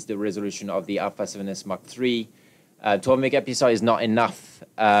increase the resolution of the α7S Mark III? 12 megapixel is not enough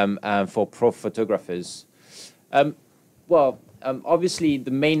for pro photographers. Obviously, the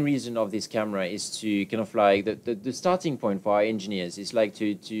main reason of this camera is to kind of like the starting point for our engineers is like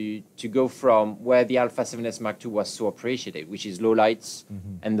to go from where the α7S Mark II was so appreciated, which is low lights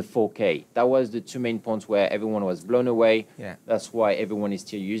and the 4K. That was the two main points where everyone was blown away. Yeah. That's why everyone is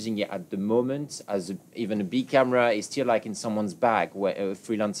still using it at the moment. As even a big camera is still like in someone's bag, where a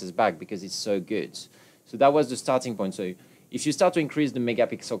freelancer's bag, because it's so good. So that was the starting point. So if you start to increase the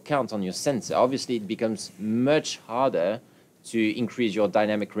megapixel count on your sensor, obviously it becomes much harder to increase your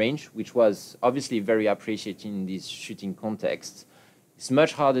dynamic range, which was obviously very appreciated in this shooting context. It's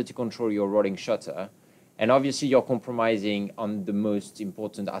much harder to control your rolling shutter. And obviously you're compromising on the most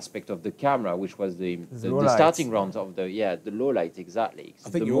important aspect of the camera, which was the starting round of the low light, exactly. I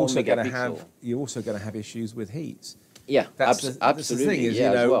think you're also going to have issues with heat. Yeah, absolutely. That's the thing is,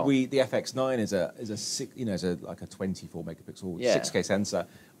 yeah, the FX9 is like a 24 megapixel 6K sensor,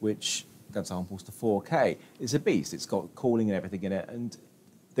 which samples to 4K. It's a beast. It's got cooling and everything in it. And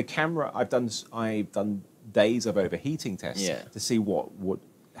the camera, I've done days of overheating tests to see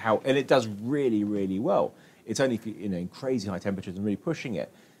how, and it does really, really well. It's only if you in crazy high temperatures and really pushing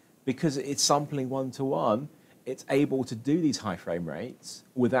it, because it's sampling 1:1. It's able to do these high frame rates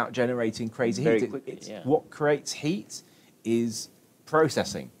without generating crazy heat. What creates heat is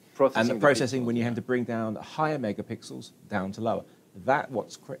processing. And the processing, when you have to bring down higher megapixels down to lower, that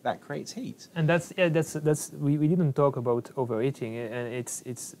creates heat. And we didn't talk about overheating, and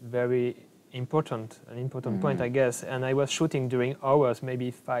it's very important, an important point, I guess. And I was shooting during hours,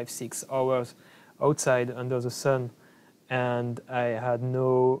 maybe 5-6 hours outside under the sun, and I had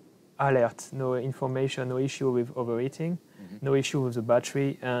no alert, no information, no issue with overheating, no issue with the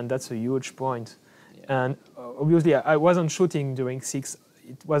battery, and that's a huge point. Yeah. And obviously, I wasn't shooting during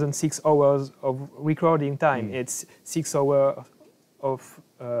it wasn't 6 hours of recording time. It's 6 hours of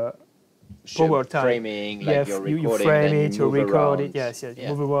power time. Framing, like you're recording, you frame it, you record around. it, you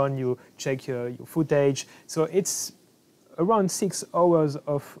move around, you check your footage. So it's around 6 hours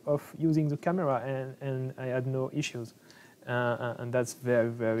of using the camera, and I had no issues. And that's very,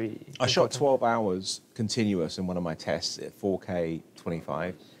 very important. I shot 12 hours continuous in one of my tests at 4K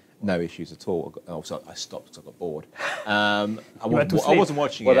 25. No issues at all. Also, I stopped because I got bored. I wasn't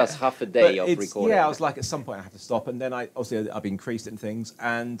watching it. Well, that's half a day of recording. Yeah, I was like, at some point I have to stop. And then I've increased it in things.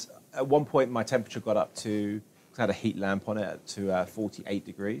 And at one point, my temperature got up to, I had a heat lamp on it, to 48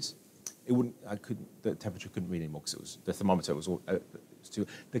 degrees. The temperature couldn't read anymore because the thermometer was too.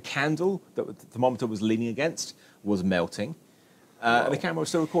 The candle that the thermometer was leaning against was melting. And the camera was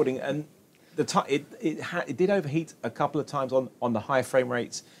still recording. And it did overheat a couple of times on the high frame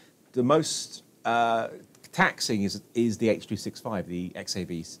rates. The most taxing is the H.265, the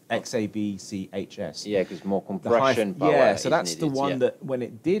XAVC-HS. Yeah, because more compression power. Yeah, so that's the one that when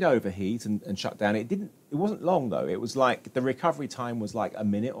it did overheat and shut down, it wasn't long though. It was like the recovery time was like a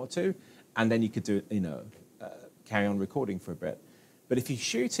minute or two, and then you could do carry on recording for a bit. But if you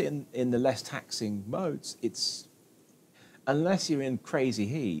shoot it in the less taxing modes, unless you're in crazy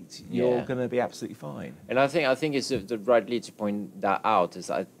heat, you're going to be absolutely fine. And I think it's the right lead to point that out is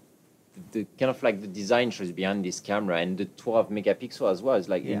that the kind of like the design choice behind this camera and the 12 megapixel as well is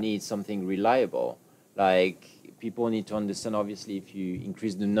like you need something reliable. Like people need to understand, obviously, if you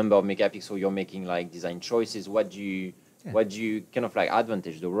increase the number of megapixels, you're making like design choices. What do you kind of like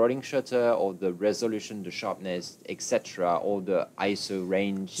advantage? The rolling shutter or the resolution, the sharpness, etc., or the ISO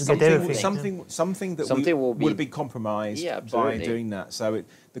range? Something that would be compromised by doing that. So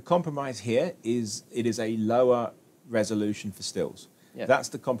the compromise here is it is a lower resolution for stills. Yeah. That's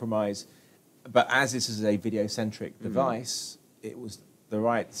the compromise. But as this is a video-centric device, it was the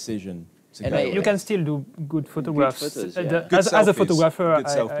right decision to go with. You can still do good photographs. Good photos, as a photographer,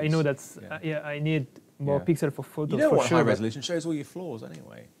 I know that's I need more pixel for photos. You don't want sure, high resolution. Shows all your flaws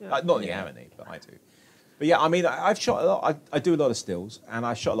anyway. Not that you have any, but I do. But yeah, I mean, I've shot a lot. I do a lot of stills, and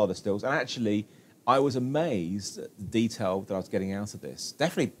I shot a lot of stills. And actually, I was amazed at the detail that I was getting out of this.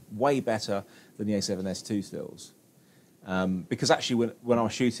 Definitely way better than the A7S II stills. Because actually, when I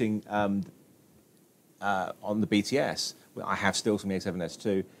was shooting on the BTS, I have stills from the A7S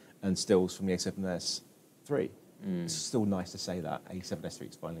II and stills from the A7S III. It's still nice to say that A7S III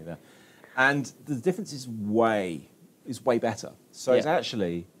is finally there, and the difference is way better. So it's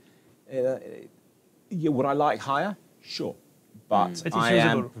actually, would I like higher? Sure, but I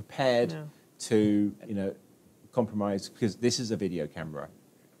am prepared to compromise because this is a video camera.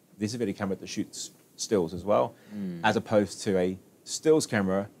 This is a video camera that shoots stills as well, as opposed to a stills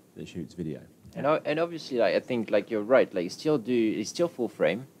camera that shoots video. And obviously, like, I think like you're right. Like it's still full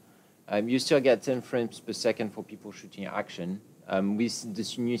frame. You still get 10 frames per second for people shooting action. With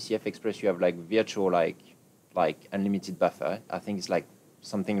this new CF Express, you have like virtual, like unlimited buffer. I think it's like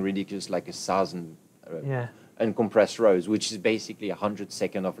something ridiculous, like 1,000 uncompressed rows, which is basically 100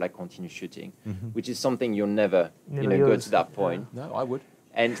 seconds of like continuous shooting, which is something you'll never go to that point. Yeah. No, I would.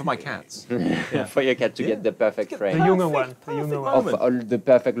 And for my cats. For your cat to get the perfect frame. The younger one. Of the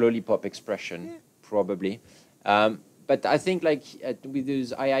perfect lollipop expression, probably. But I think like with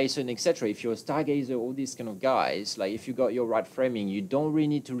those ISO and etc., if you're a stargazer, all these kind of guys, like if you got your right framing, you don't really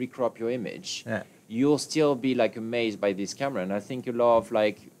need to recrop your image. Yeah. You'll still be like amazed by this camera. And I think a lot of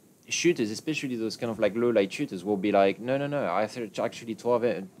like shooters, especially those kind of like low light shooters, will be like, no, I actually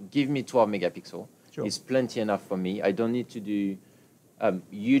 12, give me 12 megapixel. Sure. It's plenty enough for me. I don't need to do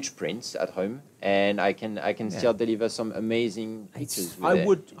huge prints at home, and I can still deliver some amazing pictures with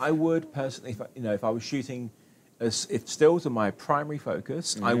it. I would personally, if I was shooting, if stills are my primary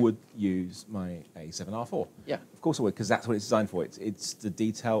focus, I would use my A7R4. Yeah, of course I would, because that's what it's designed for. It's the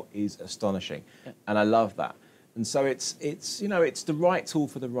detail is astonishing, and I love that. And so it's the right tool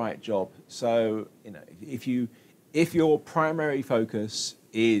for the right job. So if your primary focus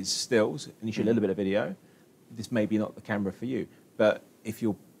is stills and you shoot a little bit of video, this may be not the camera for you. But if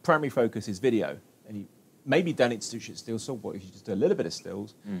your primary focus is video and you maybe don't need to shoot stills, so what if you just do a little bit of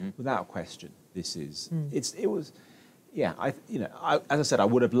stills? Without question, this is as I said, I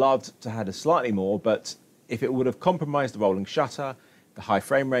would have loved to have a slightly more, but if it would have compromised the rolling shutter, the high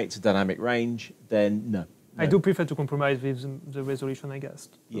frame rates, the dynamic range, then no. I do prefer to compromise with the resolution, I guess.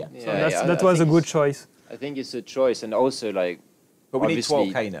 Yeah. So that was a good choice. I think it's a choice, and also like. But we need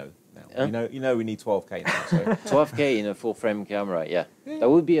 12K now. You know we need 12K now. So. 12K in a full frame camera, that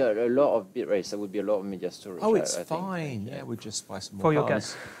would be a lot of bit rates. That would be a lot of media storage. Oh, it's I fine. Yeah, we'll just buy some more for your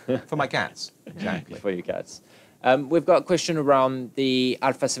cats. For my cats, exactly. For your cats. We've got a question around the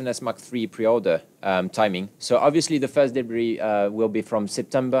α7S Mark III pre-order timing. So obviously the first delivery will be from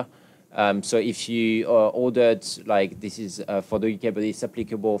September. So if you ordered, like this is for the UK, but it's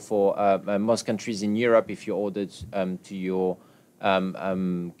applicable for most countries in Europe, if you ordered to your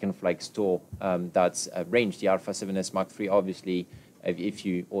kind of like store that's range, the α7S Mark III, obviously, if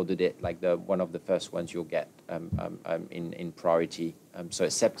you ordered it like one of the first ones, you'll get in priority. So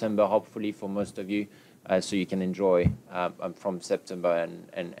September, hopefully, for most of you, so you can enjoy from September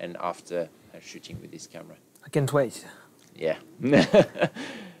and after shooting with this camera. I can't wait. Yeah.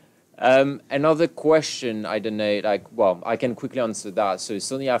 Another question, I don't know, I can quickly answer that. So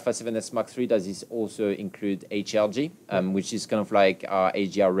Sony α7S Mark III, does this also include HLG, which is kind of like our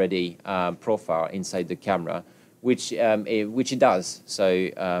HDR-ready profile inside the camera, which it does.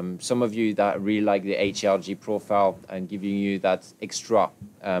 So some of you that really like the HLG profile and giving you that extra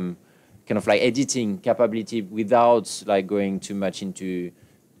kind of like editing capability without like going too much into,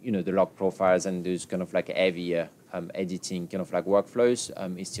 the log profiles and those kind of like heavier editing kind of like workflows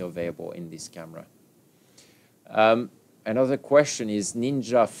is still available in this camera. Another question is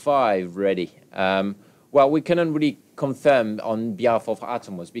Ninja 5 ready? Well, we cannot really confirm on behalf of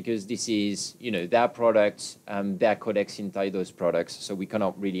Atomos because this is, their product, their codecs inside those products. So we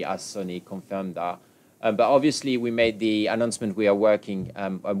cannot really, as Sony, confirm that. But obviously, we made the announcement we are working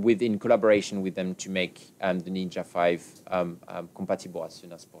in collaboration with them to make the Ninja 5 compatible as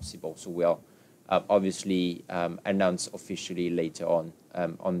soon as possible. So we'll obviously announce officially later on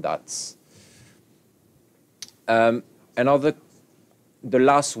that. The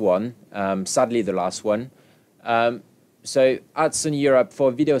last one, sadly the last one. So at Sony Europe,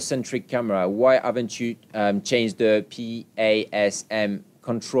 for video-centric camera, why haven't you changed the PASM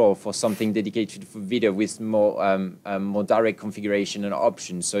control for something dedicated for video with more direct configuration and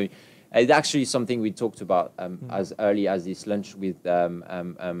options? So it's actually something we talked about as early as this lunch with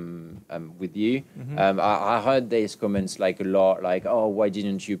you. I heard these comments like a lot, like, oh, why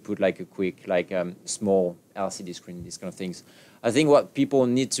didn't you put like a quick, like small LCD screen, these kind of things. I think what people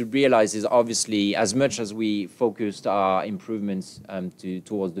need to realize is obviously as much as we focused our improvements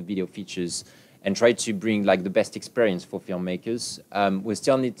towards the video features and try to bring like the best experience for filmmakers, we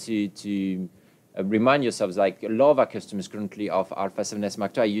still need to remind yourselves, like a lot of our customers currently of α7S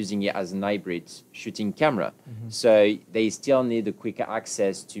Mark II are using it as an hybrid shooting camera. So they still need a quicker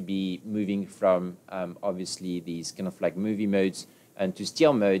access to be moving from obviously these kind of like movie modes and to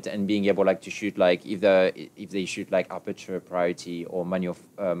still mode and being able like to shoot like either if they shoot like aperture priority or manual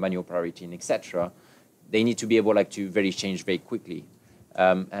priority and etc. They need to be able like to very change very quickly.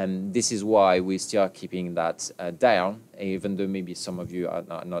 And this is why we still are keeping that down, even though maybe some of you are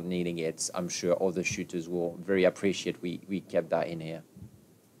not needing it. I'm sure other shooters will very appreciate we kept that in here.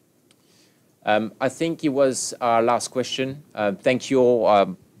 I think it was our last question. Thank you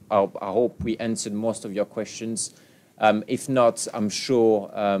all. I hope we answered most of your questions. If not, I'm sure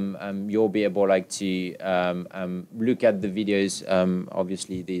you'll be able to look at the videos.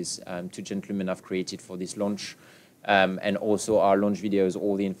 Obviously, these two gentlemen have created for this launch. And also our launch videos,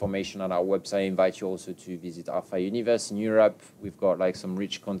 all the information on our website. I invite you also to visit Alpha Universe in Europe. We've got some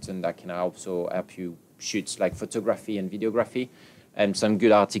rich content that can also help you shoot photography and videography. And some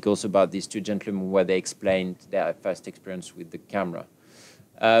good articles about these two gentlemen where they explained their first experience with the camera.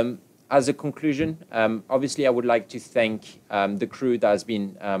 As a conclusion, obviously, I would like to thank the crew that has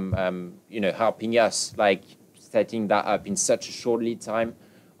been, helping us, setting that up in such a short lead time.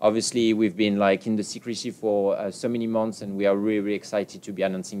 Obviously, we've been in the secrecy for so many months, and we are really, really excited to be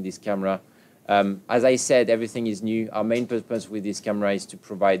announcing this camera. As I said, everything is new. Our main purpose with this camera is to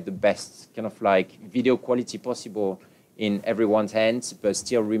provide the best video quality possible in everyone's hands, but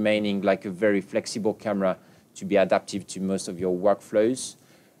still remaining a very flexible camera to be adaptive to most of your workflows.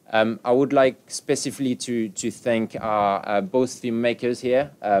 I would like specifically to thank our both filmmakers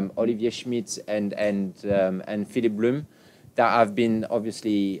here, Olivier Schmitt and Philip Bloom, that have been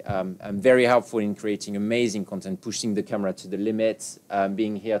obviously very helpful in creating amazing content, pushing the camera to the limits,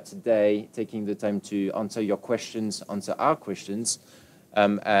 being here today, taking the time to answer your questions, answer our questions.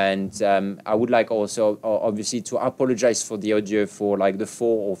 And I would like also, obviously, to apologize for the audio for the 4th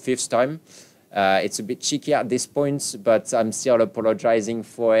or 5th time. It's a bit cheeky at this point, but I'm still apologizing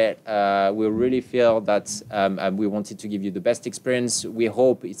for it. We really feel that we wanted to give you the best experience. We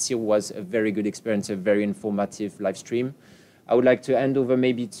hope it still was a very good experience, a very informative live stream. I would like to hand over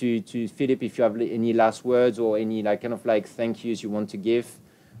maybe to Philip if you have any last words or any thank yous you want to give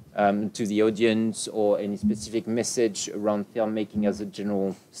to the audience, or any specific message around filmmaking as a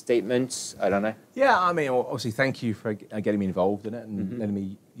general statement. I don't know. Yeah, I mean, obviously, thank you for getting me involved in it and letting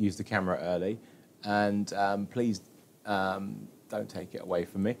me use the camera early. And please don't take it away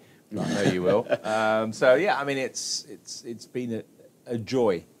from me. I know you will. So yeah, I mean, it's been a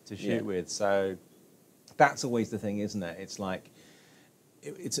joy to shoot with. So that's always the thing, isn't it?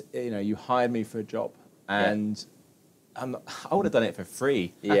 It's you hired me for a job, and I would have done it for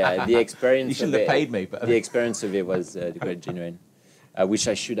free. Yeah, the experience. You shouldn't have paid me, but the experience of it was quite genuine. I wish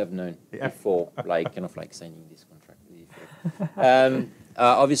I should have known before, signing this contract with you.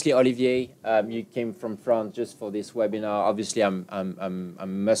 Obviously, Olivier, you came from France just for this webinar. Obviously, I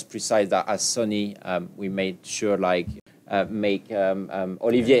must precise that as Sony, we made sure make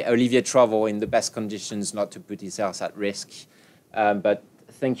Olivier travel in the best conditions, not to put his health at risk. But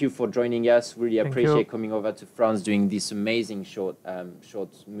thank you for joining us. Really appreciate coming over to France, doing this amazing short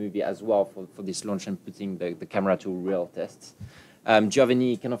movie as well for this launch and putting the camera to real tests. Do you have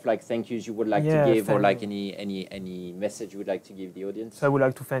any thank yous you would like to give, or any message you would like to give the audience? So I would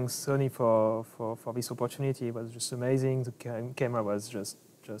like to thank Sony for this opportunity. It was just amazing. The camera was just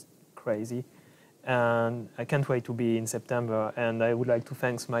crazy, and I can't wait to be in September. And I would like to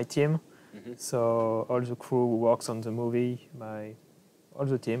thank my team. So all the crew who works on the movie, all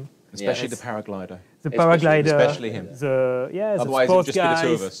the team. Especially the paraglider. The paraglider. Especially him. Otherwise, it would just guys, be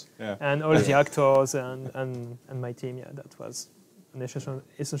the two of us. Yeah. And all the actors and my team. Yeah, that was an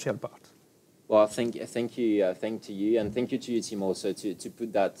essential part. Well, thank you, to you, and thank you to your team also to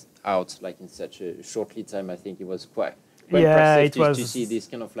put that out in such a short lead time. I think it was quite impressive to see this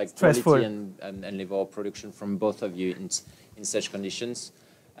stressful quality and level of production from both of you in such conditions.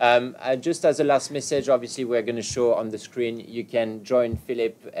 Just as a last message, obviously, we're going to show on the screen. You can join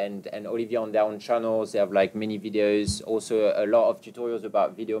Philip and Olivier on their own channels. They have many videos, also a lot of tutorials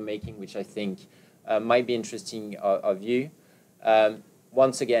about video making, which I think might be interesting of you.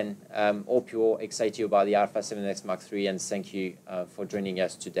 Once again, hope you're excited about the α7S Mark III, and thank you for joining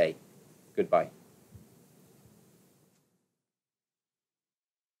us today. Goodbye.